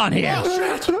going on here?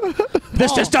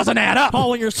 This just doesn't add up.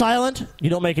 Paul, when you're silent, you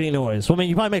don't make any noise. Well, I mean,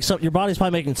 you probably make some. Your body's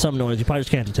probably making some noise. You probably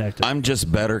just can't detect it. I'm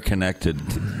just better connected,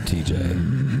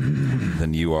 TJ,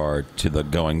 than you are to the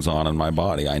goings on in my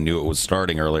body. I knew it was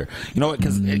starting earlier. You know what?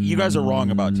 Because you guys are wrong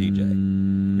about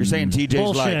TJ. You're saying TJ's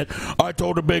Bullshit. like, I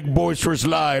told a big boisterous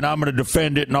lie and I'm going to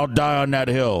defend it and I'll die on that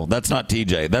hill. That's not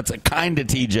TJ. That's a kind of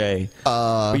TJ.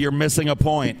 But you're missing a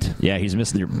point. Yeah, he's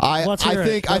missing your. I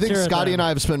think Scotty and I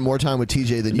have spent more time with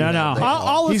TJ than you.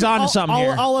 No. He's on to something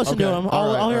here. I'll listen to him.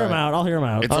 I'll hear him out. out. I'll hear him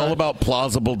out. It's all about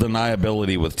plausible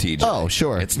deniability with TJ. Oh,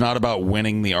 sure. It's not about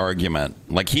winning the argument.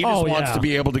 Like, he just wants to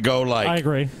be able to go like, I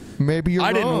agree. Maybe you're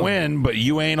I wrong. didn't win, but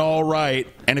you ain't all right.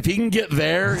 And if he can get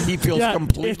there, he feels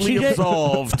completely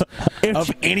absolved of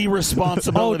any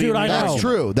responsibility. Oh, dude, I know. That's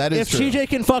true. That is true. If TJ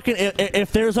can fucking,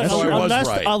 if there's like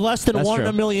a less than 1 in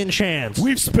a million chance.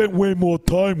 We've spent way more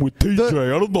time with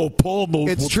TJ. I don't know if Paul knows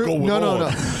It's what's true. going No.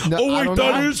 on. Oh, wait,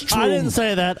 that is true. I didn't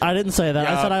say that. I said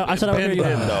I would hear you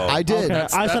out. I did.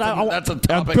 Okay. That's a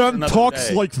topic Ben for another talks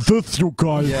day. like this, you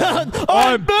guys.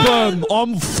 I'm Ben.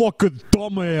 I'm fucking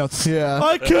dumbass. Yeah.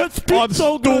 I can't speak I'm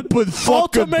so good. stupid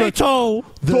fucking Tomato.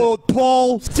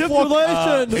 Paul.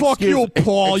 Stipulation. Fuck you,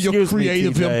 Paul. Your Excuse me,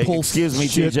 creative TJ. impulse. Excuse me,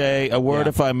 shit. TJ. A word,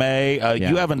 if I may.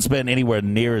 You haven't spent anywhere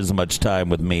near as much time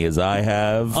with me as I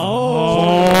have.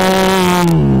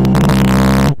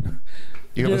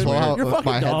 You're gonna blow out you're fucking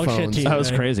my dog shit, headphones. TJ. That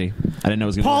was crazy. I didn't know it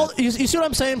was going to Paul, you see what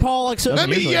I'm saying, Paul? Like, so Let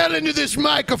me yell into this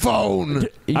microphone.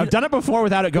 I've done it before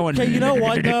without it going. Okay, you know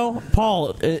what though,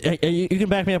 Paul? You can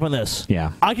back me up on this.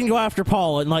 Yeah. I can go after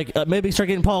Paul and like maybe start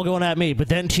getting Paul going at me, but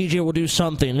then TJ will do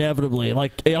something inevitably.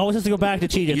 Like it always has to go back to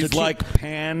TJ. He's like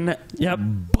Pan,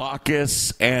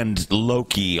 Bacchus, and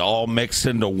Loki all mixed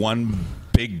into one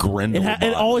big Grindelwald.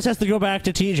 It always has to go back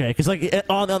to TJ because like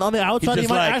on the outside he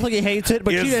might act like he hates it,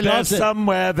 but is TJ there loves it.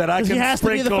 Somewhere that I He can has to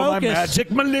be the sprinkle my focus.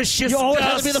 magic malicious You always dust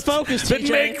have to be the focus, that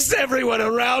TJ. makes everyone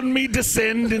around me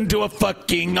descend into a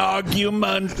fucking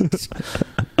argument.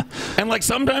 And like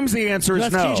sometimes the answer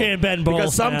is That's no. TJ and Ben both,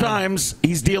 because sometimes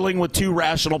he's dealing with two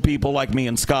rational people like me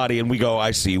and Scotty, and we go,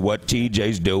 I see what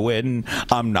TJ's doing.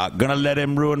 I'm not gonna let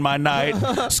him ruin my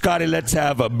night. Scotty, let's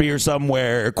have a beer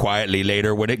somewhere quietly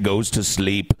later when it goes to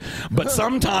sleep. But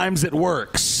sometimes it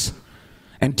works.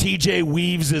 And TJ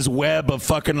weaves his web of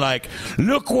fucking like,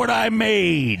 look what I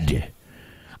made.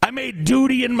 I made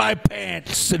duty in my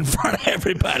pants in front of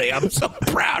everybody. I'm so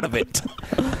proud of it.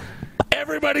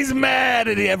 Everybody's mad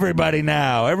at everybody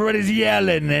now. Everybody's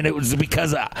yelling, and it was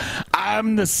because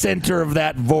I'm the center of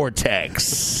that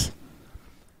vortex.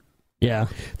 Yeah.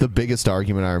 The biggest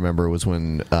argument I remember was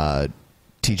when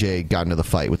TJ got into the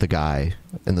fight with the guy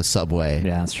in the subway.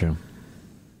 Yeah, that's true.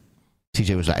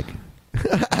 TJ was like,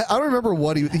 I don't remember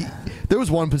what he there was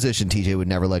one position TJ would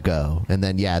never let go, and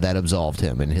then that absolved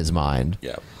him in his mind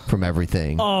from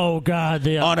everything. Oh God!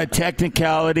 On a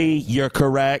technicality, you're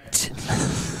correct,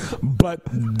 but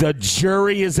the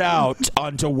jury is out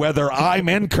onto whether I'm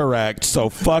incorrect. So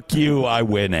fuck you, I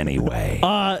win anyway.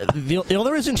 The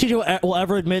only reason TJ will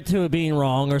ever admit to it being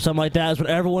wrong or something like that is when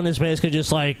everyone is basically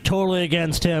just like totally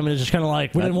against him and is just kind of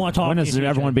like we didn't want to talk. When to has you,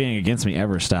 everyone being against me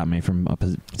ever stopped me from a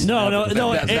position? No.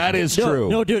 That is true.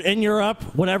 No, dude, in Europe,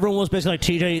 when everyone was basically like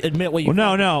TJ, admit what you.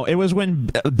 Well, no. It was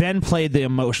when Ben played the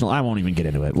emotional. I won't even get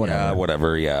into it. Whatever. Yeah,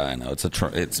 whatever. Yeah, I know.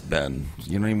 It's Ben.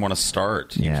 You don't even want to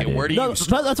start. Yeah, where do you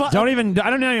start? That's why. I don't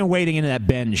even wading into that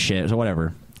Ben shit. So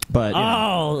whatever. But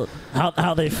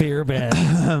how they fear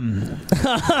Ben.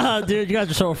 Dude, you guys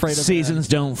are so afraid of seasons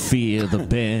don't fear the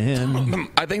Ben.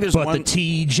 I think there's but one the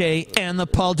TJ and the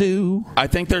Paul do. I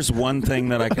think there's one thing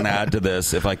that I can add to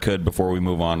this if I could before we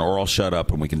move on, or I'll shut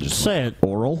up and we can just say it.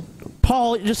 Oral.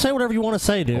 Paul, just say whatever you want to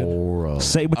say, dude. Oral.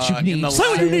 Say what you need. Say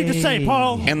what you need to say,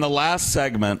 Paul. In the last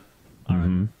segment,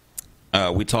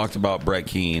 we talked about Brett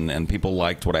Keane, and people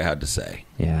liked what I had to say.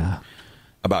 Yeah.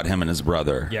 About him and his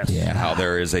brother. Yes. And how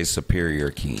there is a superior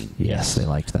Keane. Yes, they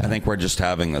liked that. I think we're just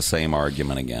having the same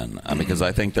argument again. Because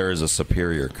I think there is a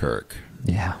superior Kirk.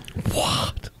 Yeah.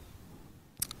 What?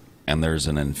 And there's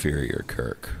an inferior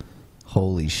Kirk.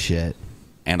 Holy shit.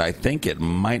 And I think it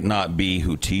might not be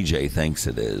who TJ thinks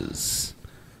it is.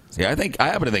 See, I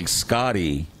happen to think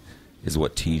Scotty is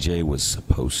what TJ was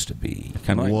supposed to be.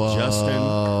 Kind of like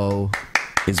Justin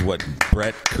is what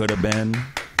Brett could have been.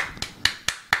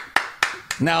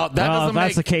 Now, that doesn't if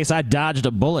that's the case, I dodged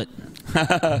a bullet.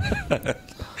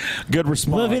 Good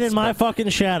response. Living in my fucking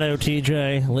shadow,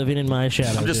 TJ. Living in my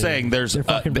shadow. I'm just saying, there's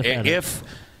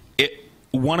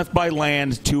one if by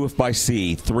land, two if by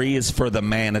sea, three is for the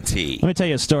manatee. Let me tell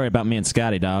you a story about me and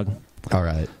Scotty, dog. All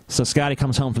right. So Scotty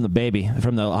comes home from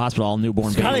the hospital, all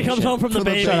newborn baby. Scotty comes home from the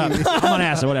baby. Shut up. I'm on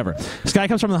acid, whatever. Scotty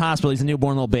comes from the hospital. He's a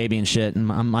newborn little baby and shit.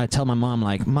 And I tell my mom,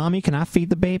 like, Mommy, can I feed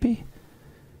the baby?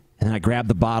 And then I grabbed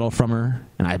the bottle from her,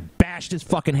 and I bashed his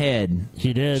fucking head.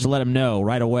 You did. Just to let him know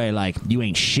right away, like, you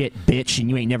ain't shit, bitch, and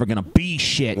you ain't never gonna be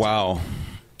shit. Wow.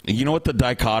 You know what the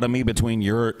dichotomy between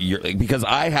your because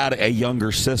I had a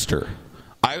younger sister.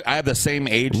 I have the same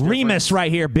age difference. Remus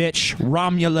right here, bitch.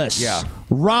 Romulus. Yeah.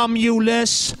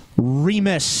 Romulus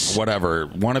Remus. Whatever.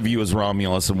 One of you is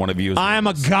Romulus and one of you is I am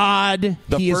a god.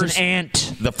 He is first, an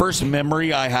ant. The first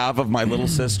memory I have of my little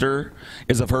sister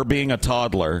is of her being a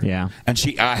toddler. Yeah. And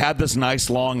I had this nice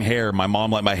long hair. My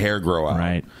mom let my hair grow out.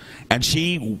 Right. And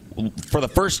she, for the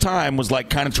first time, was like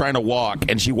kind of trying to walk.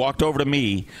 And she walked over to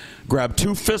me, grabbed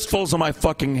two fistfuls of my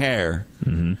fucking hair,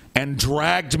 and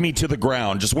dragged me to the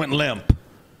ground. Just went limp.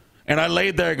 And I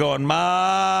laid there going,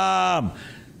 Mom.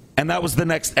 And that was the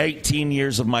next 18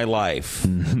 years of my life.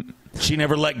 She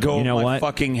never let go of my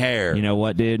fucking hair. You know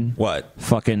what, dude? What?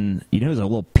 Fucking, you know who's a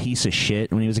little piece of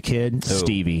shit when he was a kid? Who?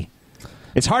 Stevie.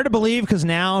 It's hard to believe because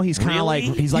now he's kind of like,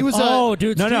 he's like,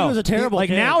 dude, Stevie was a terrible Like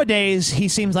kid. nowadays, he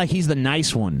seems like he's the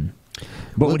nice one.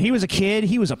 But when he was a kid,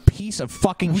 he was a piece of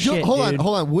fucking shit. Hold dude.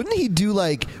 on. Wouldn't he be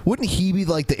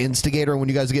like the instigator when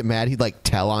you guys get mad? He'd like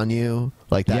tell on you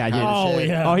like that. Yeah, kind of shit?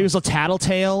 Oh, he was a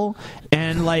tattletale,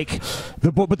 and like,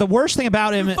 but the worst thing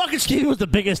about him, fucking Stevie was the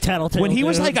biggest tattletale. when he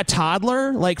was dude. like a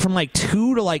toddler, like from like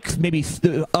 2 to like maybe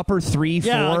upper 3,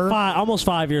 4, like almost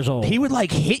 5 years old, he would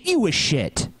like hit you with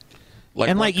shit.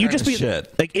 And like you just be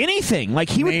shit? like anything, like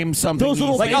he would name something. those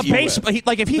little like a baseball,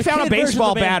 like if he The found a kid versions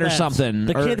baseball of bat or bats. something,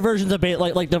 The kid versions of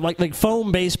like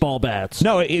foam baseball bats.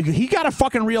 No, he got a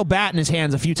fucking real bat in his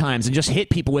hands a few times and just hit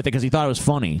people with it because he thought it was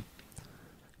funny.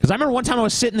 Because I remember one time I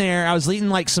was sitting there, I was eating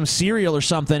like some cereal or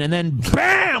something, and then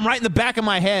BAM! Right in the back of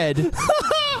my head.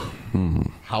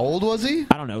 How old was he?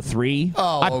 I don't know, 3.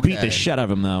 Oh, I beat okay. the shit out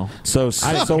of him though. So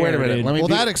wait a minute.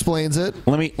 That explains it.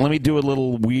 Let me do a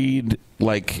little weed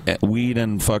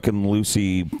and fucking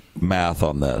Lucy math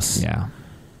on this. Yeah.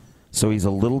 So he's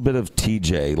a little bit of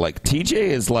TJ.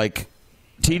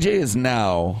 TJ is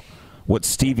now what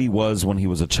Stevie was when he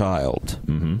was a child.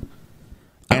 Mm-hmm.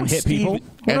 I don't hit people.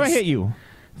 Why do I hit you?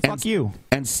 Fuck you.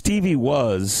 And Stevie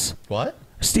was what?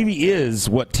 Stevie is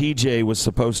what TJ was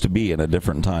supposed to be in a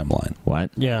different timeline.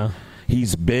 What? Yeah.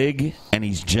 He's big and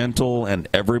he's gentle and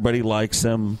everybody likes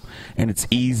him and it's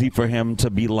easy for him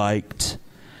to be liked.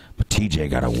 But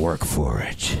TJ got to work for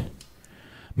it.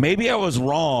 Maybe I was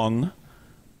wrong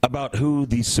about who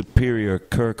the superior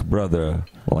Kirk brother.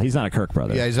 Well, he's not a Kirk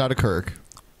brother. Yeah, he's not a Kirk.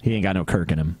 He ain't got no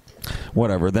Kirk in him.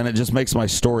 Whatever. Then it just makes my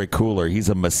story cooler. He's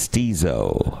a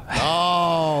mestizo.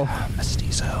 Oh,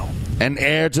 mestizo. An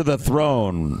heir to the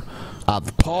throne.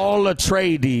 Paul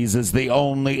Atreides is the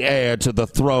only heir to the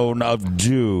throne of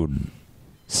Dune.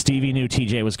 Stevie knew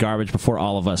TJ was garbage before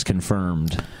all of us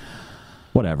confirmed.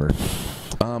 Whatever.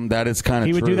 That is kind of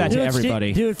He would true. do that to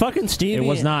everybody. Dude, fucking Stevie. It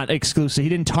was not exclusive. He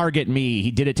didn't target me.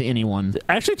 He did it to anyone.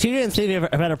 Actually, TJ and Stevie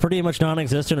have had a pretty much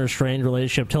non-existent or strained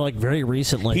relationship till like very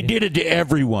recently. He did it to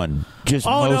everyone, just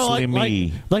mostly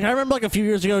me. Like I remember like a few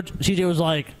years ago, TJ was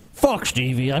like, "Fuck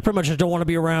Stevie. I pretty much just don't want to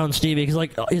be around Stevie." Because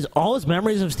like all his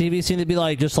memories of Stevie seem to be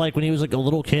like just like when he was like a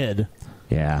little kid.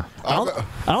 Yeah. I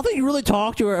don't think you really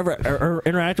talked to or ever or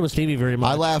interacted with Stevie very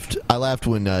much. I laughed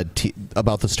when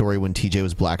about the story when TJ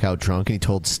was blackout drunk and he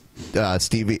told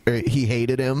Stevie he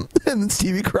hated him and then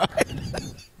Stevie cried.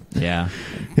 Yeah.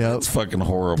 Yeah. It's fucking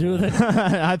horrible. Dude,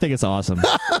 I think it's awesome.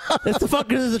 It's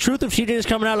the truth of TJ is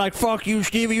coming out like, "Fuck you,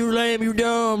 Stevie, you lame, you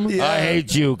dumb." I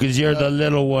hate you because you're the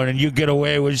little one and you get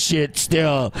away with shit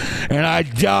still, and I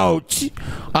don't.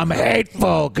 I'm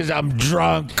hateful because I'm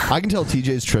drunk. I can tell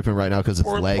TJ's tripping right now because his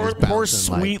leg is bouncing. Poor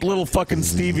sweet little fucking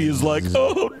Stevie is like,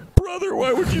 "Oh, brother,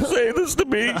 why would you say this to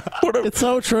me? It's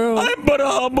so true. I'm but a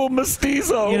humble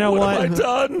mestizo. You know what? Have I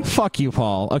done? Fuck you,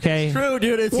 Paul. Okay. It's true,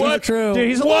 dude. It's What? true. Dude,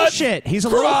 he's a little shit. He's a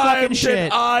little crime fucking shit.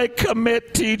 did I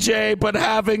commit, TJ, but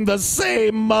having the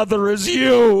same mother as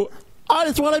you? I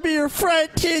just want to be your friend,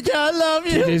 TJ. I love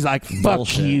you. TJ's like,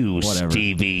 fuck you, Whatever.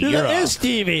 Stevie. You're a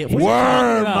Stevie. What are you talking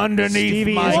worm about? underneath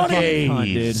Stevie my is a gaze.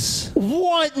 cunt, dude.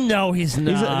 What? No, he's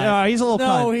not. He's a little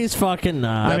No, cunt. he's fucking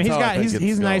not. I mean, That's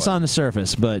he's nice on the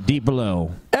surface, but deep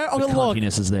below, the look,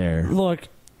 cuntiness is there. Look,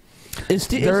 is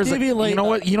Stevie you know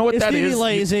what? You know what is that Stevie is?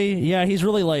 lazy? Yeah, he's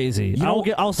really lazy.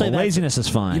 I'll say that. Laziness is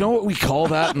fine. You know what we call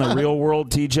that in the real world,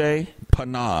 TJ?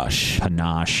 Panache.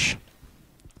 Panache.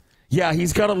 Yeah,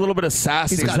 he's got a little bit of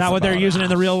sass. Is that what they're using in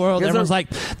the real world? Everyone's like,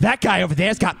 that guy over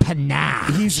there's got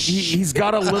panache. He's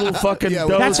got a little fucking.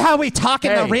 That's how we talk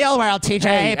in the real world, TJ.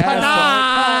 Hey,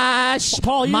 panache.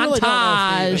 Paul, you really don't know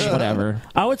montage. Stevie. Whatever.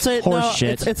 I would say Horse no.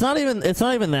 shit. It's not even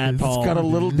that, Paul. He's got a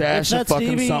little dash of fucking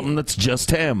Stevie, something that's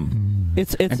just him.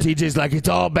 It's and TJ's like, it's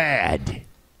all bad.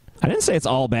 I didn't say it's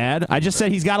all bad. I just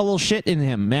said he's got a little shit in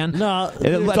him, man. No,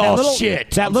 it's all shit.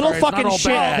 That I'm little sorry, it's not fucking all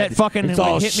shit bad. that fucking It's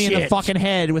all hit me in the shit. fucking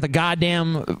head with a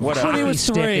goddamn hockey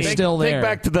stick is still there. Think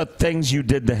back to the things you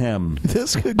did to him.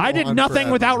 This could I did on nothing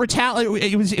forever. without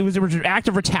retaliation. It was an act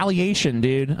of retaliation,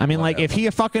 dude. I mean, like if he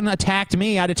fucking attacked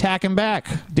me, I'd attack him back.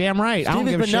 Damn right. I don't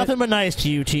Stevie's give a been shit. nothing but nice to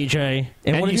you, TJ.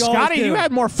 And what have you, you always Scotty, do? you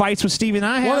had more fights with Steve than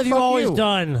I have. What have you Fuck always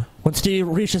done when Steve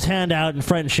reached his hand out in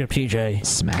friendship, TJ?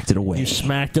 Smacked it away. You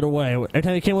smacked it away. Every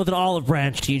time he came with an olive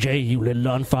branch, TJ, you lit it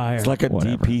on fire. It's like a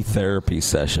DP therapy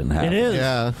session It happening. is.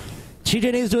 Yeah.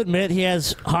 TJ needs to admit he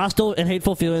has hostile and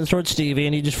hateful feelings towards Stevie,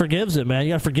 and he just forgives him, man.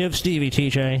 You gotta forgive Stevie,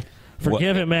 TJ.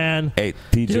 Forgive him, man. Hey,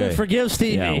 TJ. Dude, forgive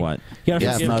Stevie. Yeah, what? You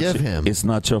gotta forgive him. It's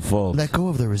not your fault. Let go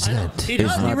of the resent. He It's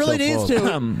does. He not really your needs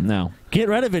fault. to. No. Get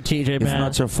rid of it, TJ, man. It's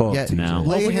not your fault, Yeah, TJ.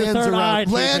 lay Open your hands third eye, around.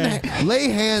 TJ. Lay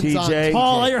hands on TJ.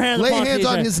 Paul, lay your hands Lay upon hands TJ.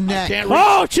 on his neck.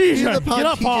 Oh, TJ. Kneel upon Get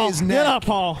up, Paul. TJ's Get neck. up,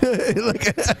 Paul.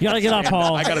 You gotta get up,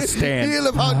 Paul. I gotta stand. Kneel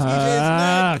upon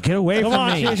TJ's neck. Get away Come from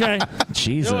on, me. TJ.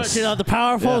 Jesus. You know, the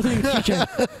powerful thing,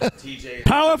 TJ.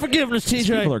 Power of forgiveness, These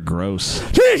people TJ. are gross.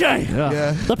 TJ.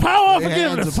 Yeah. The power of Lay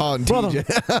hands forgiveness. upon Brother.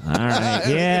 TJ. All right.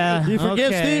 Yeah. You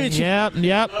forgive okay. Stevie. Yep. In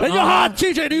your heart,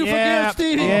 TJ, do you Yep. forgive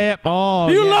Stevie? Yep. Oh,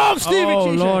 You yeah. love Stevie, Oh,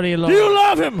 TJ. Lordy, Lord. Do you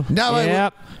love him? Now I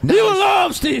Yep. now You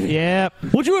love Stevie. Yep.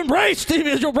 Would you embrace Stevie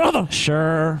as your brother?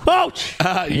 Sure. Ouch.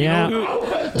 Yeah.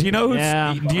 Do you know who?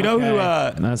 Yeah. Do you know who?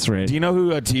 That's right. Do you know who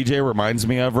TJ reminds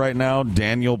me of right now?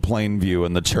 Daniel Plainview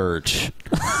in the church.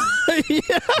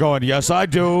 Going, yes, I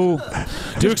do.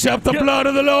 To accept the blood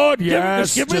of the Lord.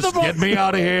 Yes, give me the just blood. get me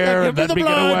out of here and Give me let the me get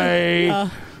blood. away.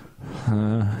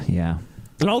 Yeah.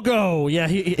 I'll go. Yeah,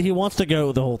 he wants to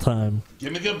go the whole time.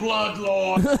 Give me the blood,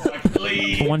 Lord. I can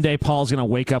leave. One day, Paul's gonna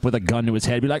wake up with a gun to his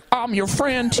head, and be like, "I'm your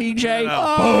friend, TJ."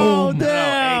 Oh, Boom.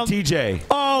 damn. No, hey, TJ.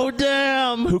 Oh,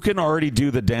 damn. Who can already do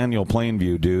the Daniel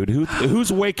Plainview, dude?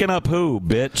 Who's waking up who,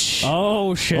 bitch?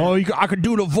 Oh, shit. Oh, I could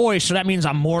do the voice, so that means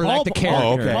I'm more like the character.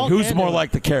 Oh, okay. Paul Who's can more do it.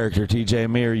 like the character, TJ,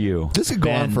 me or you? This could go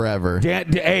on forever.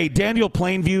 Hey, Daniel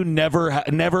Plainview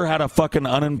never had a fucking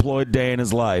unemployed day in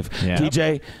his life.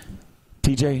 Yep.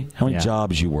 TJ, how many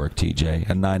jobs you work, TJ?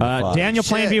 A 9 to 5. Daniel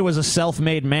Plainview was a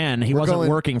self-made man. He wasn't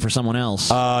working for someone else.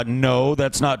 No,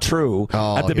 that's not true.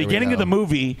 At the beginning of the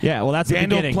movie, yeah, well, that's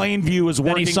Daniel the beginning. Plainview was Then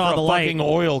working he saw for the a light. fucking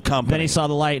oil company. Then he saw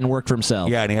the light and worked for himself.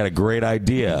 Yeah, and he had a great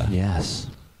idea. Yes.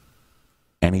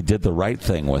 And he did the right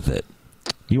thing with it.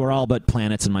 You are all but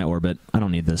planets in my orbit. I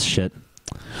don't need this shit.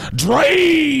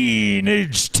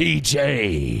 Drainage,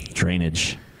 TJ.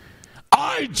 Drainage.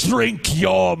 I drink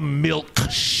your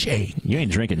milkshake. You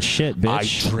ain't drinking shit,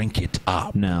 bitch. I drink it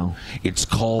up. No. It's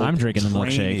called I'm drinking the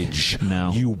drainage. milkshake.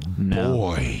 No. You No.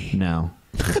 boy. No.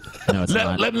 No, it's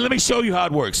not. Let me show you how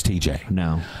it works, TJ.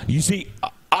 No. You see,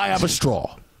 I have a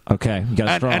straw. Okay, you got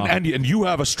a straw. And you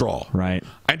have a straw. Right.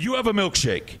 And you have a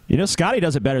milkshake. You know, Scotty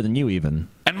does it better than you even.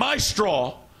 And my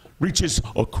straw reaches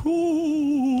across.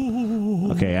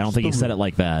 Okay, I don't think he said it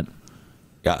like that.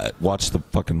 Yeah, watch the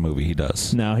fucking movie. He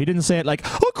does. No, he didn't say it like,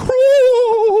 You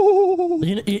All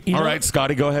know- right,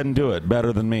 Scotty, go ahead and do it.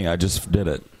 Better than me. I just did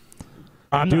it.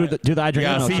 do the I drink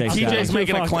Yeah, see, milkshake. TJ's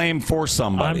making a claim for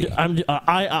somebody.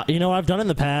 you know, I've done it in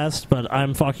the past, but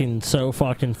I'm fucking so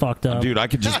fucking fucked up. Dude, I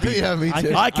could just be. Yeah, me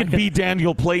too. I could be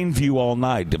Daniel Plainview all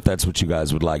night if that's what you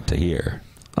guys would like to hear.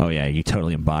 Oh yeah, you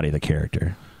totally embody the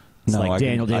character. It's No, like I can-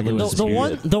 Daniel I can Day-Lewis. just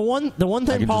the one I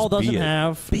thing can Paul just be doesn't it.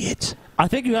 have. Be it. I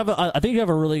think you have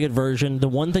a really good version. The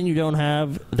one thing you don't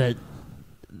have that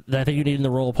I think you need in the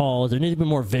role of Paul is there needs to be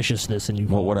more viciousness in you.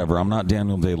 Well, whatever. I'm not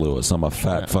Daniel Day-Lewis. I'm a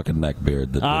fat fucking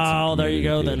neckbeard. That did some Oh, there you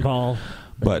go community then, theater. Paul.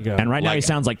 But And right now he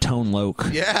sounds like Tone Loc.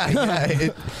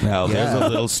 Yeah. now there's a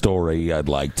little story I'd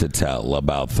like to tell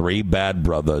about 3 bad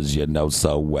brothers you know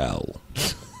so well.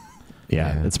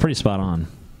 Yeah, it's pretty spot on.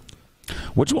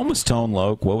 Which one was Tone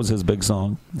Loc? What was his big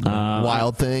song?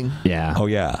 Wild Thing. Yeah. Oh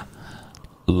yeah.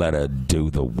 Let her do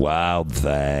the wild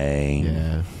thing.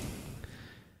 Yeah.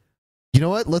 You know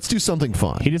what? Let's do something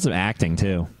fun. He did some acting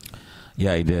too.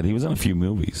 Yeah, he did. He was in a few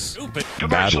movies. Stupid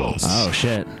Bad ones. Oh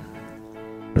shit.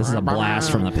 This is a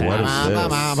blast from the past.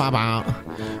 What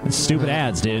is It's stupid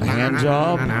ads, dude. Hand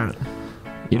job?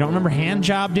 You don't remember Hand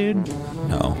Job, dude?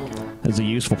 No. It's a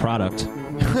useful product.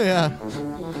 Yeah.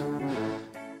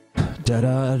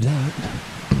 Da-da-da.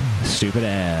 Stupid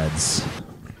ads.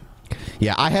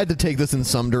 Yeah, I had to take this in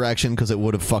some direction because it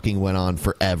would have fucking went on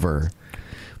forever.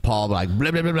 Paul like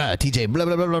blah blah blah blah, TJ blah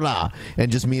blah blah blah blah,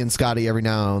 and just me and Scotty every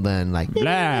now and then like blah.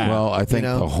 Well, I think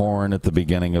the horn at the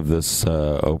beginning of this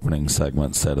opening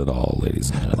segment said it all, ladies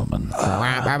and gentlemen. All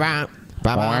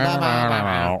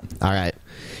right,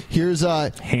 here's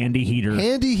Handy Heater.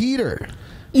 Handy Heater.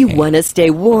 You want to stay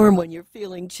warm when you're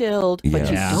feeling chilled,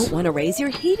 but Yeah. you don't want to raise your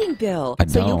heating bill. I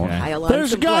So don't. you'll pile on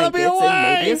There's some gotta be a blankets and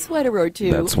maybe way. a sweater or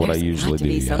two. That's what I There's usually got to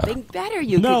be do, yeah. something better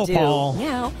you No, could do. Paul.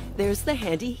 Now, there's the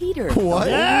handy heater. What?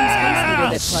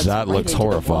 That looks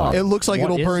horrifying. It looks like What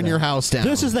it'll is burn that? your house down.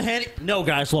 This is the handy. No,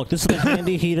 guys, look. This is the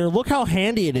handy heater. Look how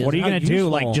handy it is. What are you how going to do? useful.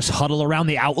 Like, just huddle around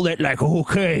the outlet like,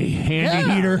 okay,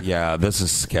 Handy Heater? Yeah, this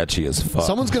is sketchy as fuck.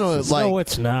 Someone's gonna like. No,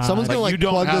 it's not. Someone's gonna Like, you like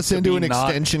don't plug have this to into be an not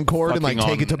extension cord and like fucking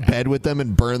take it to on- bed with them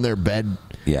and burn their bed.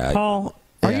 Yeah. Paul,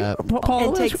 are Yeah. you? Paul, And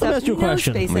let takes me up ask you a no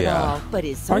question. space at Yeah. all, but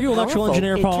is so Are you an electrical powerful,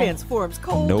 engineer, Paul? It transforms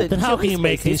cold Nope. and Then how chilly can you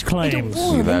make these spaces into claims?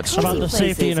 warm and That's cozy about the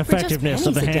safety and places for just effectiveness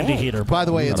of the pennies a handy day. heater? By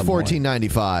the way, it's Not a point.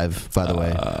 $14.95. By the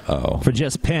way, For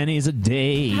just pennies a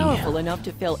day. Powerful enough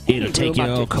to fill It'll any take room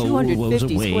your up to cold woes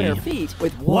 250 away. square feet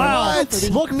with warm, Wow.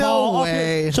 comforting- Look, No Paul. way.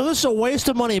 Okay. So this is a waste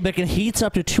of money, but it heats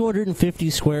up to 250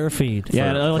 square feet.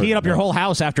 Yeah, it'll heat up your whole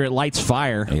house after it lights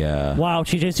fire. Yeah. Wow,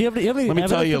 TJ, do you have any Let me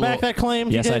evidence tell you to a back little- that claim?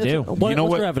 Yes, TJ? I do. What, You know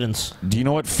what's what- your evidence? Do you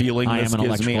know what feeling I this am an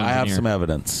gives me? electrical I have engineer. some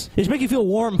evidence. It's make you feel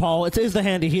warm, Paul. It is the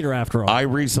handy heater after all. I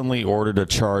recently ordered a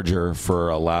charger for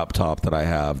a laptop that I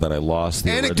have that I lost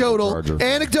the anecdotal. original charger.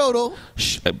 Anecdotal.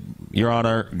 Your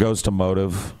Honor, goes to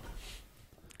motive,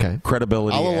 Okay.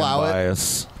 credibility, I'll and allow it.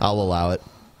 bias. I'll allow it.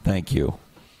 Thank you.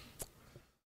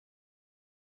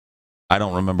 I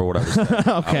don't remember what I was saying.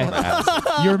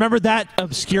 Okay. You remembered that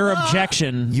obscure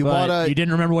objection, You but bought a- you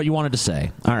didn't remember what you wanted to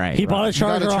say. All right. he bought a You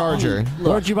got charger. a charger.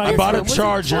 Where'd you buy I your bought a charger?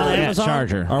 charger. On Yeah, Amazon?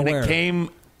 charger. Or And where? it came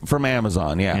from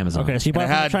Amazon, yeah. Amazon. Okay, so you And bought it it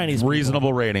from the had Chinese people.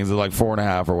 reasonable ratings. It was like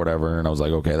 4.5 or whatever. And I was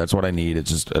like, okay, that's what I need.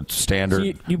 It's just a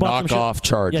standard So you bought some knockoff shit,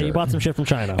 charger. Yeah, you bought some shit from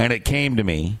China. And it came to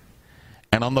me.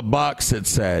 And on the box it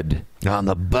said, On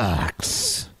the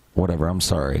box. whatever, I'm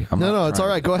sorry. No, it's all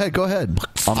right. Go ahead. Go ahead.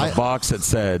 On the box it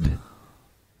said,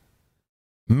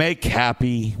 make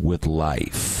happy with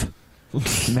life.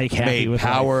 Make happy May with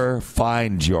power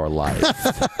find your life.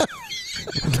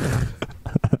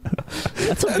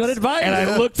 That's some good advice. And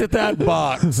I looked at that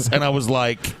box and I was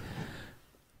like,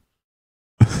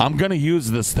 I'm going to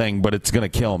use this thing, but it's going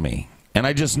to kill me. And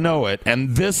I just know it.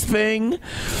 And this thing,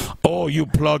 oh, you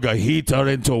plug a heater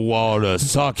into water,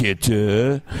 socket,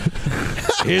 hit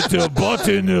the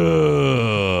button,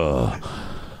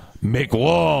 make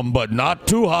warm, but not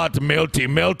too hot,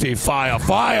 melty,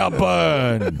 fire,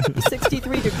 burn.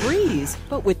 63 degrees,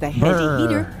 but with the handy Brr.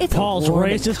 heater, it's Paul's a warm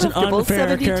racist and comfortable unfair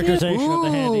 72. characterization of the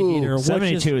handy heater. which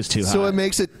 72 is too hot. So it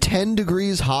makes it 10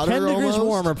 degrees hotter 10 degrees almost?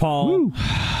 warmer, Paul.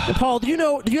 And Paul, do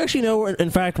you actually know, in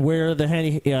fact, where the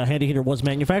handy heater was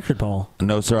manufactured, Paul?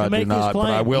 No, sir, I do make this not. But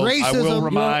claim. I will Racism.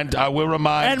 remind. I will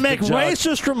remind. And make the judge-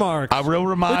 racist remarks. I will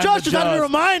remind The judge the does not be judge-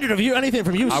 reminded of you anything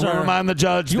from you, I sir. will remind the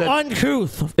judge you that.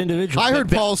 uncouth individual. I heard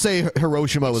Paul say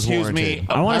Hiroshima was Excuse warranted. me.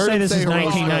 I want to heard say him this is Hiroshima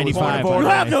was 1995. Point of You order.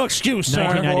 have no excuse, sir.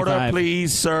 Point of order, 1995.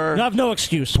 please, sir. You have no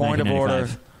excuse. Point of order.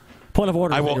 1995. Point of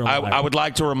order. I will. I would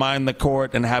like to remind the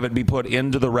court and have it be put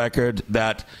into the record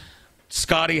that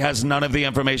Scotty has none of the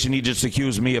information he just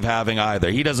accused me of having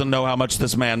either. He doesn't know how much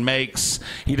this man makes.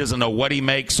 He doesn't know what he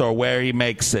makes or where he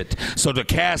makes it. So to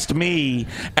cast me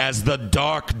as the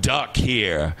dark duck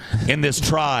here in this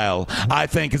trial, I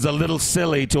think is a little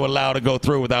silly to allow to go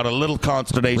through without a little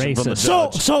consternation from the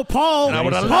judge. So Paul, And I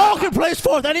would Paul can place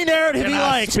forth any narrative Can he I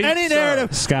likes. speak, Any sir?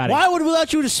 narrative. Scotty. Why would we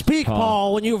let you to speak, Paul.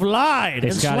 Paul, when you've lied Hey,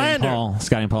 and Scotty and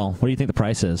slandered? Paul. What do you think the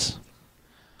price is?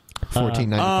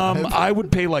 $14.95. I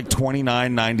would pay like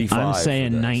 $29.95. I'm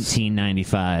saying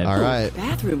 $19.95. All right.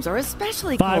 Bathrooms are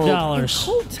especially $5. cold. And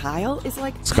cold tile is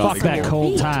like Fuck that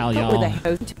cold feet, tile, but y'all. with a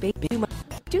host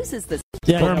produces this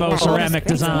Thermoceramic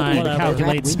design, Whatever.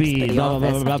 calculate speed, blah,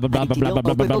 blah, blah, blah, blah, blah, blah, blah,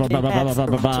 blah, blah,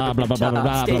 blah, blah, blah,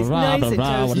 blah,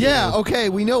 blah. Yeah, okay,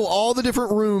 we know all the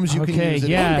different rooms you can Okay, use.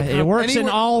 yeah, it works in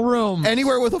all rooms.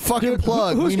 Anywhere with a fucking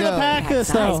plug. Who's we gonna know. pack this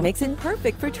Size though? makes it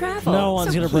perfect for travel. No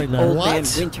one's gonna bring keep that. old What? man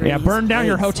winter Yeah, in burn down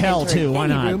your place hotel, and turn too. Why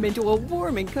any not? room into a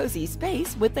warm and cozy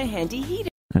space with the handy heater.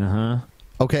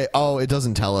 Okay. Oh, it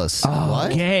doesn't tell us. Oh,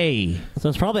 what? Gay. So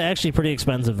it's probably actually pretty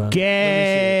expensive then.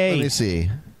 Gay. Let me see.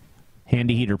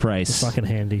 Handy heater price. Fucking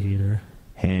handy heater.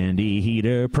 Handy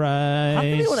heater price. How can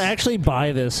anyone actually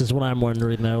buy this? Is what I'm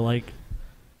wondering though. Like,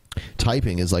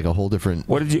 typing is like a whole different.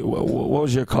 What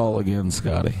was your call again,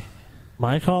 Scotty?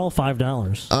 my call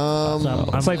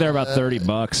 $5. It's like they're about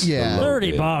 $30. Yeah,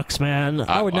 $30, man.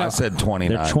 I would not. I said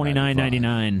 29. They're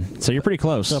 $29.99. So you're pretty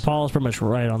close. So Paul's pretty much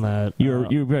right on that. You're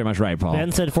very much right, Paul.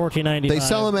 Ben said $14.95. They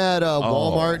sell them at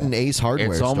Walmart and Ace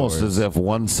Hardware. It's almost stores. as if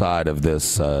one side of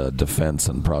this defense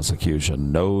and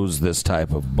prosecution knows this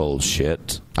type of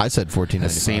bullshit. I said $14.95.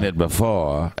 Has seen it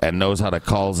before and knows how to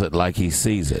call it like he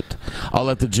sees it. I'll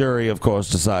let the jury, of course,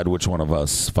 decide which one of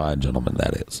us fine gentlemen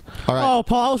that is. All right. Oh,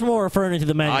 Paul, I was more referring to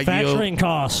the manufacturing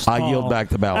costs. I yield back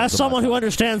the balance. As someone who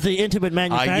understands the intimate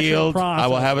manufacturing process. I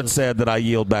will have it said that I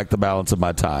yield back the balance of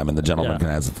my time, and the gentleman can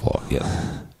have the floor.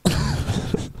 Yeah.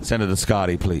 Send it to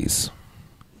Scotty, please.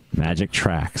 Magic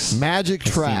Tracks. Magic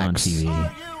Tracks. On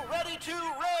TV.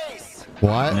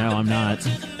 What? No, I'm not.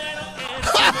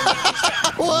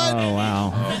 What? Oh, wow.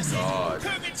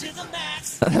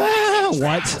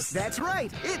 What? That's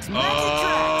right. It's Magic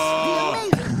Tracks,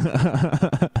 the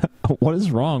amazing. What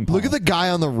is wrong, Paul? Look at the guy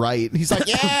on the right. He's like,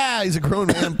 yeah, he's a grown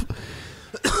man.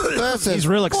 He's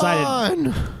real excited.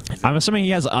 Fun. I'm assuming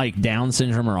he has like Down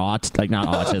syndrome or not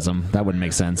autism. That wouldn't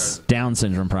make sense. Down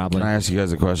syndrome, probably. Can I ask you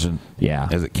guys a question? Yeah.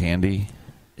 Is it candy?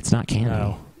 It's not candy.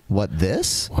 No. What,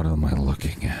 this? What am I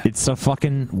looking at? It's a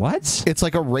fucking what? It's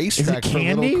like a racetrack for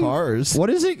little cars. What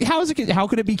is it? How is it? How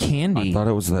could it be candy? I thought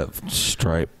it was that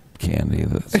stripe candy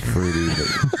that's fruity.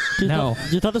 No.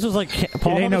 You thought this was like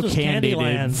Paul? It ain't no was candy,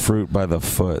 Candyland. Fruit by the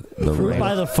foot. Fruit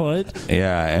by the foot.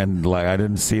 Yeah, and like I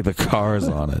didn't see the cars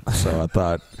on it, so I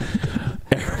thought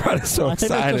everybody's so I think that's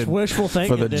excited just wishful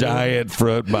thinking, for the dude. giant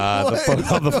fruit by the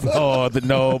foot on the floor that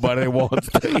nobody wants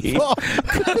to eat.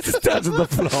 It's touching the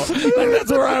floor. Like,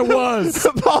 that's where I was.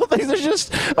 Paul thinks there's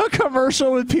just a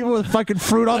commercial with people with fucking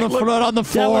fruit on the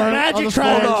floor. Magic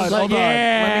Tracks. Hold on.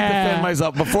 Yeah. Let me defend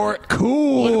myself. Before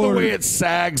cool. Look at the way it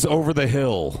sags over the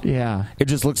hill. Yeah. It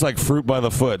just looks like fruit by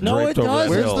the foot. No, it draped over that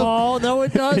doesn't, hill. Paul. No,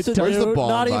 it doesn't. Where's the dude. ball,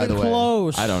 Not by even the way?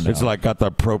 close. I don't know. It's like got the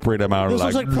appropriate amount of This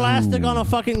like. looks like plastic on a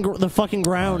the fucking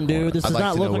ground, dude. This I'd does like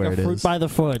not to look know like where a it fruit is. by the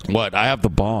foot. What? I have the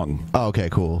bong. Oh, okay,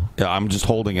 cool. Yeah, I'm just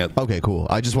holding it. Okay, cool.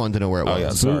 I just wanted to know where it was. Oh, yeah,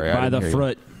 sorry. I By the didn't hear you.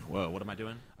 fruit. Whoa, what am I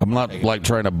doing? I'm not like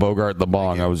trying to bogart the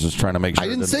bong. I was just trying to make sure. I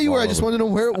didn't say you were. I just wanted to know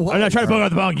where it was. I'm not trying to bug out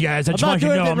the bong, you guys. I just want you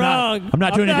to know I'm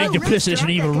not doing anything duplicitous and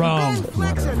even wrong.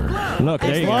 Look,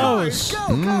 there you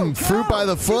go. Fruit by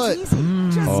the foot.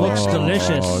 Looks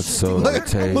delicious. Oh, it's so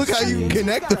tasty. Look how you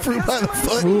connect the fruit by the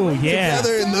foot Ooh, yeah.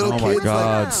 together in little Oh kids. my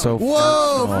God! Like, So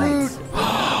whoa, fucking- fruit.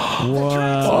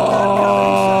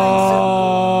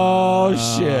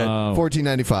 Oh shit!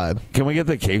 $14.95. Can we get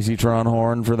the Casey-tron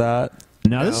horn for that?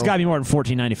 No, this has got to be more than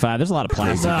 $14.95. There's a lot of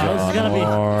plastic. No, this is gonna be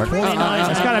 $29.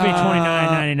 It's got to be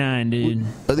 $29.99, dude.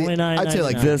 I'd say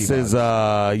like This is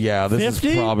this 50?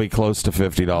 is probably close to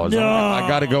 $50. No. I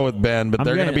got to go with Ben, but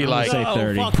they're going to be like say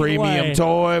 30. premium way.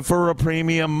 toy for a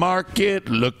premium market,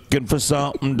 looking for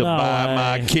something to No buy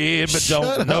my way. kid, but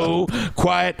don't know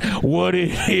quite what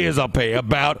it is. I'll pay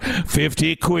about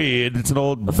 50 quid. It's an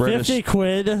old British 50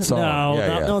 quid? song. No,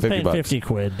 Yeah, no one's 50 paying bucks. 50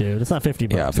 quid, dude. It's not 50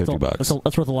 bucks. Yeah, 50 bucks.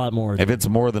 That's worth a lot more. If it's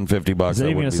more than $50, Is it I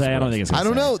even wouldn't going to be say? I don't think it's surprised.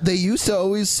 going to I don't know. They used to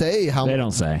always say how. They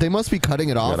don't say. They must be cutting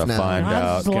it off Gotta now. find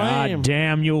out. God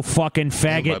damn you fucking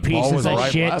faggot But Paul pieces was of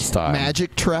right shit. last time.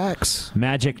 Magic Tracks.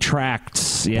 Magic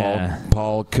Tracts. Yeah.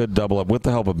 Paul could double up with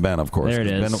the help of Ben, of course. There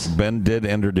it 'cause is. Ben did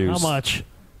introduce. How much?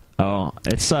 Oh,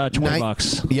 it's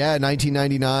 $20. Yeah,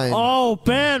 $19.99. Oh,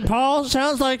 Ben, Paul,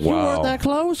 sounds like you Wow. weren't that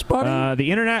close, buddy. The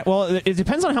internet. Well, it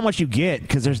depends on how much you get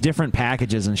because there's different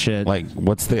packages and shit. Like,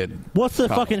 what's the? What's the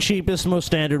fucking cheapest, most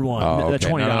standard one? Oh, The okay.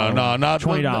 $20. No, not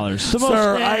 $20. The most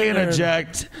Sir, I standard.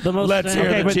 interject. The most Let's hear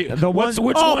standard. the Okay, but cheap. the ones-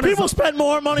 Which Oh, one people is spend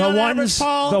more money on average,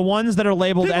 Paul. the ones that are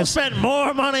labeled People as spend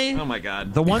more money. Oh my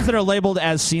God. the ones that are labeled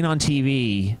as seen on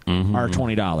TV are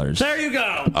 $20. There you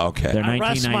go. Okay. They're I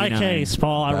rest my $19.99. case,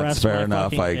 Paul. I That's rest fair my enough.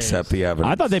 fucking I case. accept the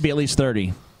evidence. I thought they'd be at least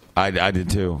 30. I did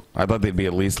too. I thought they'd be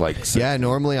at least like. Six. Yeah,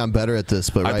 normally I'm better at this,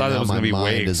 but I right thought now it was my going to be way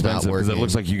mind is not expensive because working. it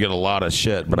looks like you get a lot of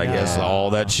shit, but I guess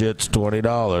all that shit's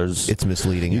 $20. It's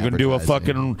misleading. You can do a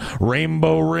fucking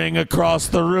rainbow ring across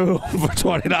the room for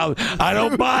 $20. I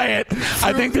don't buy it.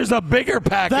 I think there's a bigger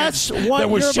package That's what that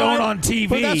was you're shown buying- on TV.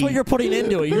 But that's what you're putting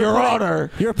into it. Your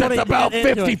Honor, You're putting that's about it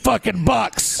into 50 it. fucking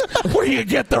bucks where you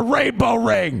get the rainbow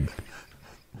ring.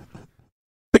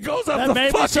 It goes up That the may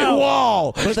be fucking so.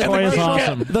 wall. But the toy is commercial,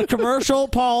 awesome. the commercial,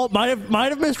 Paul, might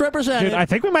have misrepresented. Dude, I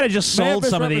think we might have just May have sold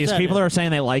some of these. misrepresented. People are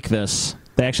saying they like this.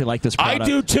 They actually like this product. I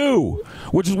do too,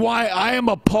 which is why I am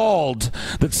appalled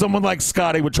that someone like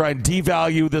Scotty would try and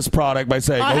devalue this product by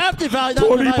saying, I have to value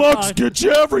 $20 gets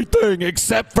you everything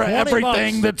except for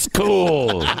everything that's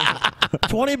cool.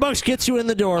 $20 gets you in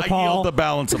the door, Paul. I yield the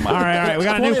balance of my All right. We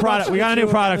got a new product. We got a new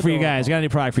product for you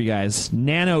guys.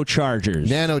 Nano chargers.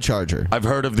 Nano charger. I've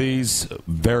heard of these.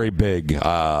 Very big.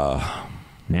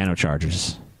 Nano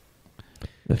chargers.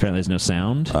 Apparently, there's no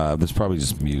sound. There's probably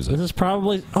just music. This is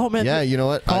probably. Oh man. Yeah, you know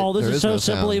what? Paul, this is so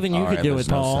simple. Even you could do it,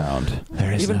 Paul.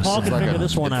 There is Even no Paul sound. can figure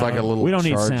this one It's out. like a little We don't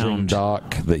need charging sound.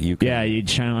 dock that you can. Yeah, you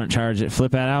charge it,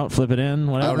 flip it out, flip it in,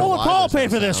 whatever. What would Paul pay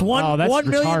for this? $1 that's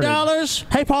million?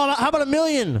 retarded. Hey, Paul, how about $1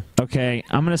 million? Okay,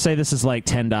 I'm gonna say this is like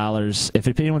 $10. If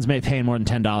anyone's paying more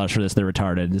than $10 for this, they're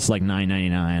retarded. It's like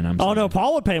 $9.99. Oh no,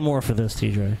 Paul would pay more for this,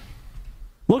 TJ.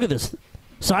 Look at this,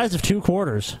 size of 2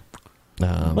 quarters.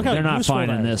 Look how they're not useful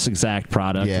finding that is. this exact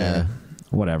product. Yeah.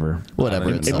 Whatever.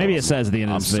 Maybe it says at the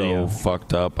end of this video. I'm so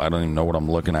fucked up. I don't even know what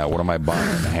I'm looking at. What am I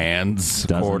buying? Hands,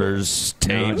 quarters,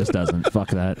 tape. No, it just doesn't. Fuck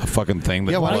that. A fucking thing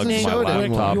that why plugs doesn't it my show it laptop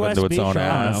anymore? into its own I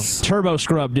don't know. ass. Turbo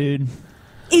scrub, dude.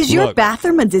 Is your Look.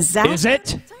 bathroom a disaster? Is it?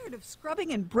 Tired of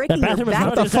scrubbing and breaking That bathroom your is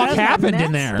not bathroom. a disaster. What happened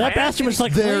in there? That bathroom is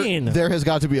like clean. There has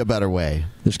got to be a better way.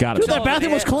 There's got to Dude, be. that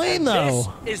bathroom was clean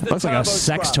though. Looks like a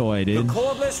sex toy, dude. Dude,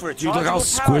 look how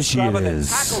squishy it is.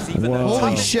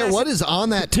 Holy shit! What is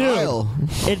on that tile?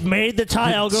 It made the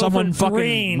tile go Someone from fucking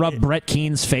green. rubbed Brett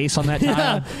Keene's face on that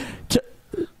tile.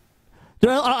 Dude,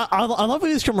 I love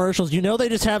these commercials. You know, they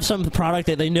just have some product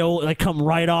that they know like come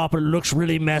right off, and it looks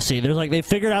really messy. There's like they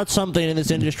figured out something in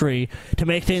this industry to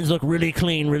make things look really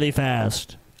clean, really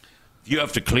fast. If you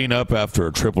have to clean up after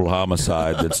a triple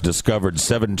homicide that's discovered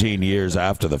 17 years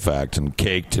after the fact and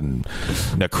caked in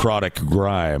necrotic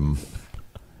grime,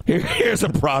 here's a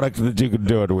product that you can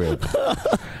do it with.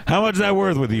 How much is that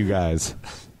worth with you guys?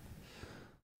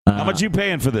 How much you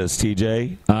paying for this,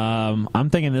 TJ? I'm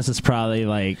thinking this is probably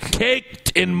like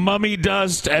caked in mummy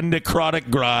dust and necrotic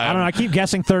grime. I don't know. I keep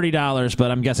guessing $30,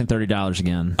 but I'm guessing $30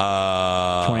 again.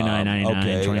 $29.99.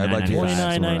 Okay, I'd like to hear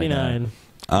 $29.99.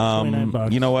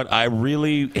 You know what? I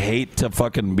really hate to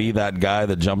fucking be that guy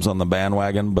that jumps on the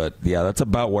bandwagon, but yeah, that's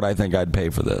about what I think I'd pay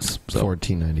for this. So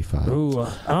 $14.95. Ooh,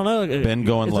 I don't know. Been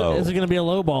going low. Is it going to be a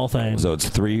low ball thing? So it's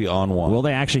 3 on 1. Will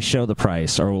they actually show the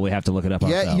price, or will we have to look it up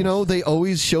ourselves? Yeah, you know they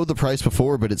always showed the price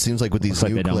before, but it seems like with these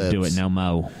Looks new like they clips, don't do it no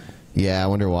mo. Yeah, I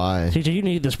wonder why. TJ, you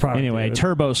need this product. Anyway, dude.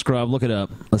 Turbo Scrub, look it up.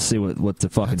 Let's see what the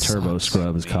fucking Turbo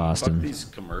Scrub is Fuck costing. these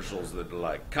commercials that are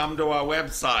like, come to our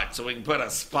website so we can put a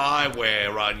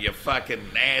spyware on your fucking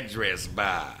address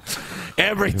bar.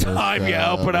 Every time you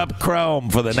open up Chrome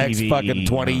for the next TV. fucking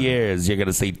 20 years, you're going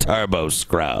to see Turbo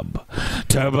Scrub.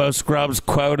 Turbo Scrub's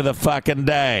quote of the fucking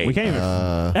day. We can't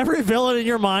even. Every villain in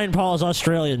your mind, Paul, is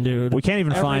Australian, dude. We can't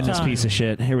even Every find this time. piece of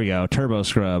shit. Here we go. Turbo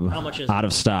Scrub. How much is out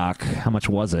of stock? How much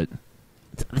was it?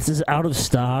 This is out of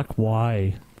stock.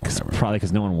 Why? Probably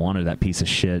because no one wanted that piece of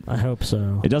shit. I hope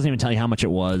so. It doesn't even tell you how much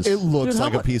it was. It looks Dude,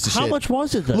 like a piece of shit. How much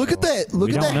was it, though? Look at that! Look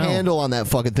We at don't that know. handle on that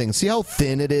fucking thing. See how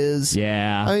thin it is?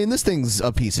 Yeah. I mean, this thing's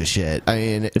a piece of shit. I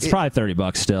mean, It's probably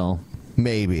 $30 still.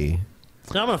 maybe.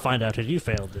 I'm going to find out, dude. You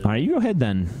failed, dude. All right, you go ahead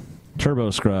then.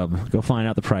 Turbo Scrub. Go find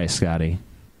out the price, Scotty.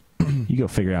 You go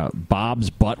figure out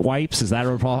Bob's Butt Wipes. Is that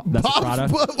a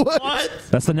product? What?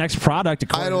 That's the next product.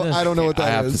 I don't know what I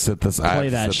that have to is. sit this. I Play have to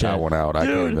that sit shit. that one out. I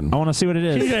can't even. I want to see what it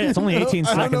is. TJ, It's only 18 I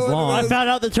don't know seconds what it long. I found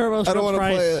out the Turbo I Scrub's don't want to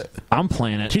price. play it. I'm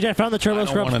playing it. TJ, I found the Turbo I don't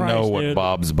Scrub's want to price, know what dude.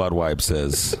 Bob's Butt Wipes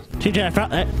is. TJ, I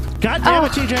found God damn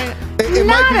it, TJ. It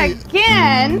Not might be.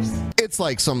 again. It's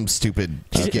like some stupid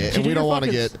skit, TJ, and we you're don't want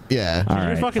to fucking- get. Yeah. All You're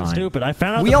right, fucking fine. stupid. I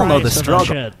found out We the all know price the of that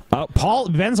struggle. shit. Paul,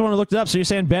 Ben's the one who looked it up, so you're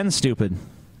saying Ben's stupid.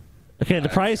 Okay, the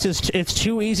price is it's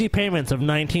 2 easy payments of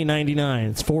 $19.99.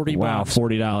 It's $40. Wow,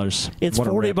 $40. It's What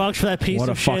a $40 rip. for that piece What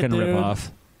a of shit, fucking dude. ripoff.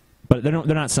 But they're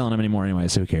not selling them anymore anyway,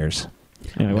 so who cares?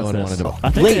 Anyway, No what's one this? wanted to. I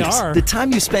think they Ladies, are. the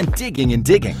time you spent digging and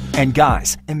digging. And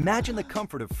guys, imagine the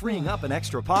comfort of freeing up an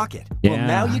extra pocket. Well, Yeah,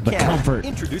 now you the can. comfort.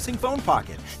 Introducing Phone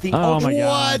Pocket. The Oh ultimate- my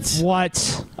god!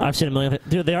 What? I've seen a million.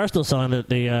 Dude, they are still selling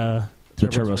the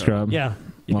Turbo Scrub. Yeah.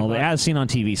 Well, the as seen on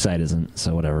TV site isn't,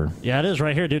 so whatever. Yeah, it is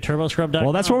right here, dude. TurboScrub.com.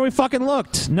 Well, that's where we fucking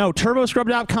looked. No,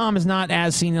 TurboScrub.com is not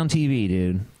as seen on TV,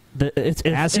 dude. It's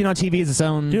as seen on TV is its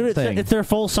own dude. thing. It's their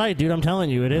full site, dude. I'm telling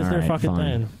you, it is All their right, fucking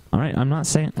fine. thing. All right, I'm not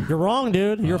saying you're wrong,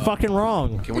 dude. You're fucking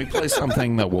wrong. Can we play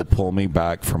something that will pull me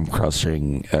back from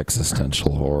crushing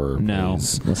existential horror? No,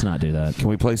 please? let's not do that. Can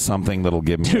we play something that'll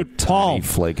give me a tiny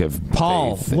flake of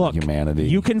faith in humanity?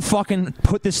 You can fucking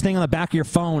put this thing on the back of your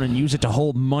phone and use it to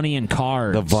hold money and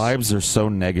cards. The vibes are so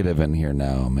negative in here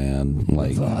now, man.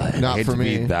 Like, I Not hate for to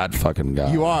me. be that fucking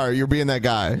guy. You are. You're being that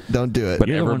guy. Don't do it. But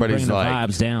everybody's like,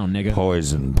 vibes down, nigga.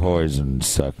 Poison, poison,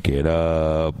 suck it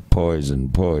up. Poison,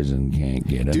 poison, can't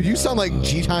get it. Dude, you sound like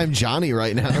G-Time Johnny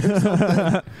right now. or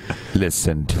something.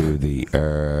 Listen to the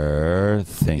earth,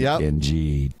 thinking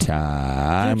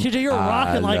G-Time. Dude, you're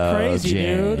rocking like love crazy,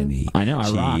 dude. Jenny. I know, I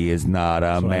she rock. is not a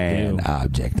That's what I man do.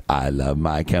 object. I love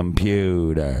my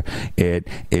computer. It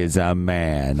is a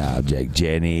man object.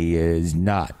 Jenny is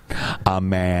not a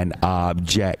man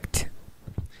object.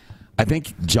 I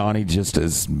think Johnny just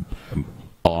is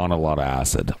on a lot of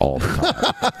acid all the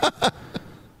time.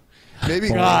 Maybe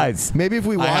Guys, maybe if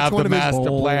we watch I have one the of his master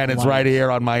old plan. It's lives. right here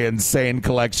on my insane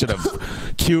collection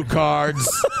of cue cards.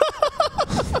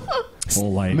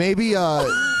 Maybe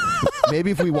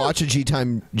maybe if we watch a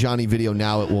G-Time Johnny video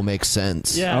now, it will make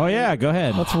sense. Yeah. Oh, yeah, go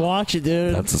ahead. Let's watch it,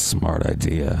 dude. That's a smart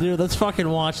idea. Dude, let's fucking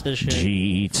watch this shit.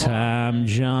 G-Time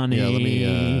Johnny. Yeah, let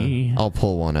me. I'll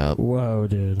pull one up. Whoa,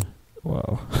 dude.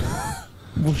 Whoa.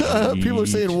 People are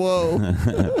saying whoa.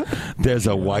 There's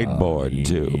a whiteboard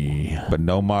too, but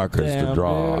no markers to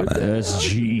draw on it. There's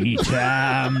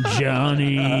G-Time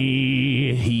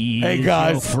Johnny. He's Hey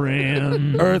guys, your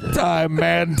friend. Earth time,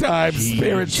 man time,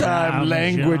 spirit time,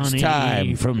 language Johnny,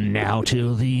 time. From now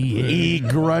till the end. E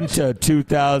Grunta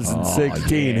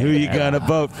 2016. Who you gonna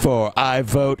vote for? I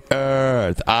vote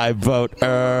Earth. I vote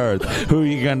Earth. Who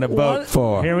you gonna vote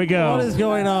for? Here we go. What is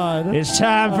going on? It's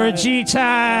time for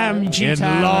G-Time. In G-Time.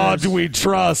 Lord we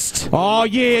trust. Oh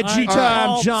yeah,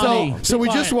 G-Time Johnny. So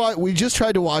we just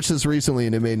tried to watch this recently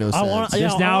and it made no sense.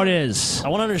 Just now it is. I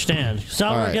want to understand.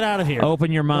 Salvador, All right. get out of here.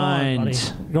 Open your Go on, mind. buddy.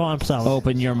 Go on, Salvador.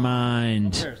 Open your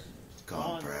mind.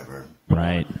 Gone forever.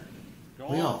 Right.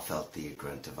 We all felt the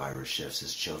gruntavirus shifts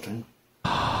as children.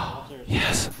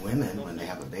 Yes. Women, when they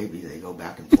have a baby, they go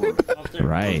back and forth.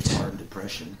 Right. Postpartum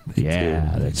depression.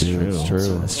 Yeah, that's true. It's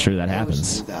true. That's true. That I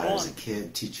happens. knew that as a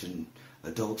kid teaching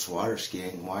adults water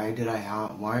skiing. Why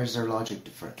is their logic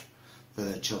different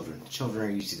than the children? Children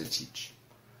are easy to teach.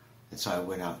 And so I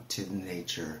went out to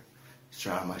nature,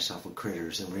 surrounded myself with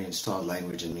critters, and reinstalled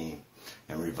language in me,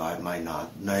 and revived my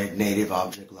native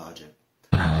object logic.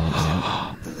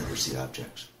 The literacy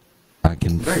objects. I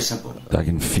can Very simple. I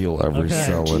can feel every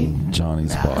cell in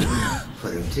Johnny's body.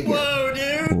 Put them together. Whoa,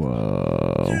 dude.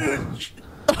 Whoa.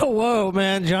 Whoa,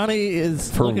 man. Johnny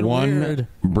is For looking one weird.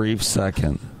 brief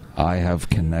second, I have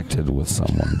connected with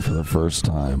someone for the first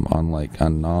time on like a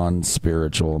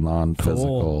non-spiritual,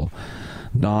 non-physical,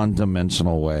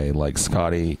 non-dimensional way. Like,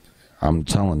 Scotty, I'm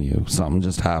telling you, something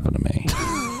just happened to me.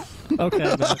 Okay,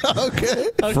 man. Okay.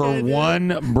 For dude.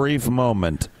 one brief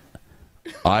moment,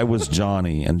 I was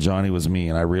Johnny and Johnny was me,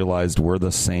 and I realized we're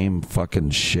the same fucking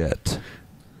shit.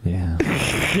 Yeah.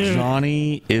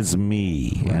 Johnny is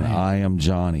me, and I am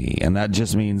Johnny, and that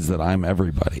just means that I'm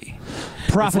everybody.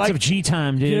 Prophets of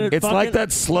G-Time, dude. It's like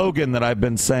that slogan that I've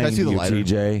been saying to you,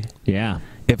 TJ. Yeah.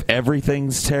 If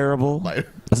everything's terrible,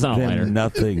 That's not a then lighter.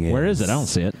 nothing is. Where is it? I don't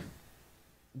see it.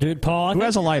 Dude, Paul. Who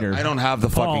has a lighter? I don't have the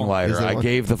fucking Paul. lighter. I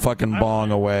gave the fucking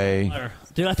bong away.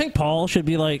 Dude, I think Paul should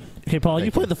be like, okay, Paul,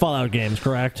 you played the Fallout games,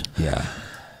 correct? Yeah.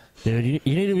 Dude,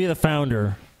 you need to be the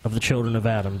founder of the Children of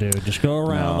Adam, dude. Just go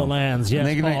around the lands.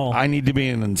 Yes, Paul. I need to be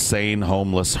an insane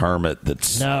homeless hermit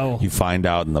that's you find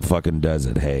out in the fucking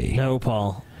desert. Hey, no,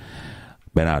 Paul.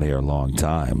 Been out here a long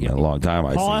time. A long time.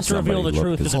 Paul I has see to reveal somebody the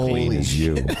look truth as to the clean people. as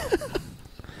you.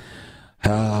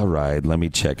 All right, let me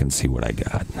check and see what I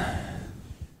got.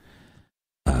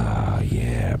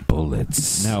 Yeah,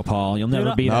 bullets. No, Paul, you'll never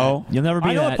Dude, be no. that. You'll never be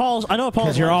I know that. what Paul's. I know what Paul's.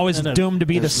 Because you're like, always and then- doomed to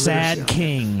be the There's sad literacy.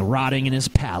 king rotting in his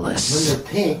palace. When they're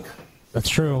pink, That's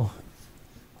true.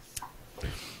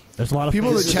 There's a lot of People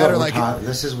in the this is chat what are we're like, taught.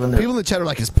 This is when they're people in the chat are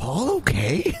like, is Paul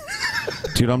okay?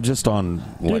 Dude, I'm just on.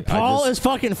 Dude, Like, Paul is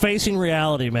fucking facing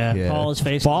reality, man. Yeah. Paul is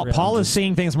facing reality. Paul is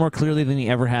seeing things more clearly than he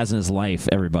ever has in his life,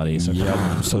 everybody. So,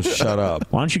 Yep, so shut up.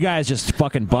 Why don't you guys just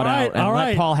fucking butt All right, out and all let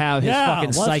right. Paul have his Yeah, fucking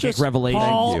let's psychic just- revelations,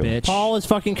 Paul, bitch? Paul is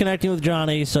fucking connecting with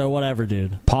Johnny, so whatever,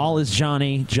 dude. Paul is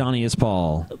Johnny. Johnny is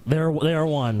Paul. They are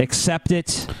one. Accept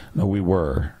it. No, we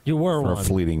were. You were for one. a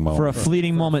fleeting moment. For a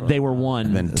fleeting moment, they were one.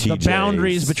 And then The TJ's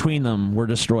boundaries between them were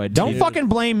destroyed. Don't fucking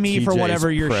blame me for TJ's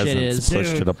whatever your shit presence is.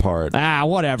 pushed it apart. Ah,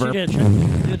 whatever. Dude,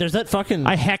 there's that fucking.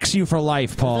 I hex you for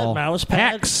life, Paul. That mouse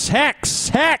pad?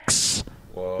 Hex.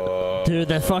 Whoa. Dude,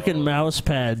 that fucking mouse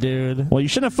pad, dude. Well, you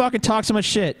shouldn't have fucking talked so much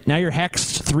shit. Now you're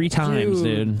hexed 3 times,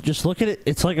 dude. Just look at it.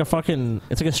 It's like a fucking.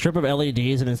 It's like a strip of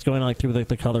LEDs, and it's going like through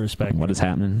the color spectrum. What is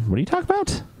happening? What are you talking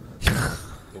about?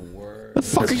 The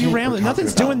fuck are you rambling?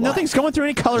 Nothing's going through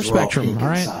any color spectrum. All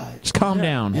right, just calm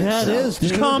down. Yeah, it is.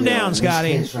 Just calm down,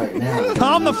 Scotty.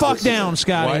 Calm the fuck down,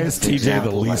 Scotty. Why is TJ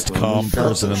the least calm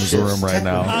person in this room right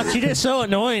now? TJ's so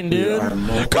annoying, dude.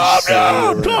 Calm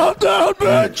down,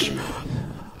 bitch.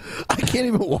 I can't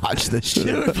even watch this shit.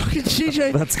 Dude, fucking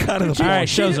TJ. That's kind of the All right,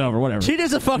 show's over. Whatever.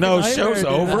 TJ's a fucking No, nightmare, show's dude.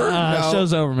 over? No.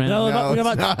 Show's over, man. No,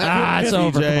 It's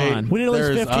over. Come on. We need at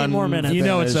least 15 more minutes. You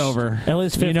know it's over. At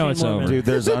least 15 You know it's more over. minutes. Dude,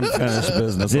 there's unfinished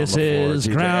business This on the floor. is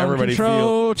TJ. ground Everybody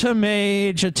control to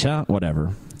Major Tom.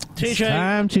 Whatever. TJ. It's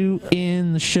time to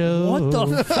end the show. What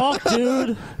the fuck,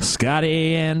 dude?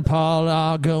 Scotty and Paul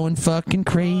are going fucking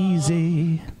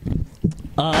crazy.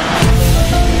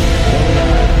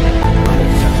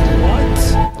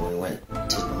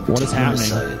 What is happening?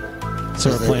 So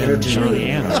we're playing Shirley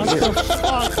Ann. What the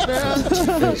fuck,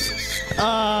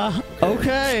 man?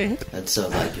 Okay. And so,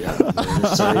 like, yeah.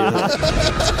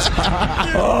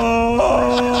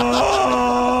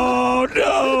 Oh,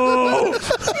 no!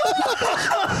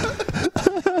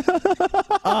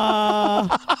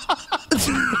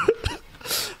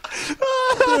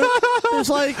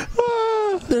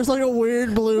 There's like a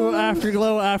weird blue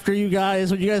afterglow after you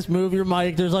guys when you guys move your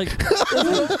mic. There's like, dude,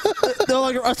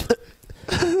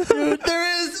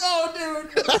 there is. Oh, dude.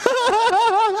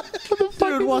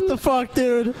 Dude, what the fuck,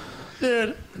 dude?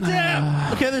 Dude,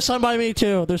 damn. Okay, there's some by me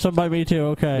too.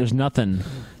 Okay. There's nothing.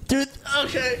 Dude,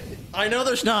 okay. I know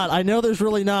there's not. I know there's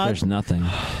really not. There's nothing.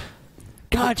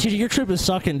 God, Chidi, your trip is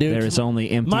sucking, dude. There is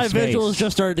only empty My space. visuals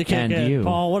just started to kick and in. you.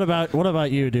 Paul, what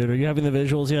about you, dude? Are you having the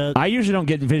visuals yet? I usually don't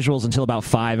get visuals until about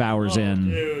 5 hours in.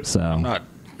 dude. So I'm not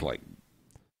like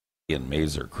Ian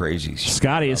Mazer crazy.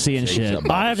 Scotty is seeing shit.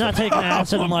 I have not taken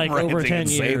acid in like over 10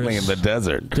 insanely years. in the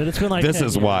desert. Dude, it's been like this 10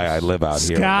 is years. why I live out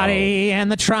here. Scotty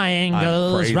and the I'm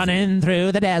triangles crazy. running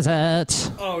through the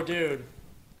desert. Oh, dude.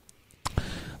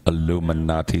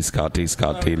 Illuminati, Scotty,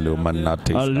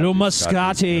 Illuminati.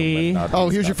 Scotty. Oh,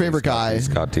 here's your favorite guy.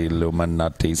 Scotty,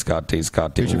 Illuminati, Scotty. Here's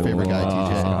your favorite guy,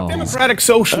 TJ. Democratic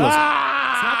socialism.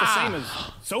 Ah! It's not the same as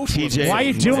socialism. TJ, Why are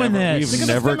you doing this? We've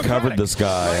never covered this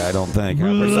guy, I don't think.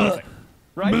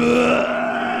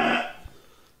 Right?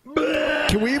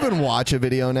 Can we even watch a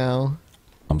video now?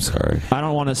 I'm sorry. I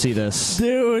don't want to see this.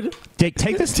 Dude. Take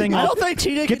this thing I off. don't think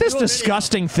TJ Get can this do a video.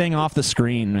 disgusting thing off the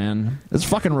screen, man. It's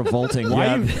fucking revolting.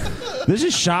 Why you, this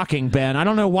is shocking, Ben. I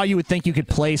don't know why you would think you could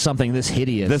play something this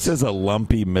hideous. This is a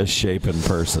lumpy, misshapen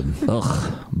person.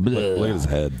 Ugh. Look at his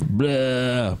head.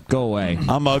 Blah. Go away.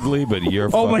 I'm ugly, but you're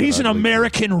Oh, but he's an ugly.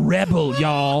 American rebel,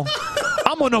 y'all.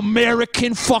 I'm an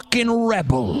American fucking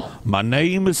rebel. My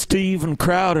name is Steven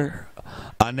Crowder.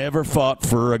 I never fought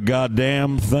for a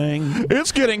goddamn thing.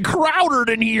 It's getting crowded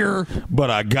in here. But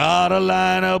I got a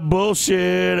line of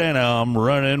bullshit and I'm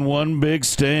running one big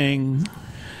sting.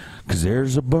 'Cause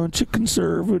there's a bunch of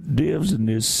conservatives in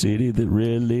this city that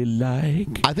really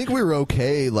like. I think we were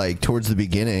okay, like, towards the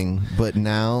beginning, but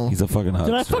now... He's a fucking hot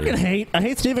Dude, I fucking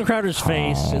hate Steven Crowder's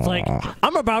face. It's like,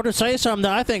 I'm about to say something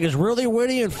that I think is really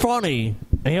witty and funny.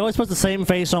 And he always puts the same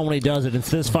face on when he does it. It's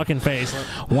this fucking face.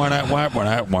 What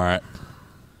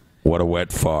a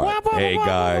wet fart. Hey,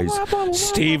 guys.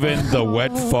 Steven, the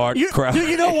wet fart crowd. Dude,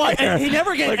 you know what? He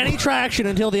never get any traction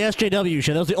until the SJW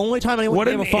show. That was the only time anyone What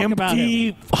gave an a fuck about him.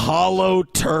 empty, hollow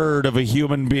turd of a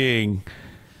human being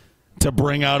to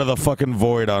bring out of the fucking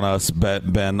void on us,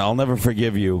 Ben. I'll never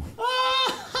forgive you.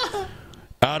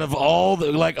 Out of all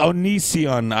the, like,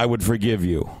 Onision, I would forgive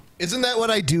you. Isn't that what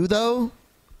I do, though?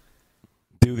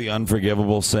 Do the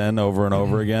unforgivable sin over and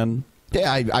over again?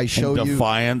 Yeah, I show in you...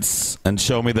 defiance and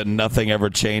show me that nothing ever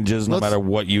changes no matter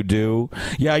what you do.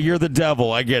 Yeah, you're the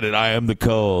devil. I get it. I am the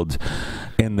cold.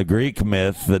 In the Greek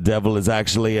myth, the devil is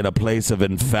actually in a place of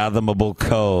unfathomable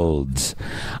cold.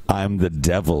 I'm the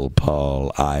devil,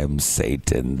 Paul. I'm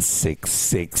Satan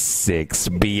 666,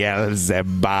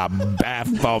 Beelzebub,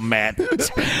 Baphomet,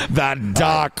 the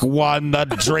dark one, the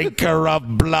drinker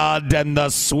of blood, and the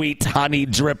sweet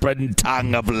honey-dripping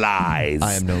tongue of lies.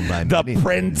 I am known by the many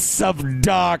prince of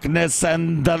darkness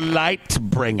and the light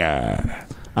bringer.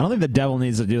 I don't think the devil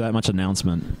needs to do that much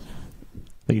announcement.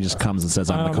 I think he just comes and says,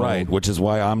 I'm the cold. Right, which is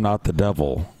why I'm not the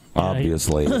devil.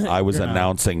 Obviously, I was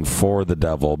announcing for the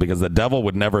devil because the devil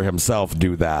would never himself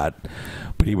do that,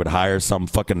 but he would hire some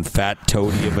fucking fat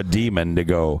toady of a demon to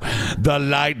go, the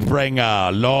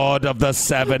Lightbringer, Lord of the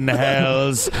Seven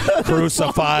Hells,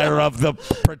 Crucifier of the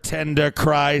Pretender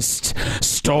Christ,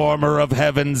 Stormer of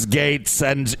Heaven's Gates,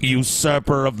 and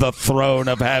Usurper of the Throne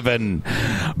of Heaven,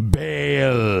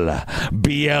 Baal,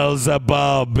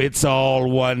 Beelzebub, it's all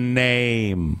one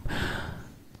name.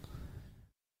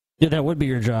 Yeah, that would be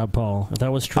your job, Paul. If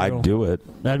that was true, I'd do it.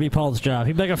 That'd be Paul's job.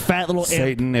 He'd be like a fat little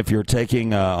Satan, if you're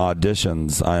taking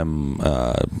auditions, I'm,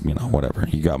 whatever.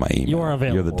 You got my email. You are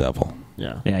available. You're the devil.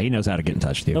 Yeah. Yeah, he knows how to get in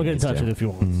touch with you. He'll get in touch with you if you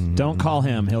want. Don't call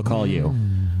him. He'll call you.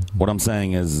 What I'm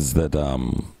saying is that,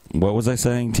 what was I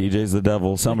saying? TJ's the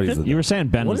devil. Somebody's the devil. You were saying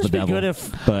Ben was the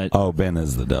devil. Oh, Ben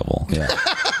is the devil. Yeah.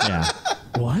 Yeah.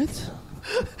 What?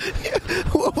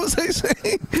 What was I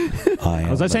saying?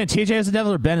 Was I saying TJ is the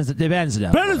devil or Ben is the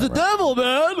devil? Ben is the devil,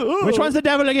 man. Ooh. Which one's the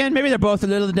devil again? Maybe they're both a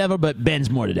little the devil, but Ben's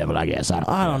more the devil, I guess.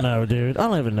 I don't know, dude. I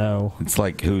don't even know. It's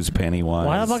like who's Pennywise?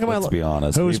 Why the fuck am I Let's be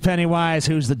honest. Who's Pennywise?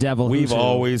 Who's the devil? We've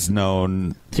always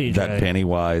known that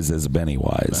Pennywise is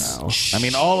Pennywise. No. I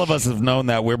mean, all of us have known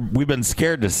that. We've been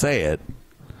scared to say it.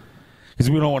 Because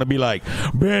we don't want to be like,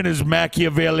 Ben is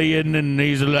Machiavellian and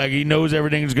he's like, he knows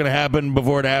everything's going to happen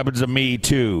before it happens to me,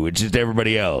 too. It's just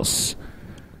everybody else.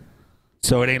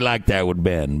 So it ain't like that with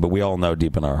Ben. But we all know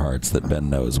deep in our hearts that Ben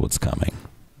knows what's coming.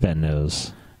 Ben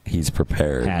knows. He's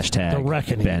prepared. Hashtag The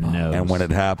reckoning. Ben knows. And when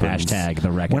it happens, Hashtag the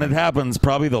reckoning. when it happens,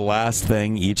 probably the last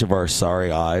thing each of our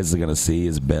sorry eyes are going to see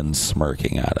is Ben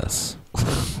smirking at us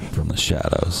from the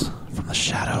shadows. From the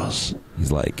shadows.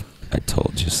 He's like, I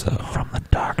told you so. From the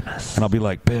darkness. And I'll be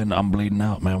like, Ben, I'm bleeding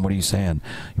out, man. What are you saying?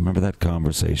 You remember that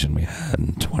conversation we had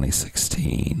in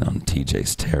 2016 on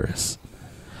TJ's Terrace?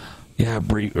 Yeah,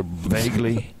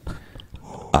 vaguely.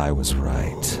 I was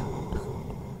right.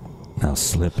 Now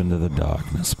slip into the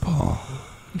darkness, Paul.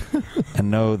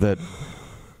 And know that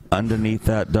underneath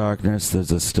that darkness,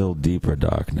 there's a still deeper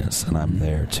darkness. And I'm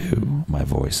there, too. My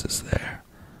voice is there.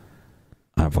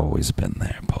 I've always been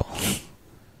there, Paul.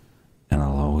 And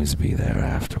I'll always be there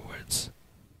afterwards.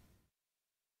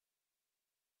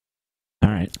 All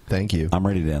right. Thank you. I'm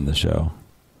ready to end the show.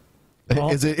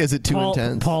 Paul- Is it too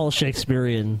intense? Paul's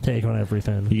Shakespearean take on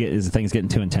everything. Is things getting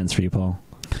too intense for you, Paul?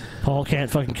 Paul can't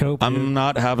fucking cope. I'm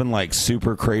not having like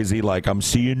super crazy, like I'm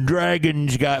seeing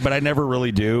dragons, guy, but I never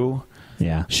really do.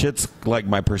 Yeah. Shit's like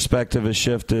my perspective has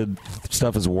shifted.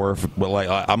 Stuff is worth, but like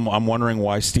I'm wondering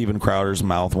why Steven Crowder's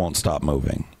mouth won't stop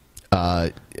moving.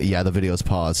 Yeah, the video's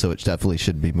paused, so it definitely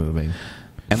should be moving.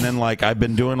 And then, like, I've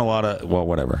been doing a lot of, well,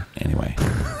 whatever. Anyway.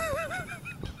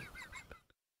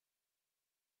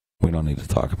 We don't need to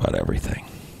talk about everything.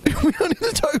 We don't need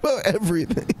to talk about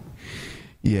everything.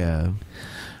 Yeah.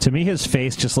 To me, his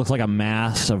face just looks like a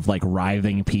mass of, like,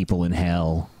 writhing people in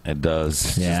hell. It does.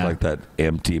 It's Yeah. just like that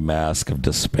empty mask of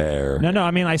despair. No, I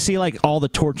mean, I see, like, all the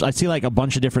torch. I see, like, a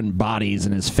bunch of different bodies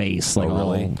in his face, like,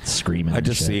 really? all screaming. I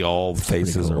just and shit. see all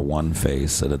faces are one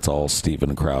face, and it's all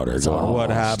Steven Crowder going, all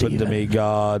what happened to Steven. me,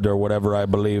 God, or whatever I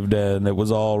believed in? It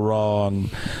was all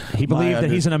wrong. He believed that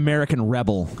he's an American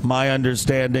rebel. My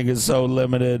understanding is so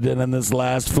limited, and in this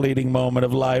last fleeting moment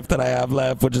of life that I have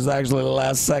left, which is actually the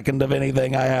last second of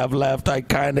anything I have left, I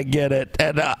kind of get it.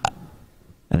 And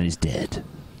then he's dead.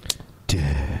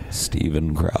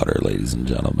 Steven Crowder, ladies and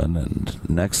gentlemen. And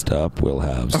next up, we'll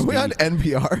have... Are we on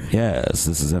NPR? Yes,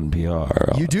 this is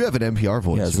NPR. You do have an NPR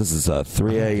voice. Yes, this is a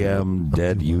 3 a.m.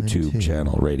 dead YouTube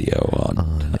channel radio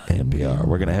on NPR.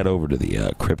 We're going to head over to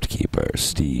the Crypt Keeper,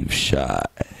 Steve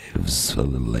Shives, a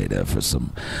little later for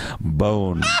some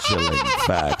bone-chilling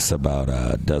facts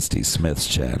about Dusty Smith's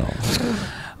channel.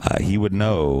 He would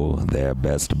know they're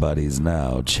best buddies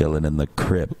now, chilling in the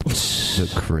crypt. The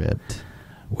crypt.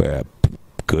 Where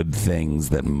good things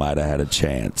that might have had a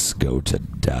chance go to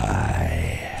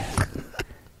die.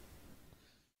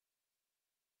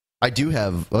 I do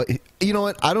have... you know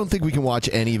what? I don't think we can watch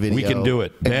any video. We can do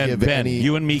it. Ben,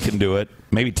 you and me can do it.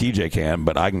 Maybe TJ can,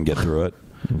 but I can get through it.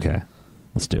 Okay.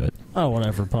 Let's do it. Oh,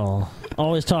 whatever, Paul.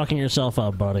 Always talking yourself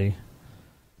up, buddy.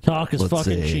 Talk is Let's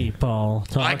fucking see. cheap, Paul.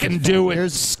 Talk I can do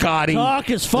it, Scotty. Talk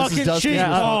is fucking cheap,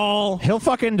 Paul. He'll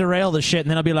fucking derail the shit,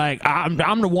 and then he'll be like, I'm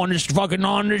the one that's fucking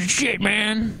on this shit,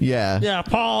 man. Yeah. Yeah,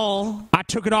 Paul. I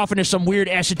took it off into some weird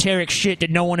esoteric shit that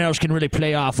no one else can really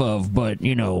play off of, but,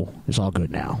 you know, it's all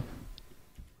good now.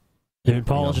 Dude,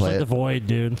 Paul is just play like it? the void,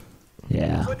 dude.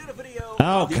 Yeah. So I did a video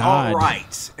Oh, of the God.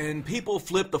 alt-right, and people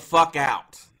flipped the fuck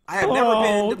out. I have never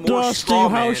been more Dusty, straw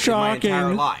how man in my entire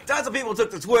shocking. life. Tons of people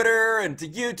took to Twitter and to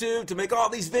YouTube to make all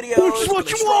these videos. Which is what with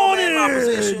you the straw man wanted,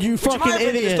 opposition, you which in my fucking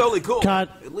opinion is idiot. totally cool. God.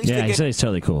 At least Yeah, they he get said he's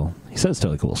totally cool. He said it's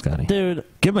totally cool, Scotty. Dude,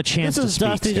 give him a chance this to is speak,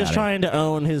 Dusty just Scotty. trying to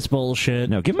own his bullshit.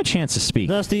 No, give him a chance to speak.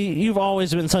 Dusty, you've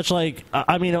always been such like.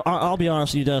 I mean, I'll be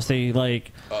honest with you, Dusty.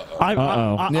 Like, I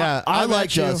like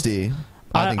met you. Dusty.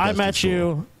 I Dusty's met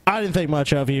you. I didn't think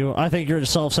much of you. I think you're a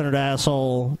self-centered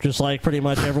asshole, just like pretty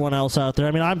much everyone else out there.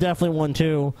 I mean, I'm definitely one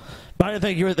too. But I didn't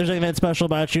think there's anything that special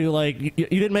about you. Like, you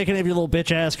didn't make any of your little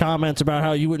bitch-ass comments about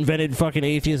how you invented fucking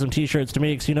atheism T-shirts to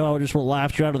me, because you know I would just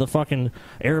laughed you out of the fucking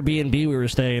Airbnb we were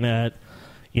staying at.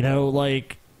 You know,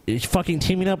 like, it's fucking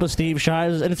teaming up with Steve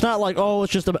Shives, and it's not like, oh,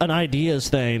 it's just an ideas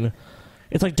thing.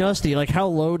 It's like, Dusty, like, how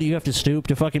low do you have to stoop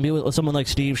to fucking be with someone like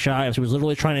Steve Shives, who was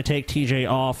literally trying to take TJ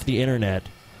off the internet,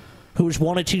 who just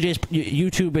wanted TJ's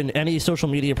YouTube and any social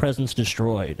media presence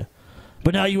destroyed?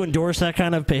 But now you endorse that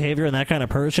kind of behavior and that kind of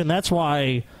person? That's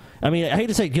why, I mean, I hate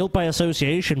to say guilt by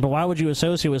association, but why would you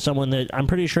associate with someone that I'm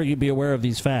pretty sure you'd be aware of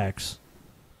these facts?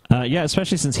 Yeah,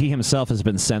 especially since he himself has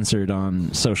been censored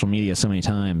on social media so many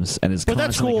times and is. But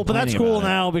that's cool. But that's cool about it.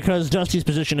 now because Dusty's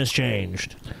position has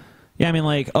changed. Yeah, I mean,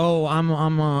 like, oh, I'm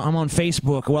on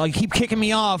Facebook. Well, you keep kicking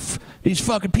me off. These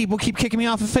fucking people keep kicking me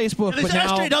off of Facebook. These but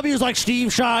now, SJWs like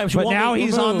Steve Shives. but now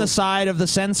he's on the side of the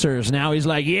censors. Now he's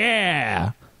like,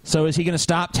 yeah. So is he going to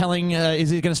stop telling? Is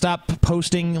he going to stop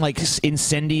posting like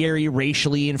incendiary,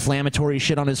 racially inflammatory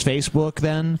shit on his Facebook?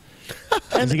 Then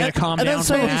is he going to calm and down? then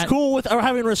say from he's that? cool with or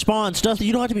having a response. Dusty,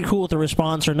 you don't have to be cool with the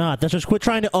response or not. That's just quit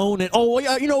trying to own it. Oh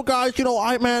yeah, you know, guys, you know,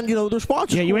 the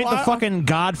response. Yeah, is you cool. ain't the fucking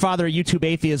godfather of YouTube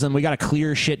atheism. We got to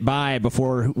clear shit by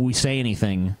before we say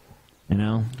anything. You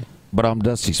know. But I'm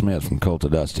Dusty Smith from Cult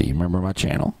of Dusty. You remember my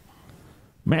channel?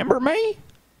 Remember me?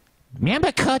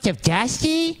 Remember Cult of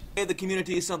Dusty? The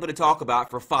community is something to talk about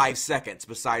for 5 seconds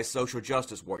besides social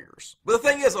justice warriors. But the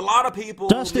thing is, a lot of people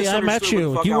Dusty, I met misunderstood what you.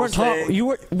 the fuck You I weren't was saying. talking. You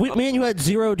were. Me and you had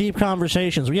zero deep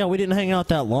conversations. Yeah, we didn't hang out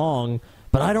that long.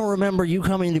 But I don't remember you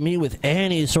coming to me with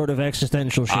any sort of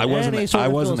existential shit. I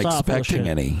wasn't expecting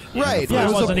any. Right. Yeah,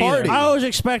 it was a party. I was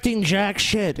expecting jack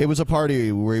shit. It was a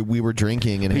party where we were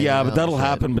drinking and Yeah, hanging but out that'll and shit.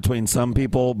 happen between some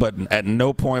people. But at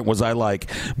no point was I like,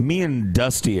 me and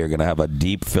Dusty are going to have a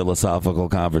deep philosophical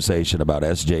conversation about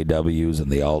SJWs and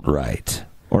the alt-right.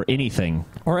 Or anything.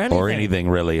 Or anything.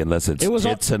 Really, unless it's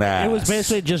tits and ass. It was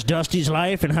basically just Dusty's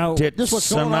life and how Tits this what's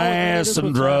and going on. ass This and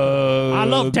what's drugs. I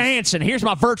love dancing. Here's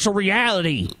my virtual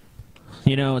reality.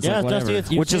 You know, it's like whatever.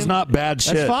 Dusty, Which is not bad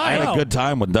shit. That's fine. I had a good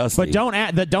time with Dusty.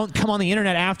 But don't come on the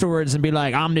internet afterwards and be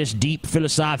like, I'm this deep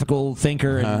philosophical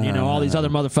thinker and, you know, all these other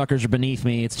motherfuckers are beneath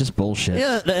me. It's just bullshit.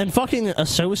 Yeah, and fucking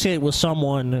associate with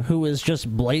someone who is just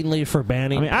blatantly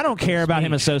forbanning. I mean, I don't care about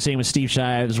him associating with Steve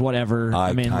Shives, whatever.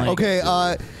 I mean, like, Okay,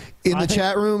 in the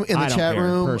chat room,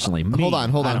 personally. Hold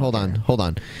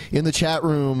on. In the chat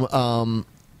room,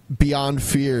 Beyond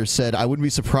Fear said, I wouldn't be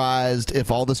surprised if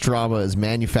all this drama is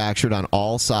manufactured on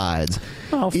all sides.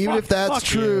 Oh, Even if that's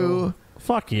true.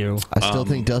 Fuck you. I still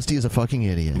think Dusty is a fucking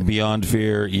idiot. Beyond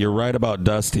Fear, you're right about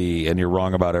Dusty, and you're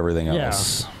wrong about everything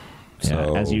else.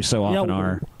 So, as you so often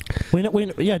are.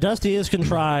 Yeah, Dusty is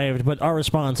contrived, but our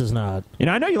response is not. You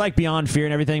know, I know you like Beyond Fear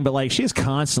and everything, but like she's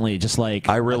constantly just like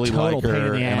I really a total like pain in her,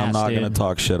 the and I'm ass, not going to dude.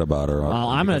 talk shit about her. Well,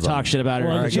 I'm going to talk shit about her.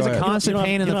 All right, She's go a ahead. constant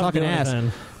pain in the fucking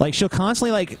ass. Like she'll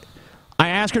constantly like. I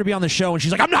ask her to be on the show, and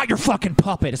she's like, "I'm not your fucking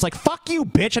puppet." It's like, "Fuck you,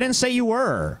 bitch! I didn't say you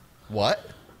were." What?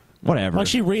 Whatever. Like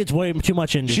she reads way too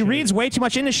much into. She reads way too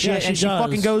much into shit, Yeah, and she does.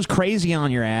 fucking goes crazy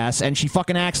on your ass, and she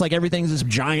fucking acts like everything's this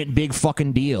giant, big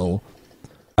fucking deal.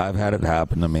 I've had it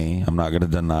happen to me. I'm not going to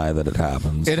deny that it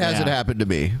happens. It hasn't happened to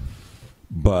me.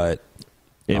 But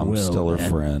I'm will, still her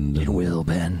Ben. friend. It will,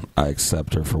 Ben. I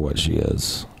accept her for what she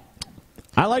is.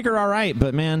 I like her all right,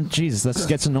 but man, Jesus, that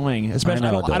gets annoying. Especially,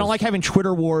 I know it I don't does. like having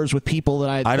Twitter wars with people that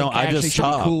I don't. think I actually just should be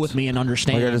stopped. cool with me and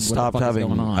understand. Like I just what the stopped fuck is having.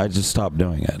 going on. I just stopped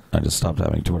doing it. I just stopped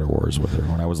having Twitter wars with her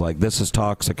when I was like, "This is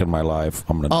toxic in my life."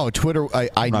 I'm gonna. Oh, Twitter!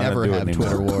 I never have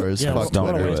Twitter wars. Yeah, Fuck don't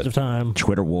what a do waste it. of time.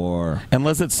 Twitter war.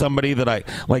 Unless it's somebody that I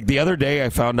like. The other day, I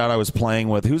found out I was playing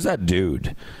with who's that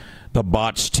dude, the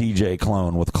botched TJ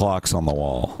clone with clocks on the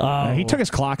wall. He took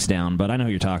his clocks down, but I know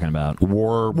who you're talking about.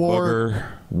 War booger.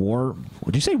 War.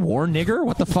 Would you say war nigger?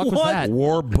 What the fuck was that?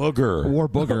 War booger. War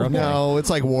booger. Okay. No, it's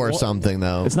like war something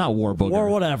though. It's not war booger. Or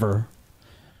whatever.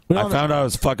 I found out I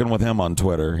was fucking with him on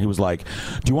Twitter. He was like,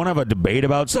 "Do you want to have a debate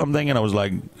about something?" And I was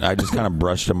like, I just kind of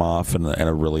brushed him off in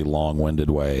a really long-winded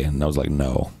way, and I was like,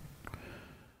 "No."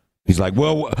 He's like,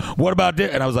 "Well, what about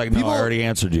this?" And I was like, "No, I already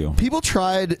answered you." People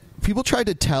tried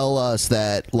to tell us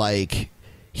that like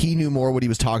he knew more what he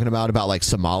was talking about like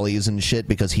Somalis and shit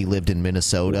because he lived in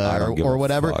Minnesota or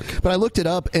whatever. But I looked it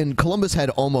up, and Columbus had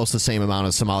almost the same amount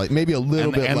of Somalis, maybe a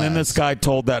little bit less. And then this guy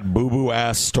told that boo-boo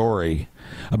ass story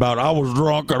about I was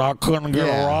drunk and I couldn't get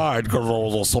a ride because I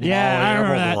was a Somali. Yeah, I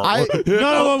remember that.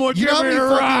 None of them would give me a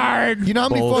ride. You know how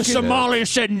many The fucking Somalis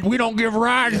said we don't give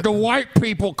rides to white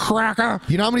people, cracker.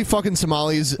 You know how many fucking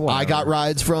Somalis I got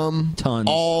rides from? Tons.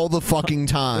 All the fucking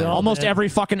time. Almost every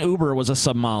fucking Uber was a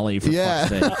Somali. For fuck's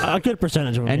sake. A good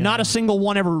percentage of them. And not a single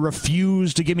one ever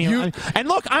refused to give me. And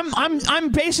look, I'm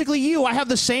basically you. I have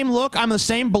the same look. I'm the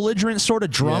same belligerent sort of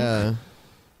drunk. Yeah.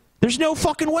 There's no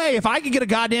fucking way. If I could get a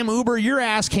goddamn Uber, your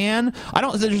ass can.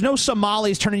 There's no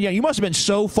Somalis turning you. You must have been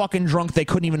so fucking drunk they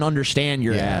couldn't even understand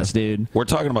your ass, dude. We're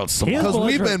talking about Somalis. Because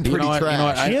we've been pretty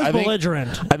trash. He is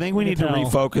belligerent. I think we need to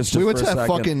refocus just we went for to a that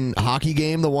second. fucking hockey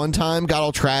game the one time, got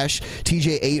all trash.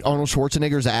 TJ ate Arnold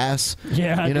Schwarzenegger's ass.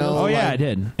 Yeah, you know. Oh yeah, I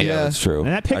did. Yeah, that's true. And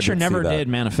that picture I did see never that. did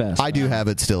manifest. I do have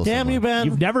it still. Damn you, Ben.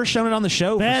 You've never shown it on the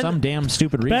show for some damn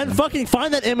stupid reason. Ben, fucking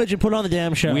find that image and put it on the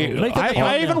damn show.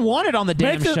 I even want it on the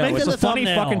damn show. It's a funny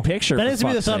fucking picture. That for needs to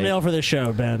be the fuck's sake. thumbnail for this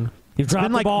show, Ben. You've dropped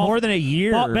been the like ball. more than a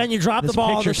year. Ben, you dropped This the ball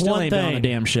on picture this still one ain't been thing. on the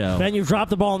damn show. Ben, you dropped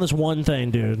the ball on this one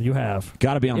thing, dude. You have.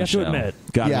 Got to be on you the show. have to admit.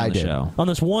 Got to be Yeah, on I the did. show. On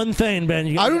this one thing,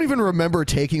 Ben. I don't even remember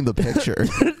taking the picture.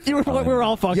 We were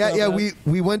all fucked up. Yeah, man.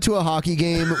 we went to a hockey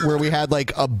game where we had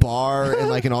like a bar and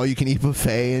like an all-you-can-eat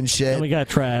buffet and shit. And we got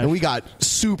trashed. And we got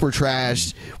super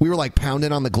trashed. We were like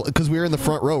pounding on the because we were in the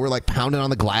front row. We were like pounding on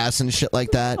the glass and shit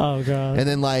like that. Oh god. And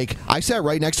then like I sat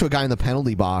right next to a guy in the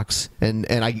penalty box, and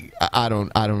I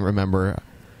don't remember.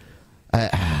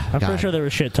 I'm pretty sure there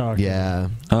was shit talk. Yeah.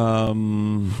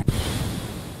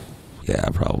 Yeah,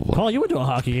 probably. Paul, you went to a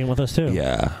hockey game with us too.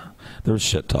 Yeah, there was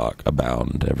shit talk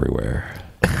abound everywhere.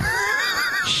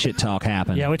 Shit talk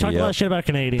happened. Yeah, we talked a lot of shit about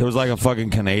Canadians. There was like a fucking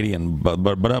Canadian, but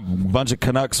a bunch of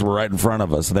Canucks were right in front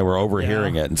of us, and they were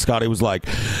overhearing it. And Scotty was like,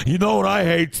 "You know what I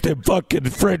hate? Them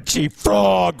fucking Frenchy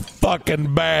frog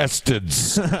fucking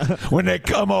bastards. When they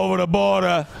come over the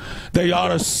border, they ought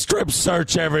to strip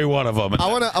search every one of them." I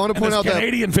want to point out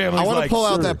Canadian that family's I want to like, pull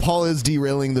out "Sir." that Paul is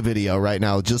derailing the video right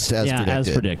now, just as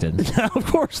predicted. Of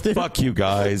course, dude. Fuck you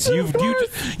guys. You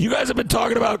guys have been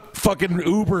talking about fucking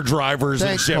Uber drivers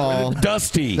Thanks, and shit. Paul.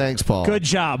 Dusty. Thanks, Paul. Good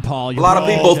job, Paul. A lot of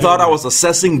people thought I was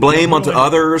assessing blame onto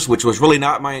others, which was really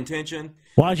not my intention.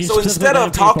 Why'd you So instead specifically of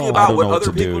name talking people? about I what don't know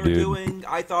other what to people do, are dude. doing,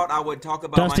 I thought I would talk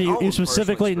about Dusty, my own you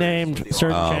specifically named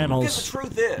certain channels. Because the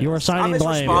truth is, You were assigning I'm as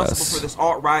blame. responsible for this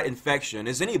alt-right infection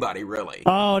as anybody, really.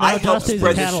 Oh, no, I helped Dusty's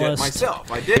spread a this shit catalyst. myself.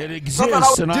 I did. It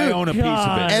exists, and I own a piece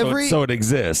of it, so it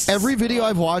exists. Every video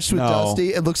I've watched with No.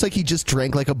 Dusty, it looks like he just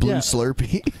drank like a blue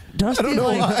Slurpee. Dusty, I don't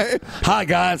know why. Hi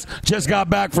guys, just got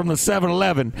back from the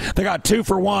 7-Eleven. They got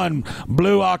 2-for-1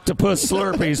 blue octopus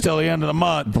Slurpees till the end of the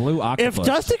month. Blue octopus. If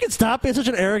Dusty could stop being such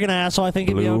an arrogant asshole, I think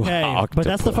he'd be Blue okay. But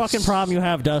that's the octopus. fucking problem you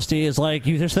have, Dusty, is like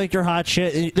you just think you're hot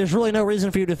shit. There's really no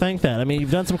reason for you to think that. I mean,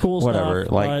 you've done some cool Whatever.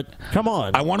 stuff, Like, but come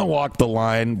on. I want to walk the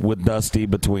line with Dusty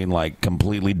between like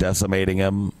completely decimating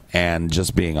him and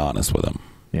just being honest with him.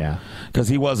 Yeah, because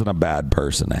he wasn't a bad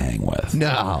person to hang with.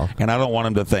 No, and I don't want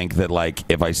him to think that like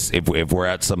if we're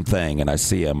at something and I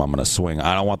see him, I'm going to swing.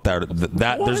 I don't want that.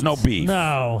 There's no beef.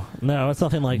 No, it's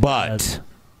nothing like that.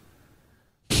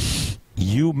 But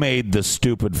you made the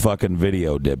stupid fucking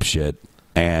video, dipshit,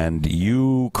 and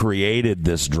you created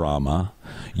this drama.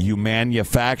 You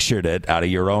manufactured it out of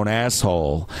your own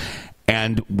asshole.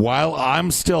 And while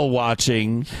I'm still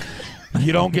watching,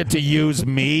 you don't get to use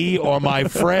me or my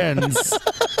friends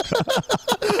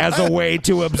as a way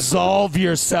to absolve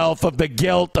yourself of the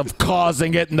guilt of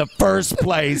causing it in the first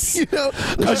place.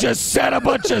 Because you said a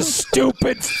bunch of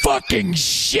stupid fucking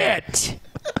shit.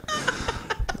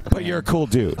 But you're a cool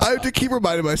dude. I have to keep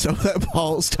reminding myself that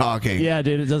Paul's talking. Yeah,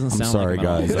 dude, it doesn't I'm sound sorry, like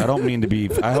guys. I don't mean to be.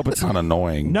 I hope it's not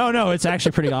annoying. No, it's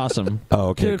actually pretty awesome. Oh,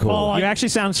 okay, Dude, cool. Paul, you actually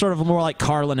sound sort of more like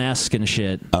Carlin-esque and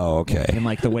shit. Oh, okay. And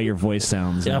like the way your voice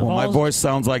sounds. Well, my voice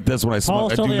sounds like this when I smoke.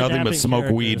 Paul's I do totally nothing but adapting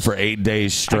smoke weed for 8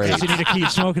 days straight. I guess you need to keep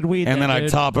smoking weed. And then I dude.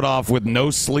 top it off with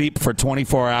no sleep for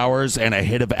 24 hours and a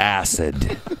hit of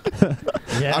acid. I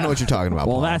don't know what you're talking about.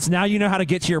 Well, Paul. that's now you know how to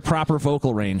get to your proper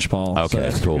vocal range, Paul. Okay, so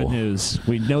that's cool. Good news.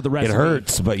 We know the rest. It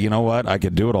hurts, but you know what? I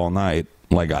could do it all night.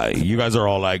 Like you guys are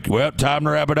all like, "Well, time to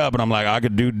wrap it up," and I'm like, "I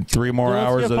could do 3 more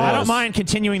hours of this." I don't mind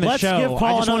continuing the Let's show. give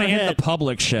Paul I just want to another end hit. the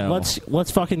public show.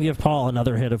 Let's fucking give Paul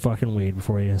another hit of fucking weed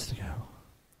before he has to go.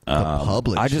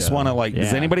 Public I just show. want to like.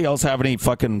 Does Yeah. anybody else have any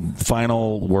fucking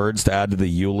final words to add to the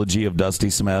eulogy of Dusty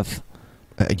Smith?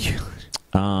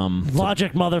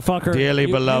 Logic, motherfucker. Dearly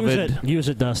beloved. Use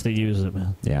it, Dusty. Use it,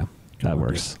 man. Yeah, that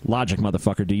works. Logic,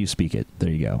 motherfucker. Do you speak it? There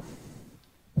you go.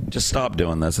 Just stop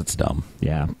doing this. It's dumb.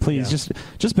 Yeah, please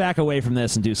just back away from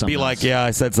this and do something. Be like, else. yeah,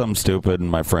 I said something stupid, and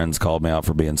my friends called me out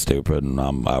for being stupid, and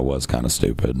I was kind of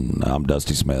stupid, and I'm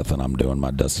Dusty Smith, and I'm doing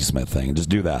my Dusty Smith thing. And just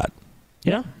do that.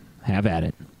 Yeah, have at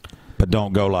it. But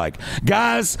don't go like,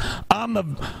 guys, I'm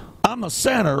the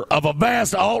center of a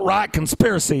vast alt-right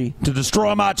conspiracy to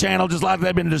destroy my channel just like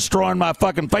they've been destroying my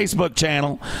fucking Facebook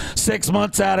channel 6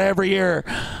 months out of every year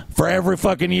for every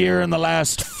fucking year in the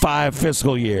last 5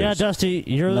 fiscal years. Yeah, Dusty,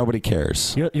 nobody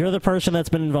cares. You're the person that's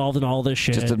been involved in all this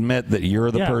shit. Just admit that you're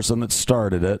the person that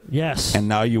started it. Yes. And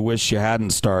now you wish you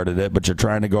hadn't started it, but you're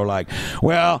trying to go like,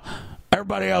 well,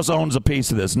 everybody else owns a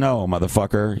piece of this. No,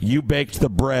 motherfucker. You baked the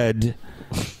bread.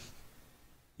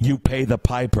 You pay the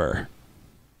piper.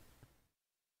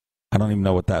 I don't even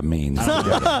know what that means.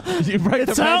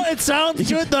 It sounds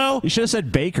good though. You should have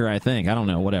said baker. I think. I don't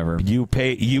know. Whatever. You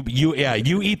pay. You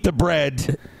eat the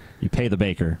bread. You pay the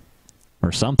baker,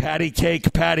 or something. Patty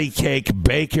cake,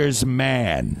 baker's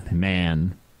man.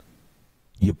 Man.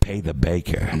 You pay the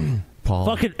baker. Paul.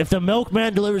 Fuck it. If the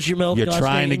milkman delivers your milk, You're Dusty,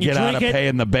 trying to and you get out of drink it,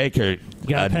 paying the baker,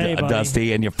 gotta pay, buddy.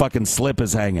 Dusty, and your fucking slip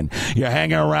is hanging. You're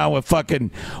hanging around with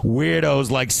fucking weirdos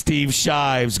like Steve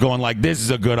Shives going like, this is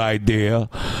a good idea.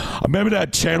 Remember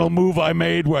that channel move I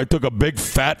made where I took a big,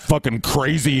 fat, fucking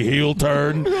crazy heel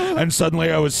turn, and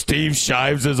suddenly I was Steve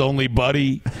Shives' only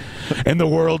buddy in the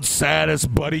world's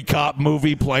saddest buddy cop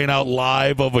movie playing out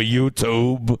live over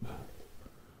YouTube?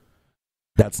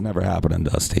 That's never happening,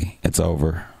 Dusty. It's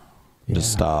over.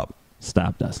 Just stop.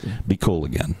 Stop, Dusty. Be cool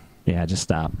again. Yeah, just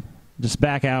stop. Just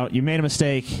back out. You made a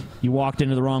mistake. You walked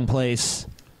into the wrong place.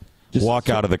 Just walk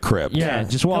out of the crypt. Yeah,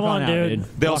 just walk on out, dude.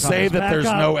 They'll say that there's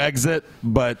no exit,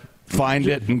 but find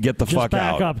it and get the fuck out.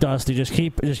 Just back up, Dusty. Just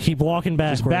keep walking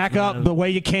backwards. Just back up the way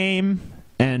you came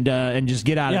and just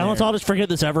get out of there. Yeah, let's all just forget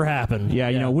this ever happened. Yeah,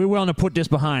 you know, we're willing to put this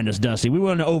behind us, Dusty. We're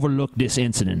willing to overlook this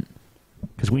incident.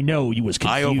 Because we know you was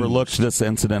confused. I overlooked this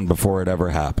incident before it ever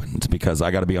happened because I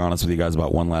got to be honest with you guys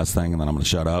about one last thing, and then I'm going to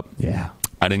shut up. Yeah.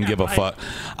 I didn't give a fuck.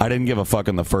 I didn't give a fuck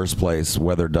in the first place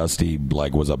whether Dusty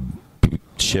was a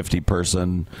shifty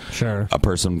person, a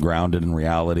person grounded in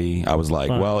reality. I was like,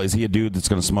 well, is he a dude that's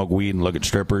going to smoke weed and look at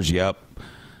strippers? Yep.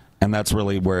 And that's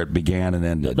really where it began and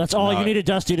ended. That's all you needed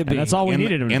Dusty to be. That's all we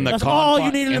needed him to be. That's all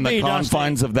you needed to be, In the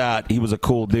confines of that, he was a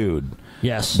cool dude.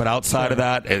 Yes. But outside of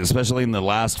that, especially in the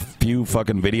last few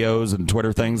fucking videos and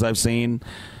Twitter things I've seen,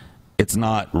 it's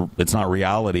not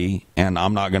reality, and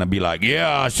I'm not going to be like,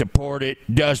 yeah, I support it,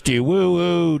 Dusty,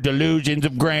 woo-woo, Delusions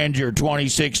of Grandeur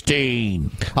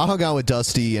 2016. I hung out with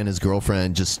Dusty and his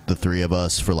girlfriend, just the three of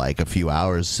us, for like a few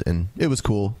hours, and it was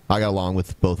cool. I got along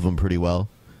with both of them pretty well.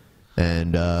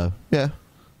 And, yeah,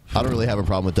 I don't really have a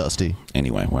problem with Dusty.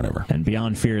 Anyway, whatever. And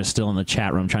Beyond Fear is still in the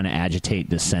chat room trying to agitate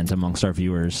dissent amongst our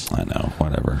viewers. I know,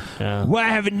 whatever. Yeah.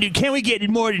 Can we get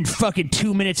more than fucking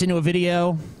 2 minutes into a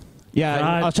video?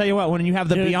 Yeah, I'll tell you what, when you have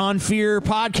the Beyond Fear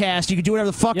podcast, you can do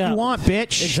whatever the fuck you want,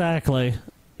 bitch. Exactly.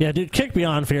 Yeah, dude, kick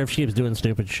Beyond Fear if she keeps doing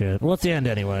stupid shit. Well, it's the end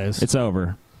anyways. It's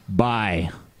over. Bye.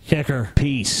 Kick her.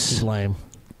 Peace. She's lame.